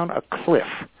rappelling down a cliff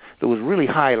that was really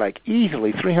high, like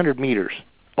easily 300 meters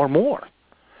or more.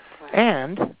 Wow.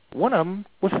 And one of them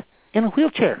was in a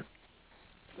wheelchair.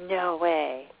 No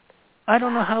way. I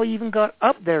don't know how he even got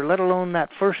up there, let alone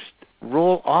that first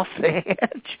roll off the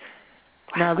edge.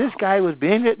 Now, this guy was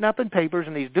being written up in papers,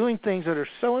 and he's doing things that are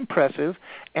so impressive,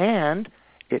 and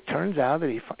it turns out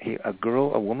that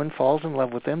a woman falls in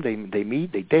love with him. They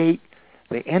meet, they date,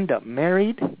 they end up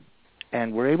married,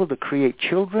 and were able to create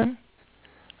children.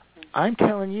 I'm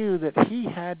telling you that he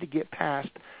had to get past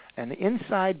an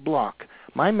inside block.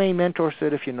 My main mentor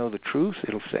said, if you know the truth,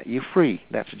 it'll set you free.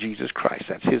 That's Jesus Christ.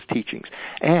 That's his teachings.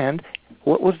 And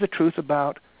what was the truth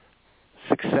about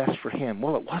success for him?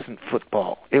 Well, it wasn't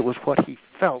football. It was what he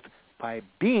felt by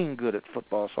being good at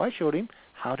football. So I showed him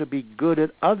how to be good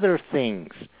at other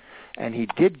things. And he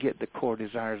did get the core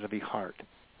desires of his heart.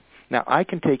 Now, I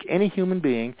can take any human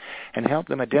being and help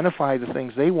them identify the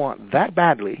things they want that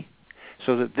badly,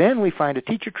 so that then we find a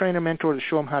teacher, trainer, mentor to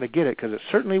show them how to get it, because it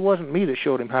certainly wasn't me that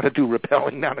showed him how to do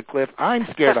rappelling down a cliff. I'm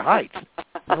scared of heights.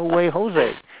 No way,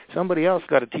 Jose. Somebody else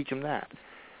got to teach him that.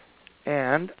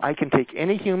 And I can take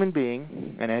any human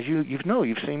being, and as you've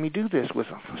seen me do this with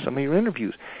some of your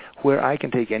interviews, where I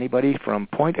can take anybody from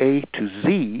point A to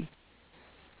Z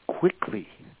quickly.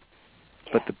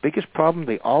 But the biggest problem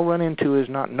they all run into is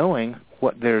not knowing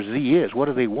what their Z is. What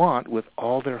do they want with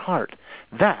all their heart?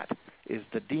 That is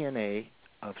the DNA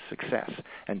of success.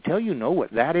 Until you know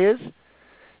what that is,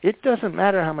 it doesn't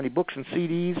matter how many books and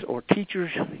CDs or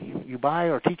teachers you buy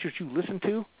or teachers you listen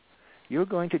to. You're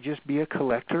going to just be a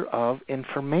collector of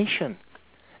information.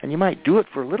 And you might do it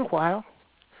for a little while,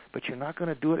 but you're not going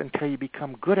to do it until you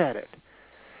become good at it.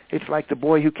 It's like the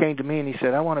boy who came to me and he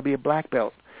said, I want to be a black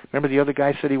belt. Remember the other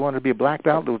guy said he wanted to be a black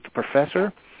belt, the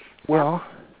professor? Well,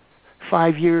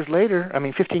 15 years later,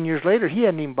 he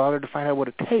hadn't even bothered to find out what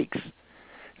it takes.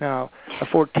 Now, a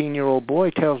 14-year-old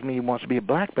boy tells me he wants to be a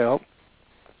black belt,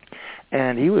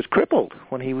 and he was crippled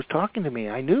when he was talking to me.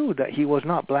 I knew that he was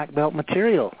not black belt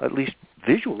material. At least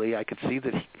visually, I could see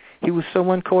that he was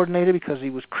so uncoordinated because he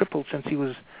was crippled since he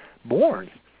was born.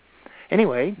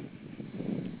 Anyway,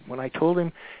 when I told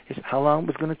him how long it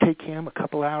was going to take him, a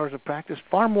couple hours of practice,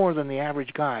 far more than the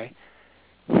average guy,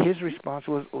 his response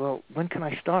was, well, when can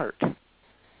I start?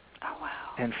 Oh, wow.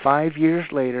 And 5 years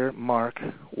later, Mark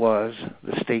was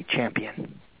the state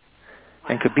champion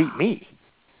and could beat me.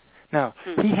 Now,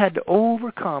 he had to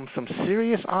overcome some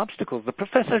serious obstacles. The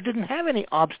professor didn't have any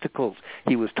obstacles.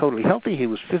 He was totally healthy. He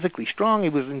was physically strong. He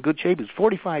was in good shape. He was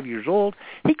 45 years old.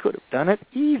 He could have done it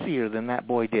easier than that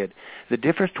boy did. The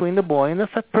difference between the boy and the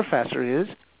professor is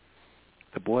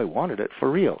the boy wanted it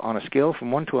for real. On a scale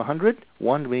from 1 to 100,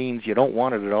 1 means you don't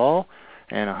want it at all,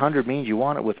 and 100 means you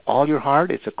want it with all your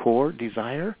heart. It's a core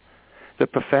desire. The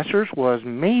professor's was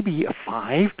maybe a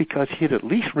 5 because he had at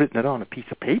least written it on a piece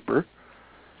of paper.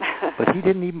 But he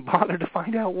didn't even bother to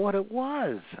find out what it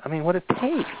was. I mean, what it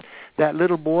takes. That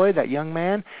little boy, that young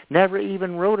man, never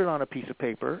even wrote it on a piece of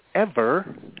paper,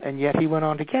 ever, and yet he went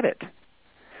on to get it.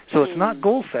 So it's not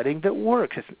goal setting that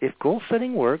works. If goal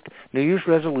setting worked, New Year's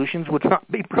resolutions would not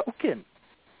be broken.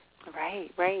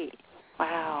 Right.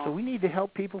 Wow. So we need to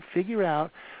help people figure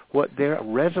out what they're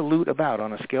resolute about.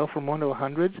 On a scale from 1 to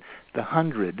 100, the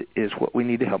 100 is what we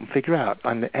need to help them figure out.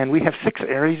 And we have 6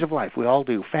 areas of life. We all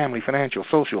do: family, financial,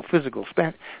 social, physical,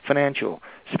 financial,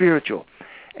 spiritual.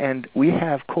 And we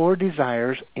have core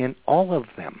desires in all of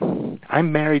them.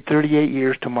 I'm married 38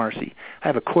 years to Marcy. I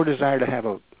have a core desire to have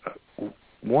a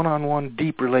one-on-one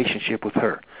deep relationship with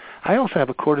her. I also have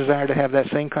a core desire to have that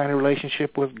same kind of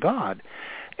relationship with God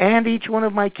and each one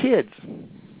of my kids,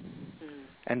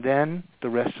 and then the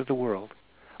rest of the world.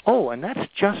 Oh, and that's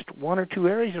just 1 or 2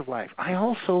 areas of life. I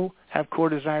also have core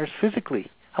desires physically.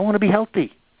 I want to be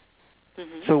healthy.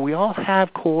 So we all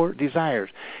have core desires.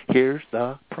 Here's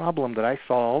the problem that I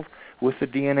solve with the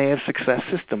DNA of Success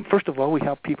system. First of all, we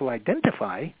help people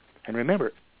identify, and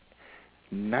remember,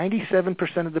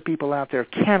 97% of the people out there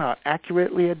cannot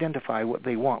accurately identify what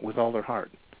they want with all their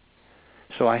heart.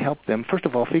 So I help them, first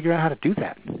of all, figure out how to do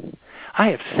that. I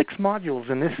have 6 modules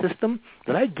in this system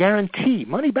that I guarantee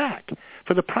money back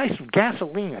for the price of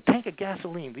gasoline, a tank of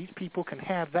gasoline. These people can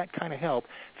have that kind of help,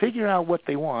 figure out what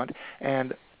they want,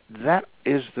 and that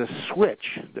is the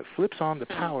switch that flips on the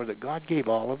power that God gave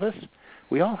all of us.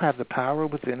 We all have the power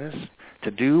within us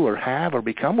to do or have or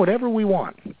become whatever we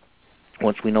want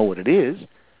once we know what it is.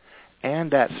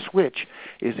 And that switch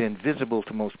is invisible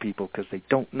to most people because they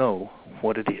don't know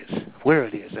what it is, where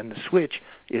it is. And the switch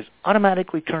is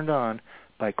automatically turned on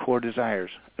by core desires.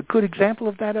 A good example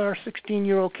of that are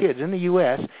 16-year-old kids. In the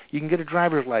U.S., you can get a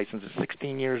driver's license at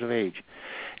 16 years of age.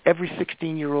 Every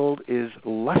 16-year-old is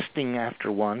lusting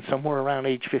after one somewhere around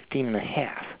age 15 and a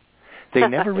half. They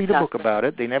never read a book about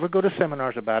it. They never go to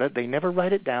seminars about it. They never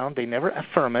write it down. They never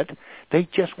affirm it. They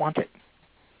just want it.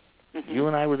 You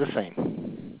and I were the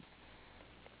same.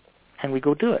 And we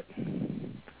go do it.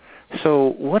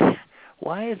 So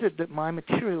why is it that my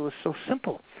material is so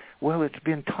simple? Well, it's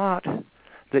been taught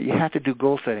that you have to do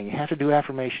goal setting. You have to do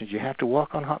affirmations. You have to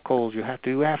walk on hot coals. You have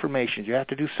to do affirmations. You have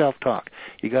to do self-talk.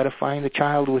 You got to find the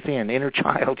child within, inner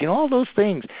child, all those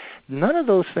things. None of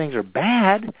those things are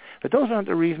bad, but those aren't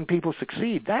the reason people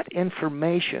succeed. That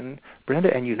information,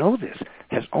 Brenda, and you know this,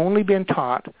 has only been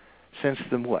taught since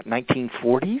the,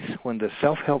 1940s when the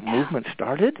self-help movement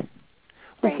started?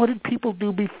 Well, what did people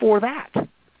do before that?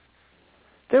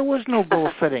 There was no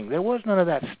goal setting. There was none of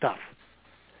that stuff.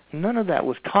 None of that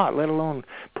was taught, let alone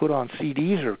put on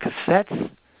CDs or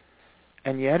cassettes.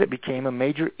 And yet it became a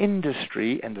major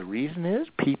industry, and the reason is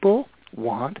people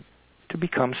want to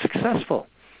become successful.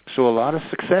 So a lot of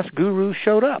success gurus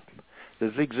showed up,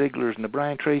 the Zig Ziglars and the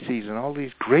Brian Tracys and all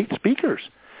these great speakers.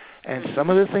 And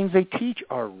some of the things they teach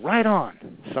are right on.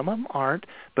 Some of them aren't,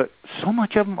 but so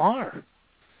much of them are.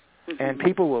 And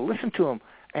people will listen to them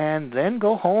and then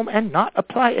go home and not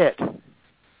apply it.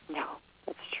 No,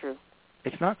 that's true.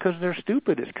 It's not because they're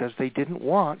stupid. It's because they didn't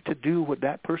want to do what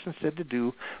that person said to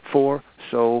do for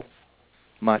so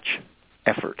much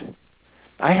effort.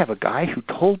 I have a guy who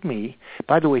told me,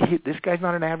 by the way, this guy's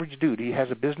not an average dude. He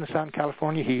has a business out in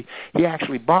California. He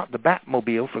actually bought the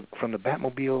Batmobile from the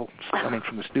Batmobile,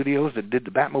 from the studios that did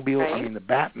the Batmobile, right. the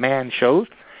Batman shows.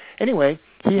 Anyway,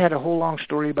 he had a whole long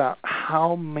story about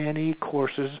how many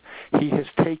courses he has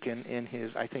taken in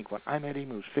his, I think when I met him,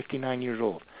 he was 59 years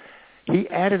old. He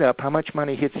added up how much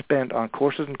money he had spent on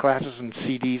courses and classes and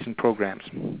CDs and programs.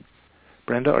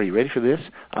 Brenda, are you ready for this?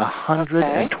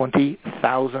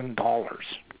 $120,000.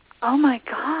 Oh, my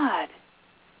God.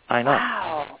 I know.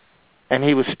 Wow. And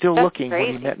he was still That's looking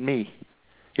crazy. when he met me.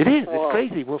 It is. Whoa. It's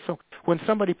crazy. Well, so when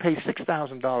somebody pays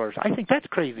 $6,000, I think that's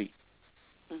crazy.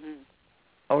 Mm-hmm.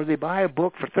 Or they buy a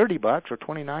book for $30 or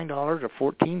 $29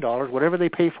 or $14, whatever they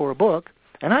pay for a book.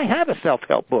 And I have a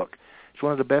self-help book. It's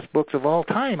one of the best books of all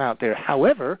time out there.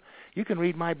 However, you can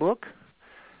read my book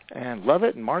and love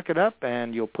it and mark it up,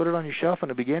 and you'll put it on your shelf and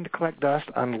it'll begin to collect dust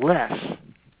unless,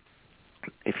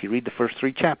 if you read the first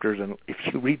 3 chapters, and if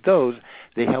you read those,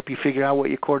 they help you figure out what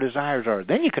your core desires are.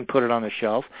 Then you can put it on the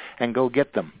shelf and go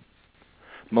get them.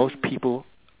 Most people,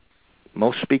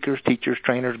 most speakers, teachers,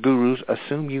 trainers, gurus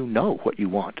assume you know what you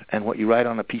want and what you write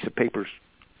on a piece of paper is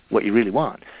what you really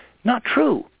want. Not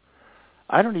true.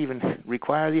 I don't even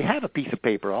require that you have a piece of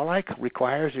paper. All I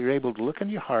require is you're able to look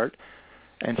into your heart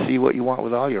and see what you want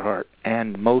with all your heart.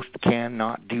 And most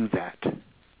cannot do that. Do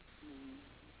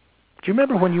you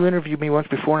remember when you interviewed me once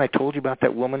before and I told you about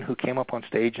that woman who came up on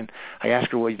stage and I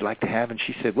asked her what you'd like to have and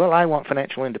she said, well, I want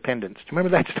financial independence. Do you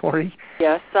remember that story?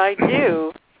 Yes, I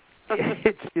do.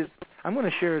 It's just, I'm going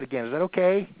to share it again. Is that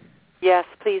okay? Yes,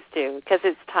 please do, because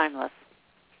it's timeless.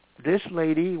 This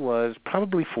lady was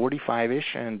probably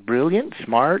 45-ish and brilliant,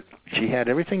 smart. She had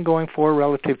everything going for her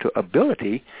relative to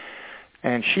ability.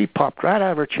 And she popped right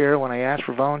out of her chair when I asked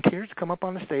for volunteers to come up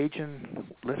on the stage and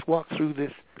let's walk through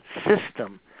this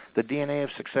system, the DNA of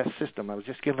Success system. I was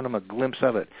just giving them a glimpse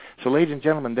of it. So, ladies and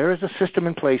gentlemen, there is a system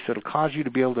in place that will cause you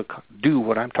to be able to do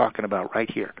what I'm talking about right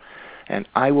here. And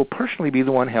I will personally be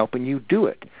the one helping you do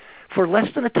it for less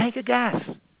than a tank of gas.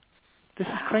 This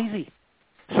is crazy.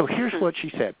 So here's what she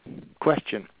said.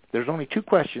 Question. There's only 2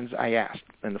 questions I asked.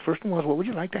 And the first one was, what would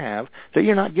you like to have that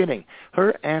you're not getting?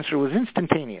 Her answer was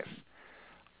instantaneous.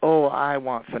 Oh, I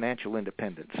want financial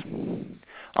independence.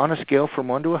 On a scale from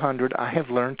 1 to 100, I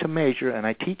have learned to measure, and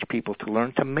I teach people to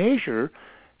learn to measure,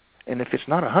 and if it's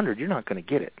not 100, you're not going to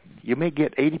get it. You may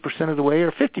get 80% of the way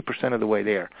or 50% of the way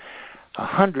there.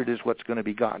 100 is what's going to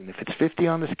be gotten. If it's 50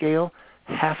 on the scale,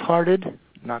 half-hearted,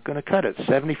 not going to cut it.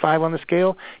 75 on the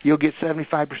scale, you'll get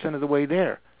 75% of the way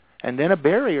there. And then a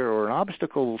barrier or an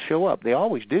obstacle will show up. They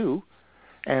always do.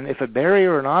 And if a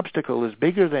barrier or an obstacle is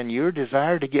bigger than your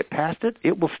desire to get past it,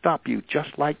 it will stop you,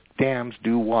 just like dams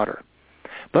do water.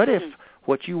 But if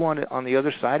what you want on the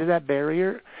other side of that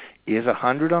barrier is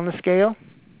 100 on the scale,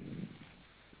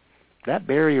 that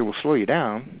barrier will slow you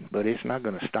down, but it's not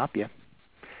going to stop you.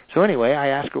 So anyway, I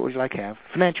asked her, what would you like to have?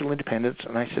 Financial independence.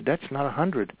 And I said, that's not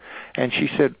 100. And she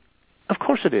said, of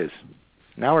course it is.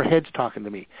 Now her head's talking to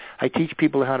me. I teach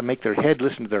people how to make their head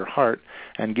listen to their heart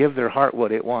and give their heart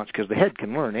what it wants, because the head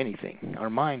can learn anything. Our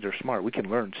minds are smart. We can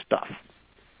learn stuff.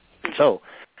 So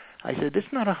I said, it's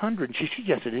not 100. And she said,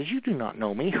 yes, it is. You do not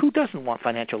know me. Who doesn't want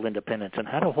financial independence? And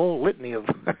had a whole litany of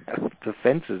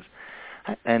defenses.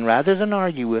 And rather than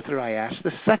argue with her, I asked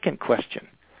the second question,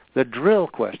 the drill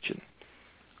question.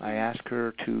 I asked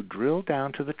her to drill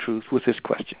down to the truth with this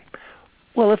question.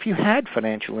 Well, if you had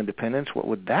financial independence, what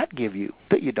would that give you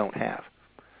that you don't have?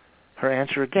 Her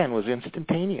answer again was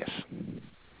instantaneous.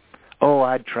 Oh,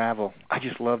 I'd travel. I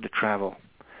just love to travel.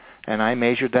 And I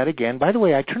measured that again. By the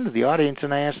way, I turned to the audience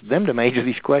and I asked them to measure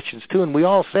these questions too, and we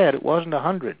all said it wasn't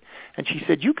 100. And she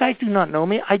said, you guys do not know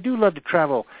me. I do love to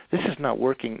travel. This is not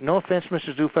working. No offense,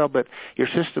 Mr. Zufeld, but your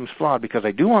system's flawed because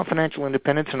I do want financial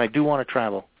independence and I do want to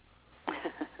travel.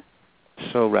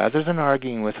 So rather than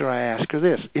arguing with her, I asked her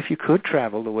this. If you could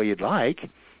travel the way you'd like,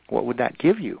 what would that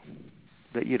give you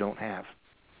that you don't have?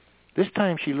 This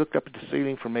time she looked up at the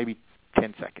ceiling for maybe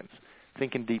 10 seconds,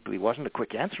 thinking deeply. It wasn't a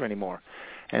quick answer anymore.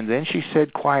 And then she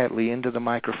said quietly into the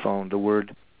microphone the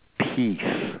word peace.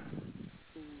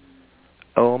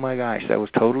 Oh, my gosh, that was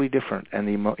totally different. And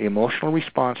the emotional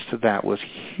response to that was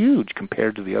huge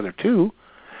compared to the other 2.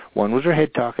 One was her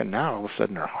head talking. Now all of a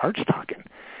sudden her heart's talking.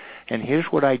 And here's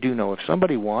what I do know. If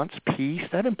somebody wants peace,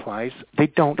 that implies they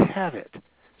don't have it.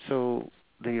 So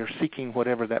they are seeking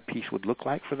whatever that peace would look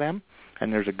like for them.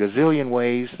 And there's a gazillion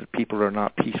ways that people are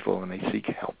not peaceful, and they seek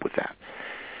help with that.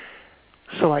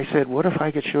 So I said, what if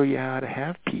I could show you how to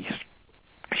have peace?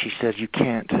 She says, you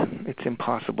can't. It's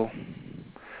impossible.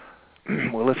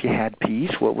 Well, if you had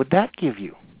peace, what would that give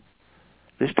you?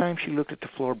 This time she looked at the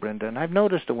floor, Brenda, and I've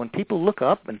noticed that when people look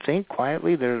up and think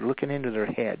quietly, they're looking into their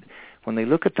head. When they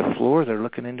look at the floor, they're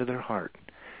looking into their heart.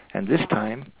 And this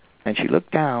time, and she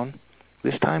looked down,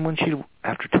 this time when she,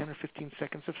 after 10 or 15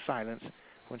 seconds of silence,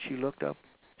 when she looked up,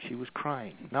 she was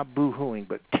crying, not boo-hooing,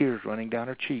 but tears running down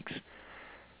her cheeks.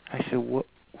 I said,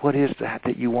 what is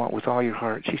that you want with all your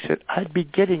heart? She said, I'd be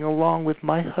getting along with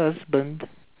my husband.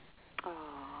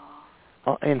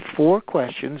 In 4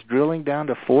 questions, drilling down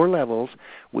to 4 levels,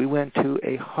 we went to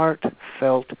a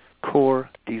heartfelt core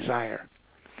desire.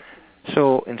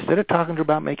 So instead of talking to her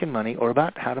about making money or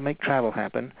about how to make travel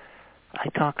happen, I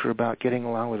talked to her about getting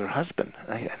along with her husband.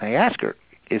 And I asked her,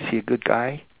 is he a good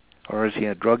guy? Or is he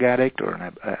a drug addict or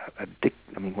an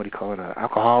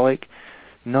alcoholic?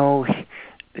 No,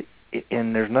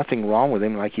 and there's nothing wrong with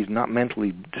him, like he's not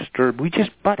mentally disturbed. We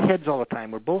just butt heads all the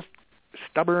time. We're both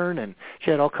stubborn, and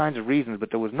she had all kinds of reasons,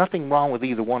 but there was nothing wrong with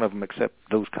either one of them except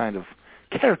those kind of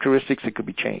characteristics that could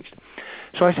be changed.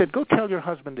 So I said, go tell your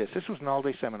husband this. This was an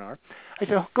all-day seminar. I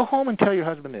said, go home and tell your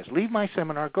husband this. Leave my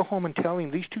seminar, go home and tell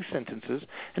him these 2 sentences,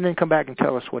 and then come back and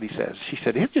tell us what he says. She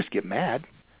said, he'll just get mad.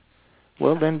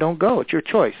 Well, then don't go. It's your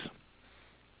choice.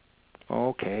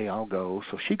 Okay, I'll go.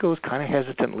 So she goes kind of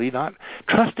hesitantly, not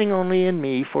trusting only in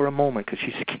me for a moment because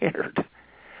she's scared.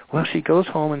 Well, she goes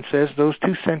home and says those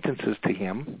 2 sentences to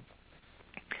him,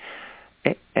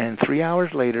 and 3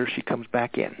 hours later she comes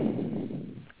back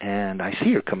in. And I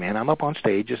see her come in. I'm up on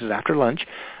stage. This is after lunch.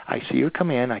 I see her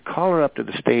come in. I call her up to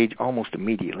the stage almost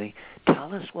immediately.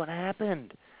 Tell us what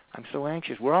happened. I'm so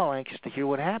anxious. We're all anxious to hear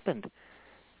what happened.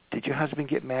 Did your husband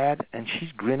get mad? And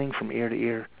she's grinning from ear to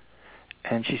ear.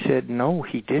 And she said, no,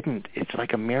 he didn't. It's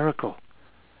like a miracle.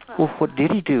 Well, what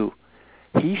did he do?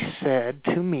 He said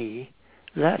to me,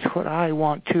 that's what I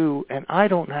want too, and I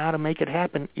don't know how to make it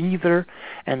happen either.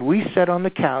 And we sat on the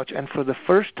couch, and for the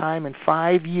first time in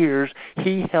 5 years,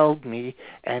 he held me,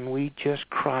 and we just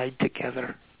cried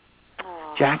together.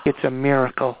 Aww. Jack, it's a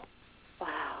miracle.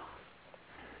 Wow.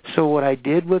 So what I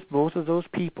did with both of those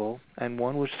people, and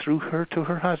one was through her to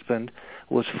her husband,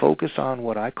 was focus on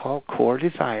what I call core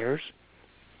desires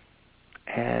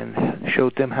and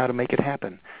showed them how to make it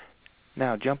happen.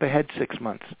 Now, jump ahead 6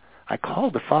 months. I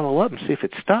called to follow up and see if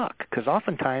it stuck, because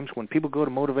oftentimes when people go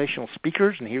to motivational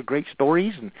speakers and hear great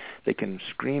stories and they can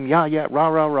scream, yeah, rah,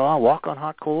 rah, rah, walk on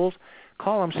hot coals,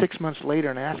 call them 6 months later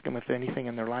and ask them if anything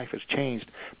in their life has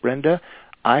changed. Brenda,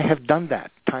 I have done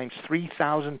that times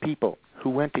 3,000 people who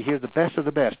went to hear the best of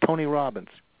the best, Tony Robbins.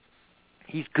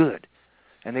 He's good.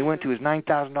 And they went to his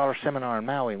 $9,000 seminar in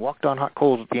Maui and walked on hot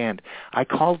coals at the end. I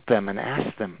called them and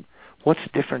asked them, what's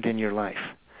different in your life?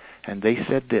 And they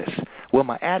said this, well,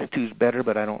 my attitude's better,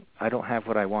 but I don't have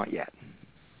what I want yet.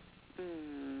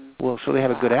 Well, so they have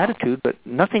a good attitude, but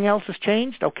nothing else has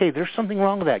changed? Okay, there's something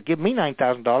wrong with that. Give me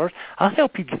 $9,000. I'll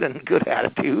help you get a good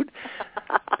attitude.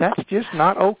 That's just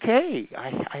not okay.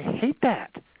 I hate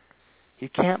that. You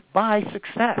can't buy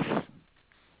success,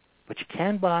 but you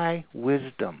can buy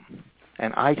wisdom.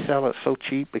 And I sell it so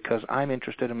cheap because I'm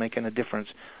interested in making a difference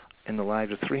in the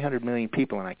lives of 300 million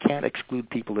people, and I can't exclude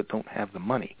people that don't have the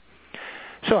money.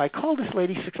 So I called this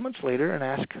lady 6 months later and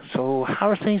asked, so how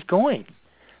are things going?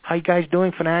 How are you guys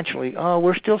doing financially? Oh,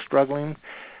 we're still struggling,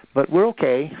 but we're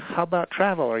okay. How about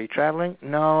travel? Are you traveling?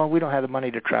 No, we don't have the money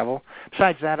to travel.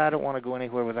 Besides that, I don't want to go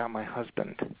anywhere without my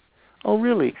husband. Oh,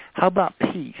 really? How about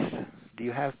peace? Do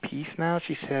you have peace now?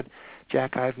 She said,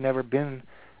 Jack, I've never been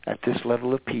at this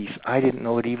level of peace. I didn't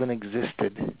know it even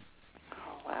existed.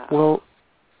 Oh, wow. Well,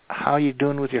 how are you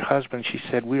doing with your husband? She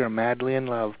said, we are madly in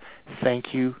love.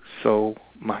 Thank you so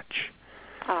much.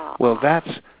 Aww. Well, that's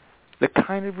the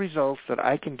kind of results that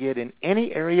I can get in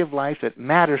any area of life that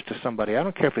matters to somebody. I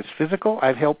don't care if it's physical.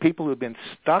 I've helped people who have been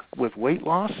stuck with weight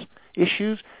loss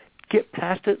issues get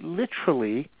past it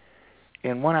literally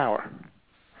in 1 hour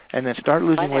and then start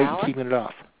losing weight and keeping it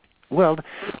off. Well,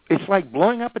 it's like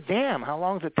blowing up a dam. How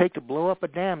long does it take to blow up a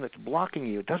dam that's blocking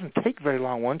you? It doesn't take very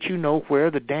long once you know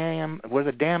where the damn is, where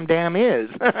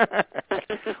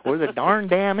the darn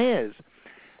dam is.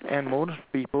 And most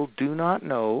people do not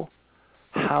know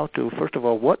how to, first of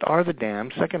all, what are the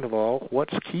dams? Second of all,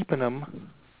 what's keeping them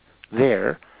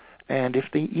there? And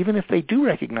even if they do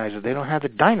recognize it, they don't have the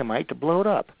dynamite to blow it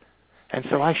up. And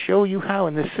so I show you how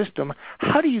in this system,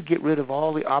 how do you get rid of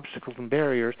all the obstacles and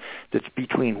barriers that's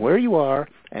between where you are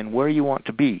and where you want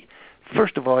to be.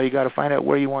 First of all, you got to find out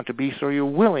where you want to be so you're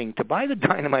willing to buy the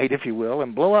dynamite, if you will,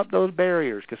 and blow up those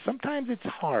barriers, because sometimes it's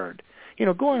hard. You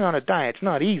know, going on a diet's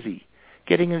not easy.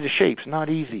 Getting into shape's not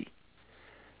easy.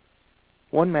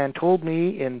 One man told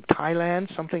me in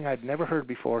Thailand something I'd never heard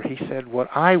before. He said, what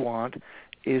I want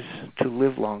is to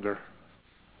live longer.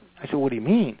 I said, what do you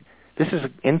mean? This is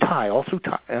in Thai, all through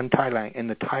in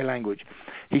the Thai language.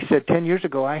 He said, 10 years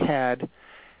ago I had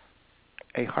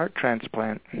a heart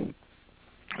transplant,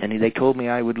 and they told me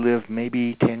I would live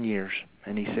maybe 10 years.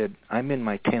 And he said, I'm in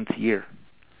my 10th year.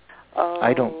 Oh.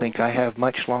 I don't think I have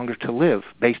much longer to live,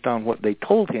 based on what they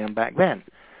told him back then.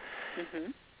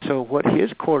 Mm-hmm. So what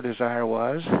his core desire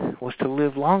was to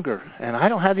live longer. And I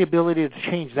don't have the ability to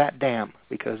change that dam,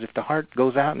 because if the heart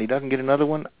goes out and he doesn't get another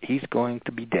one, he's going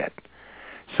to be dead.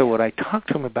 So what I talked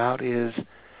to him about is,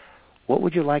 what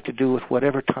would you like to do with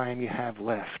whatever time you have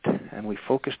left? And we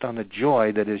focused on the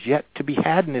joy that is yet to be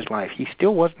had in his life. He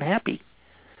still wasn't happy.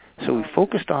 So we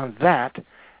focused on that,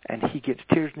 and he gets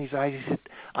tears in his eyes. He said,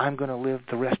 I'm going to live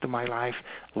the rest of my life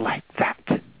like that.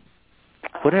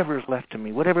 Whatever is left to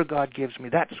me, whatever God gives me,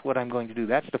 that's what I'm going to do.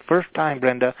 That's the first time,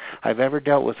 Brenda, I've ever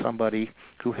dealt with somebody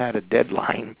who had a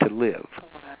deadline to live.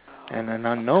 And an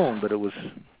unknown, but it was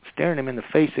staring him in the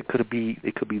face. It could be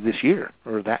this year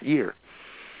or that year.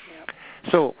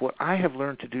 So what I have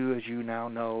learned to do, as you now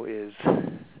know, is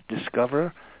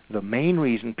discover the main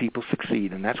reason people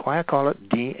succeed, and that's why I call it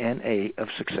DNA of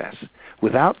success.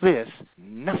 Without this,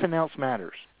 nothing else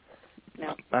matters.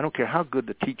 No. I don't care how good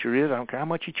the teacher is. I don't care how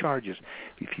much he charges.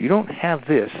 If you don't have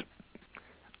this,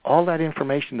 all that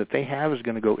information that they have is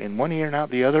going to go in one ear and out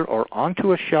the other, or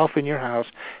onto a shelf in your house,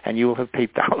 and you will have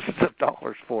paid thousands of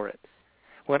dollars for it.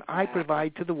 When I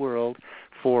provide to the world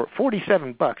for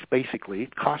 $47, basically,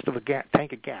 cost of a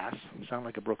tank of gas, sound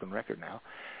like a broken record now,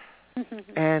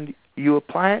 and you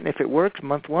apply it, and if it works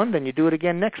month one, then you do it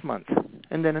again next month.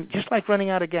 And then just like running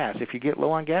out of gas, if you get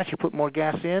low on gas, you put more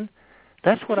gas in.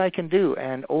 That's what I can do.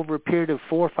 And over a period of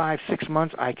 4, 5, 6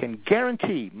 months, I can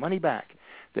guarantee money back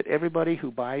that everybody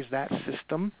who buys that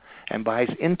system and buys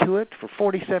into it for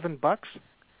 $47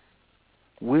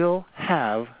 will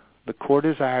have the core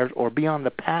desires, or be on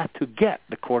the path to get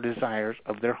the core desires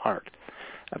of their heart.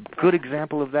 A good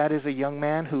example of that is a young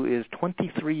man who is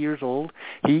 23 years old.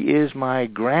 He is my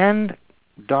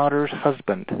granddaughter's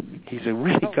husband. He's a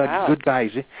really good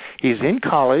guy. He's in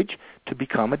college to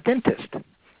become a dentist.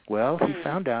 Well, he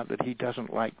found out that he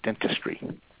doesn't like dentistry.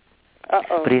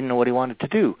 But he didn't know what he wanted to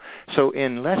do. So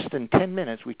in less than 10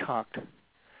 minutes, we talked,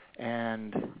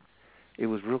 and it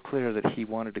was real clear that he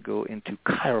wanted to go into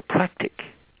chiropractic.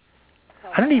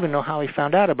 I don't even know how he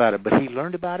found out about it, but he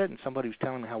learned about it, and somebody was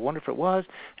telling him how wonderful it was,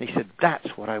 and he said, that's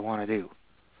what I want to do.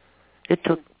 It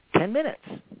took 10 minutes.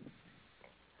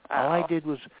 All I did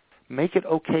was make it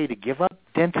okay to give up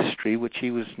dentistry, which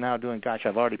he was now doing. Gosh,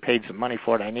 I've already paid some money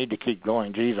for it. I need to keep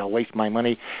going. Geez, I'll waste my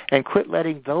money. And quit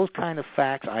letting those kind of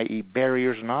facts, i.e.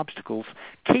 barriers and obstacles,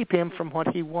 keep him from what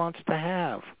he wants to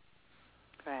have.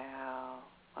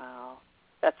 Wow.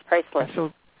 That's priceless. And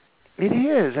so it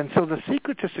is. And so the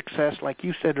secret to success, like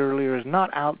you said earlier, is not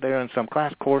out there in some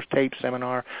class, course, tape,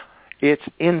 seminar. It's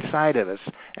inside of us.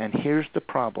 And here's the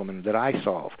problem that I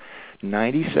solve.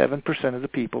 97% of the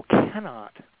people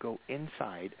cannot go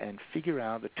inside and figure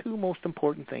out the two most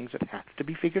important things that have to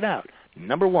be figured out.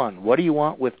 Number one, what do you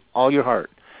want with all your heart?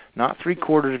 Not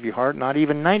 3/4 of your heart, not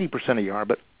even 90% of your heart,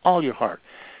 but all your heart.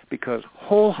 Because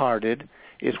wholehearted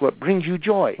is what brings you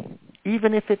joy,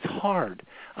 even if it's hard.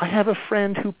 I have a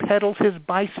friend who pedals his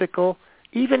bicycle,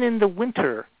 even in the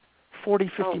winter, 40,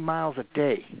 50 miles a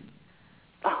day.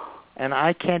 And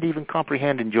I can't even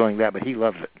comprehend enjoying that, but he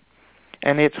loves it.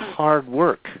 And it's hard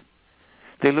work.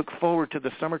 They look forward to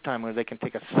the summertime where they can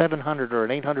take a 700 or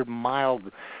an 800-mile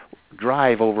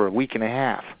drive over a week and a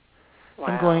half.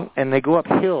 Wow. And they go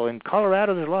uphill. In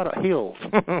Colorado, there's a lot of hills,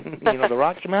 the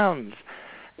Rocky Mountains.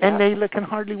 And they can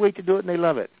hardly wait to do it, and they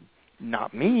love it.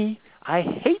 Not me. I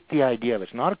hate the idea of it.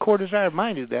 It's not a core desire of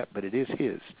mine to do that, but it is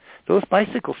his. Those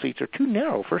bicycle seats are too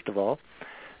narrow, first of all.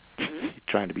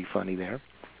 Trying to be funny there.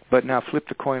 But now flip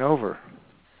the coin over.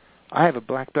 I have a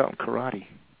black belt in karate.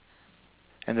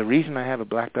 And the reason I have a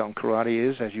black belt in karate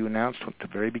is, as you announced at the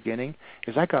very beginning,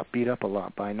 is I got beat up a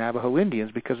lot by Navajo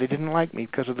Indians because they didn't like me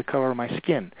because of the color of my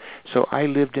skin. So I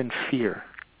lived in fear.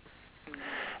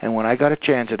 And when I got a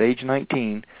chance at age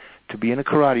 19 to be in a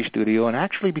karate studio and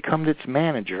actually become its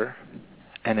manager,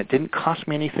 and it didn't cost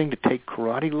me anything to take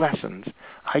karate lessons,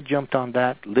 I jumped on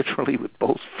that literally with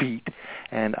both feet,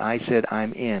 and I said,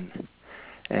 I'm in.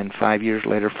 And 4 years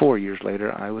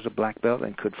later, I was a black belt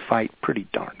and could fight pretty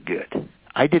darn good.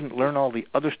 I didn't learn all the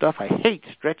other stuff. I hate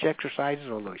stretch exercises,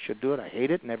 although I should do it. I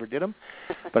hate it, never did them.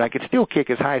 But I could still kick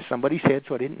as high as somebody's head,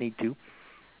 so I didn't need to.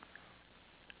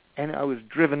 And I was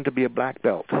driven to be a black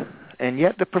belt. And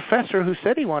yet the professor who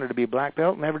said he wanted to be a black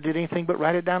belt never did anything but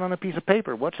write it down on a piece of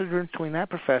paper. What's the difference between that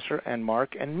professor and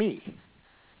Mark and me?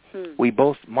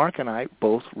 Mark and I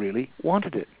both really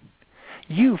wanted it.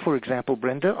 You, for example,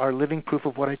 Brenda, are living proof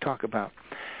of what I talk about.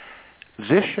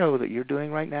 This show that you're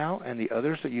doing right now and the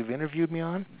others that you've interviewed me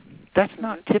on, that's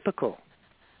not typical.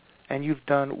 And you've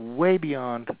done way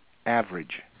beyond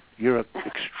average. You're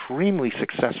extremely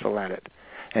successful at it.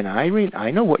 And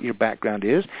I know what your background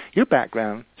is. Your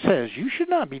background says you should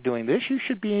not be doing this. You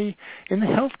should be in the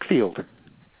health field.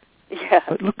 Yeah.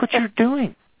 But look what you're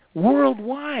doing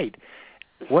worldwide.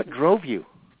 What drove you?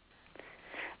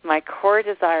 My core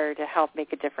desire to help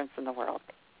make a difference in the world.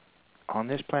 On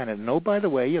this planet. And by the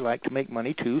way, you like to make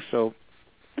money too, so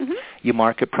you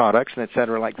market products and et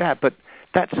cetera like that. But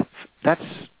that's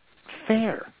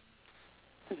fair.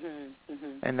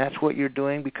 And that's what you're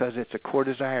doing because it's a core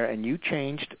desire. And you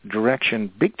changed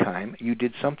direction big time. You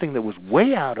did something that was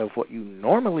way out of what you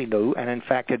normally do and, in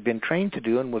fact, had been trained to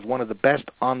do and was one of the best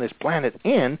on this planet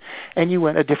in, and you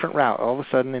went a different route all of a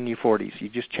sudden in your 40s. You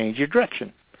just changed your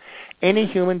direction. Any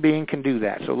human being can do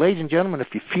that. So, ladies and gentlemen,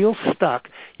 if you feel stuck,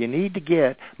 you need to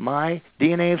get my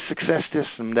DNA of Success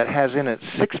system that has in it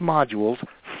 6 modules,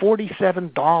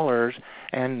 $47,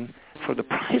 and for the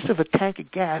price of a tank of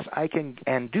gas, I can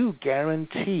and do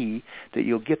guarantee that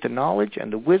you'll get the knowledge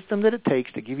and the wisdom that it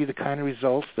takes to give you the kind of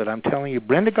results that I'm telling you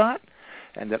Brenda got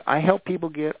and that I help people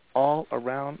get all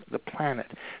around the planet.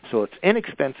 So it's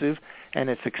inexpensive and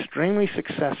it's extremely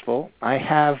successful. I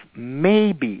have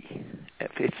maybe,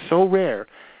 it's so rare,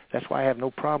 that's why I have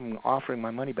no problem offering my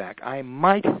money back. I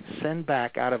might send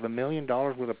back out of $1 million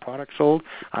worth of product sold,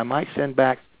 I might send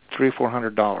back $300 or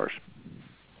 $400.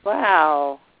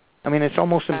 Wow. I mean, it's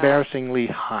almost embarrassingly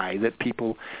high that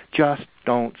people just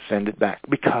don't send it back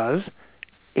because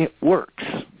it works.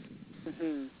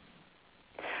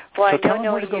 Well, so I tell them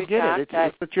know where to go get it.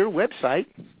 It's at your website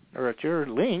or at your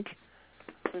link.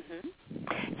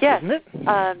 Yes. Isn't it?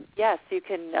 Yes, you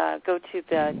can go to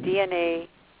the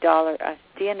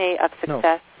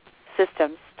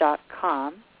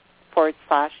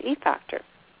DNAofSuccessSystems.com/eFactor.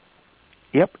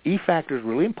 Yep, eFactor is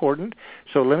really important.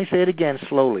 So let me say it again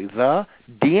slowly. The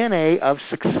DNA of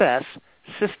Success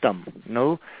System.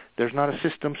 No, there's not a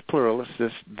systems plural. It's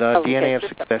just the DNA of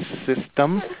Success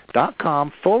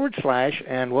System.com /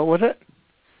 and what was it?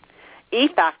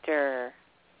 eFactor.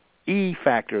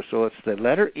 eFactor. So it's the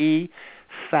letter E,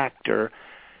 factor.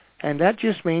 And that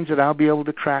just means that I'll be able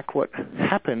to track what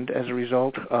happened as a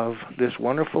result of this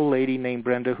wonderful lady named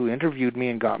Brenda who interviewed me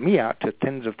and got me out to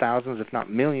tens of thousands, if not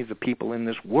millions of people in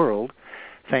this world.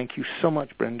 Thank you so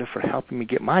much, Brenda, for helping me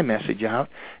get my message out,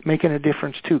 making a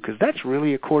difference too, because that's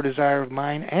really a core desire of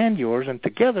mine and yours, and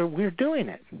together we're doing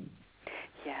it.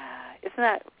 Yeah,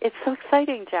 it's so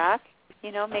exciting, Jack,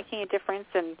 making a difference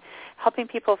and helping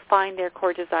people find their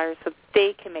core desires so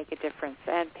they can make a difference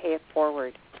and pay it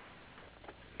forward.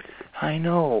 I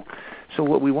know. So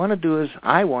what I wanted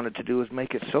to do is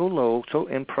make it so low, so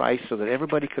in price, so that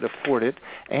everybody could afford it,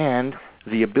 and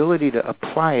the ability to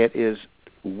apply it is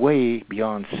way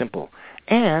beyond simple.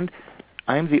 And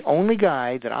I'm the only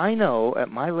guy that I know at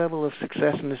my level of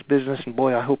success in this business, and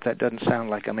boy, I hope that doesn't sound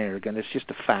like I'm arrogant. It's just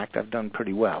a fact. I've done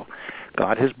pretty well.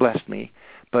 God has blessed me.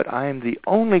 But I am the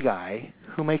only guy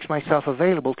who makes myself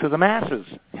available to the masses,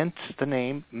 hence the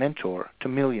name Mentor to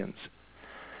Millions.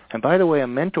 And by the way, a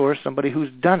mentor is somebody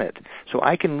who's done it. So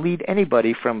I can lead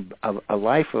anybody from a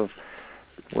life of,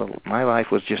 my life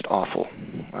was just awful.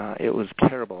 It was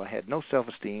terrible. I had no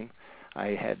self-esteem.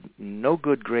 I had no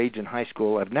good grades in high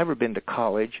school. I've never been to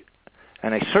college.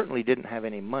 And I certainly didn't have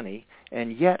any money.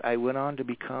 And yet I went on to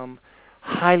become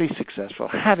highly successful,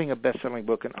 having a best-selling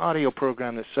book, an audio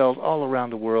program that sells all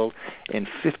around the world in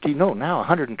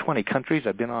 120 countries.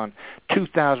 I've been on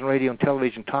 2,000 radio and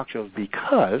television talk shows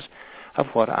because of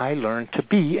what I learned to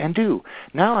be and do.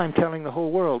 Now I'm telling the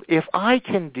whole world, if I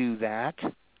can do that,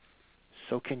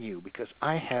 so can you, because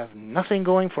I have nothing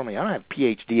going for me. I don't have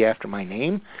PhD after my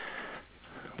name.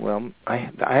 Well,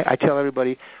 I tell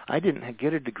everybody I didn't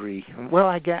get a degree. Well,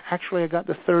 I got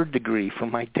the 3rd degree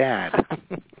from my dad.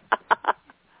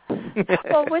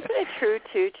 Well, wasn't it true,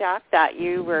 too, Jack, that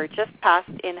you were just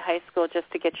passed in high school just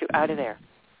to get you out of there?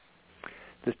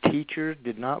 The teacher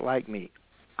did not like me.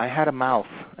 I had a mouth,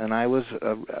 and I was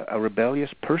a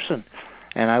rebellious person,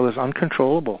 and I was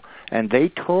uncontrollable. And they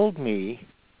told me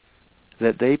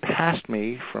that they passed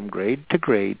me from grade to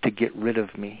grade to get rid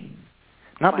of me.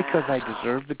 Not because I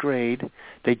deserved the grade.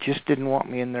 They just didn't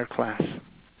want me in their class.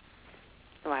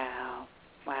 Wow.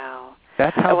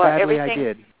 That's how badly I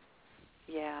did.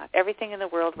 Yeah, everything in the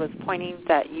world was pointing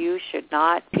that you should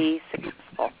not be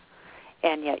successful,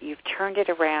 and yet you've turned it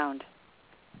around.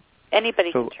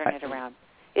 Anybody can turn it around.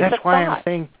 It's that's why thought. I'm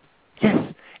saying,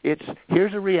 yes,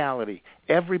 here's a reality.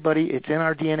 Everybody, it's in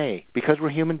our DNA. Because we're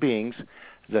human beings,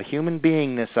 the human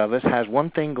beingness of us has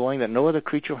one thing going that no other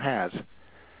creature has,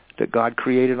 that God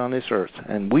created on this earth.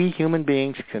 And we human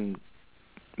beings can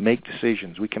make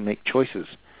decisions. We can make choices.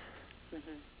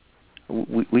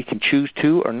 Mm-hmm. We can choose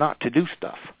to or not to do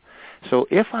stuff. So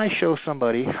if I show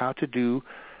somebody how to do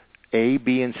A,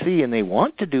 B, and C, and they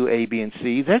want to do A, B, and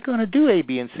C, they're going to do A,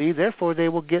 B, and C, therefore they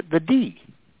will get the D.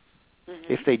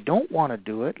 Mm-hmm. If they don't want to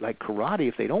do it, like karate,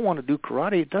 if they don't want to do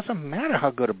karate, it doesn't matter how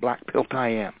good a black belt I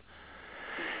am.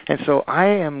 And so I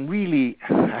am really,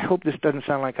 I hope this doesn't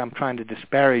sound like I'm trying to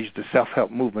disparage the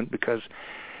self-help movement because,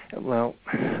 well,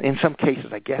 in some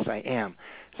cases I guess I am.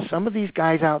 Some of these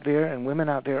guys out there and women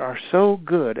out there are so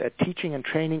good at teaching and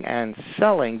training and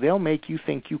selling, they'll make you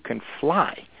think you can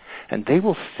fly. And they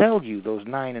will sell you those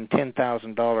 $9,000 and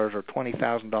 $10,000 or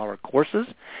 $20,000 courses,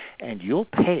 and you'll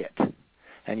pay it.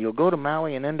 And you'll go to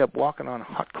Maui and end up walking on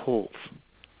hot coals.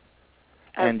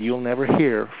 And you'll never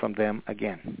hear from them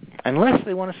again, unless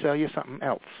they want to sell you something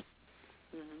else.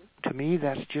 Mm-hmm. To me,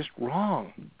 that's just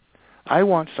wrong. I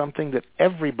want something that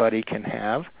everybody can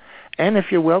have. And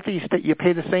if you're wealthy, you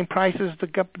pay the same price as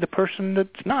the person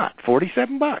that's not,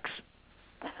 $47.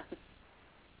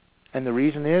 And the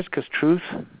reason is because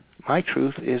my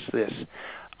truth is this.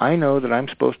 I know that I'm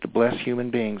supposed to bless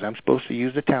human beings. I'm supposed to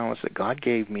use the talents that God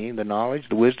gave me, the knowledge,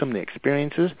 the wisdom, the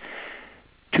experiences,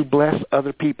 to bless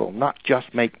other people, not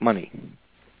just make money.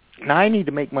 Now, I need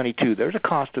to make money, too. There's a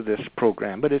cost to this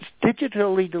program, but it's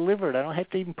digitally delivered. I don't have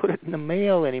to even put it in the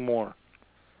mail anymore.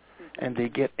 And they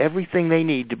get everything they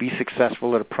need to be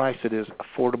successful at a price that is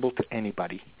affordable to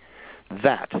anybody.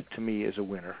 That, to me, is a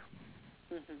winner.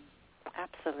 Mm-hmm.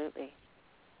 Absolutely.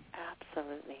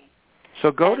 Absolutely. So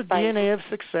go to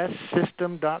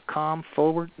DNAofSuccessSystem.com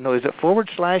is it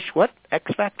 / what?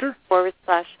 X Factor? / E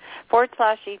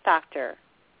Factor.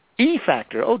 E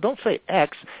Factor. Oh, don't say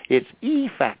X. It's E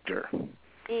Factor.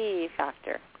 E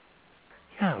Factor.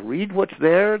 Yeah, read what's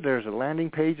there. There's a landing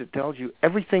page that tells you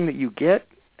everything that you get,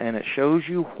 and it shows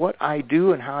you what I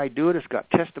do and how I do it. It's got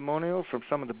testimonials from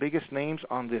some of the biggest names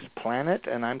on this planet,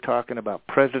 and I'm talking about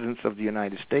presidents of the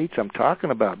United States. I'm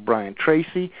talking about Brian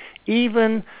Tracy,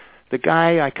 even the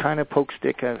guy I kind of poke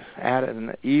stick at,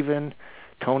 and even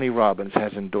Tony Robbins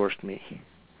has endorsed me.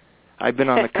 I've been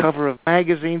on the cover of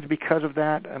magazines because of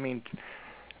that. I mean,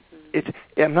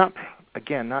 I'm not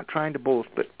trying to boast,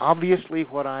 but obviously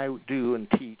what I do and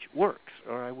teach works,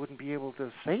 or I wouldn't be able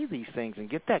to say these things and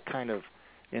get that kind of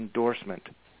endorsement.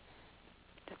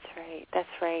 That's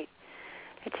right.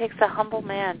 It takes a humble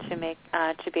man to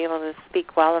be able to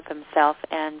speak well of himself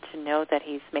and to know that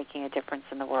he's making a difference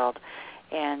in the world.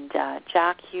 And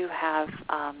Jack, you have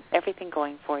everything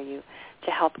going for you to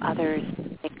help others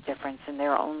make a difference in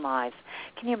their own lives.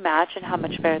 Can you imagine how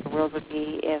much better the world would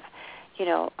be if,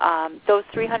 those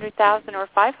 300,000 or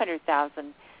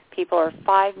 500,000 people or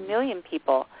 5 million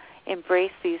people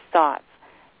embrace these thoughts?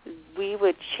 We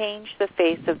would change the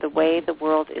face of the way the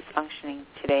world is functioning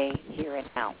today, here and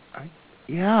now.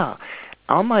 Yeah.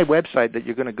 On my website that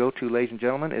you're going to go to, ladies and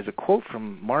gentlemen, is a quote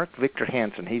from Mark Victor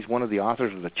Hansen. He's one of the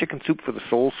authors of the Chicken Soup for the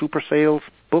Soul Super Sales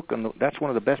book, and that's one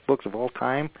of the best books of all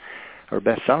time, or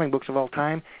best-selling books of all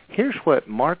time. Here's what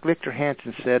Mark Victor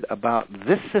Hansen said about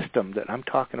this system that I'm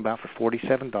talking about for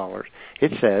 $47.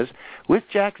 It says, with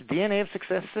Jack's DNA of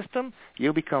Success system,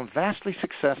 you'll become vastly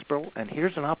successful, and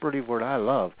here's an operative word I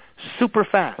love, super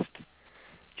fast.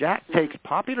 Jack takes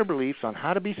popular beliefs on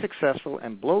how to be successful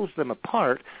and blows them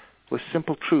apart with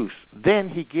simple truths. Then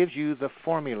he gives you the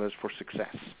formulas for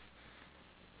success.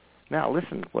 Now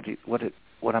listen what he's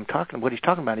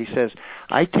talking about. He says,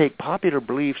 I take popular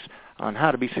beliefs on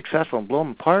how to be successful and blow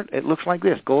them apart. It looks like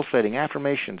this: goal setting,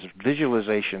 affirmations,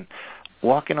 visualization,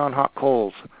 walking on hot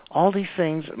coals, all these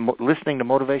things, listening to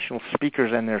motivational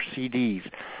speakers and their CDs,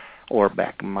 or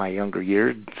back in my younger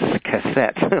years,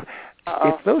 cassettes.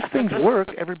 If those things work,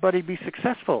 everybody'd be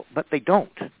successful, but they don't.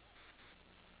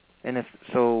 And if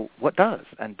so, what does?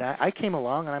 And I came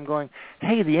along and I'm going,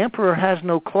 hey, the emperor has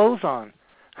no clothes on.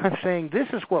 I'm saying this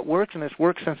is what works, and it's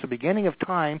worked since the beginning of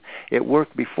time. It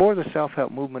worked before the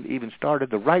self-help movement even started.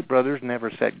 The Wright brothers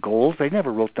never set goals. They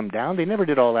never wrote them down. They never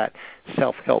did all that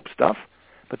self-help stuff,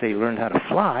 but they learned how to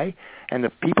fly. And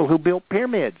the people who built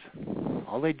pyramids,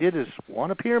 all they did is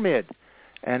want a pyramid,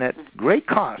 and at great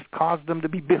cost caused them to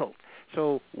be built.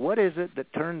 So what is it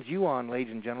that turns you on,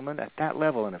 ladies and gentlemen, at that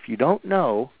level? And if you don't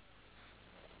know,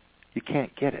 you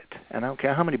can't get it. And I don't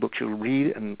care how many books you'll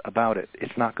read about it,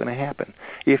 it's not going to happen.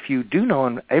 If you do know,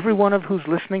 and every one of who's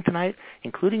listening tonight,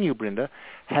 including you, Brenda,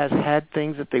 has had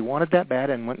things that they wanted that bad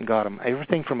and went and got them.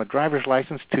 Everything from a driver's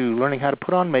license to learning how to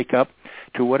put on makeup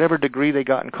to whatever degree they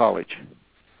got in college,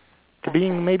 to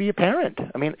being maybe a parent.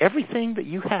 I mean, everything that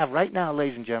you have right now,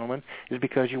 ladies and gentlemen, is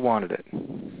because you wanted it.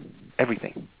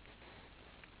 Everything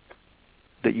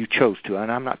that you chose to.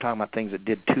 And I'm not talking about things that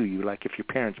did to you. Like if your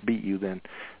parents beat you, then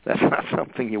that's not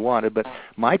something you wanted. But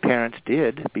my parents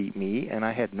did beat me, and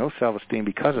I had no self-esteem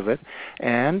because of it.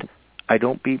 And I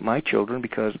don't beat my children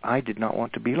because I did not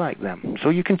want to be like them. So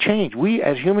you can change. We,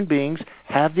 as human beings,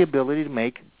 have the ability to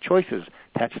make choices.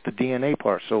 That's the DNA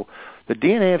part. So the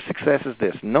DNA of success is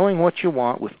this: knowing what you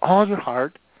want with all your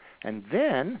heart, and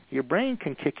then your brain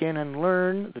can kick in and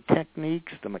learn the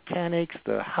techniques, the mechanics,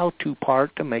 the how-to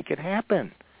part to make it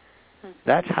happen.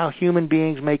 That's how human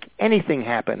beings make anything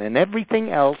happen, and everything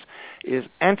else is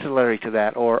ancillary to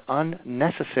that or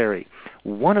unnecessary.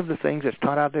 One of the things that's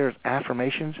taught out there is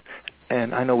affirmations,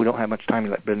 and I know we don't have much time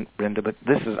left, Brenda, but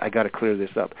I got to clear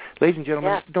this up. Ladies and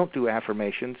gentlemen, don't do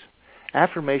affirmations.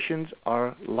 Affirmations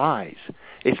are lies.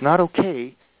 It's not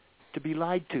okay to be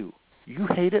lied to. You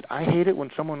hate it. I hate it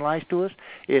when someone lies to us.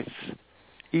 It's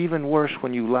even worse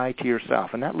when you lie to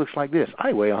yourself. And that looks like this.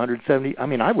 I weigh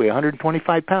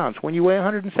 125 pounds. When you weigh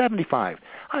 175.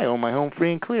 I own my home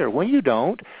free and clear. When you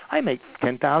don't, I make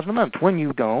 $10,000 a month. When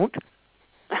you don't,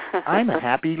 I'm a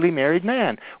happily married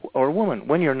man or woman.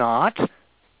 When you're not,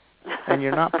 and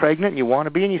you're not pregnant and you want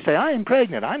to be, and you say, I am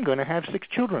pregnant, I'm going to have 6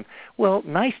 children. Well,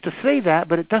 nice to say that,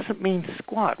 but it doesn't mean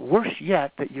squat. Worse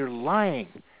yet, that you're lying.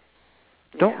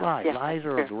 Don't lie. Yeah, lies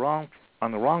are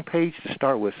on the wrong page to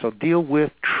start with. So deal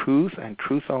with truth and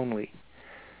truth only.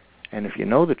 And if you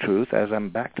know the truth, as I'm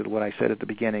back to what I said at the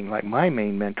beginning, like my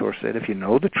main mentor said, if you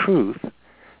know the truth,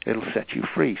 it'll set you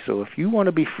free. So if you want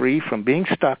to be free from being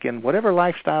stuck in whatever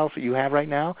lifestyles that you have right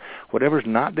now, whatever's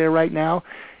not there right now,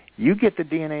 you get the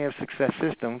DNA of Success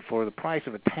system for the price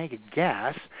of a tank of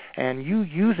gas, and you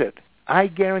use it. I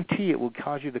guarantee it will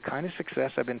cause you the kind of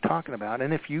success I've been talking about.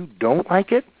 And if you don't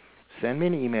like it, send me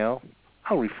an email.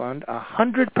 I'll refund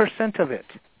 100% of it.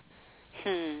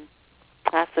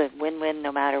 That's a win-win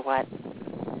no matter what.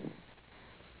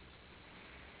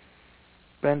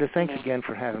 Brenda, thanks again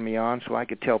for having me on so I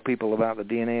could tell people about the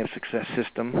DNA of Success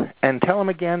system. And tell them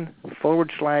again, /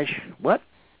 what?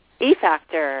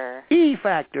 E-Factor.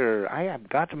 E-Factor. I have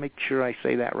got to make sure I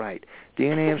say that right.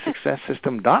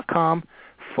 DNAofSuccessSystem.com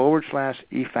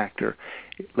 / E-Factor.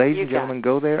 Ladies and gentlemen,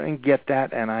 go there and get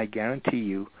that, and I guarantee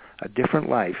you a different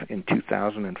life in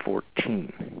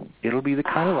 2014. It'll be the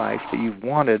kind of life that you've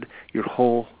wanted your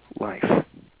whole life.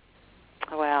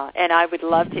 Well, and I would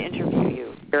love to interview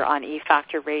you here on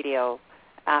E-Factor Radio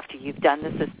after you've done the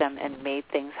system and made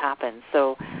things happen.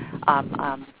 So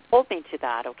hold me to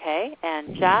that, okay?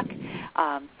 And Jack,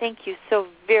 thank you so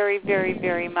very, very,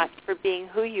 very much for being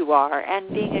who you are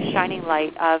and being a shining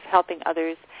light of helping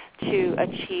others to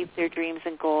achieve their dreams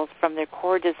and goals from their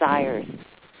core desires.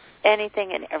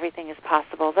 Anything and everything is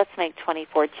possible. Let's make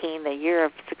 2014 the year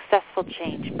of successful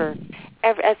change for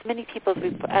as many people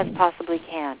as possibly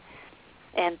can.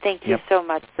 And thank you so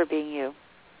much for being you.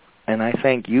 And I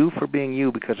thank you for being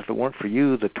you, because if it weren't for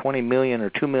you, the 20 million or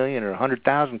 2 million or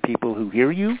 100,000 people who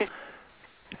hear you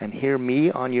and hear me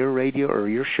on your radio or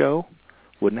your show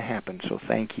wouldn't have happened. So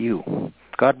thank you.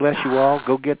 God bless you all.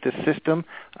 Go get this system.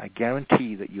 I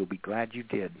guarantee that you'll be glad you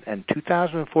did. And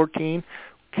 2014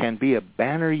 can be a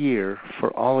banner year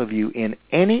for all of you in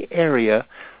any area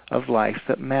of life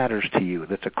that matters to you,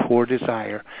 that's a core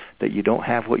desire that you don't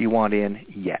have what you want in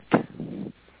yet.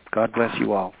 God bless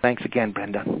you all. Thanks again,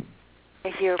 Brenda.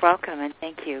 You're welcome, and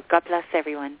thank you. God bless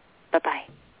everyone. Bye-bye.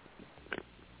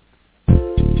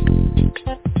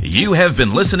 You have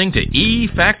been listening to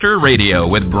E-Factor Radio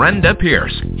with Brenda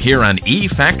Pierce here on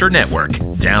E-Factor Network.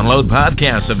 Download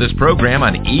podcasts of this program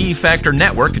on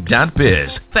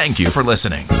efactornetwork.biz. Thank you for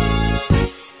listening.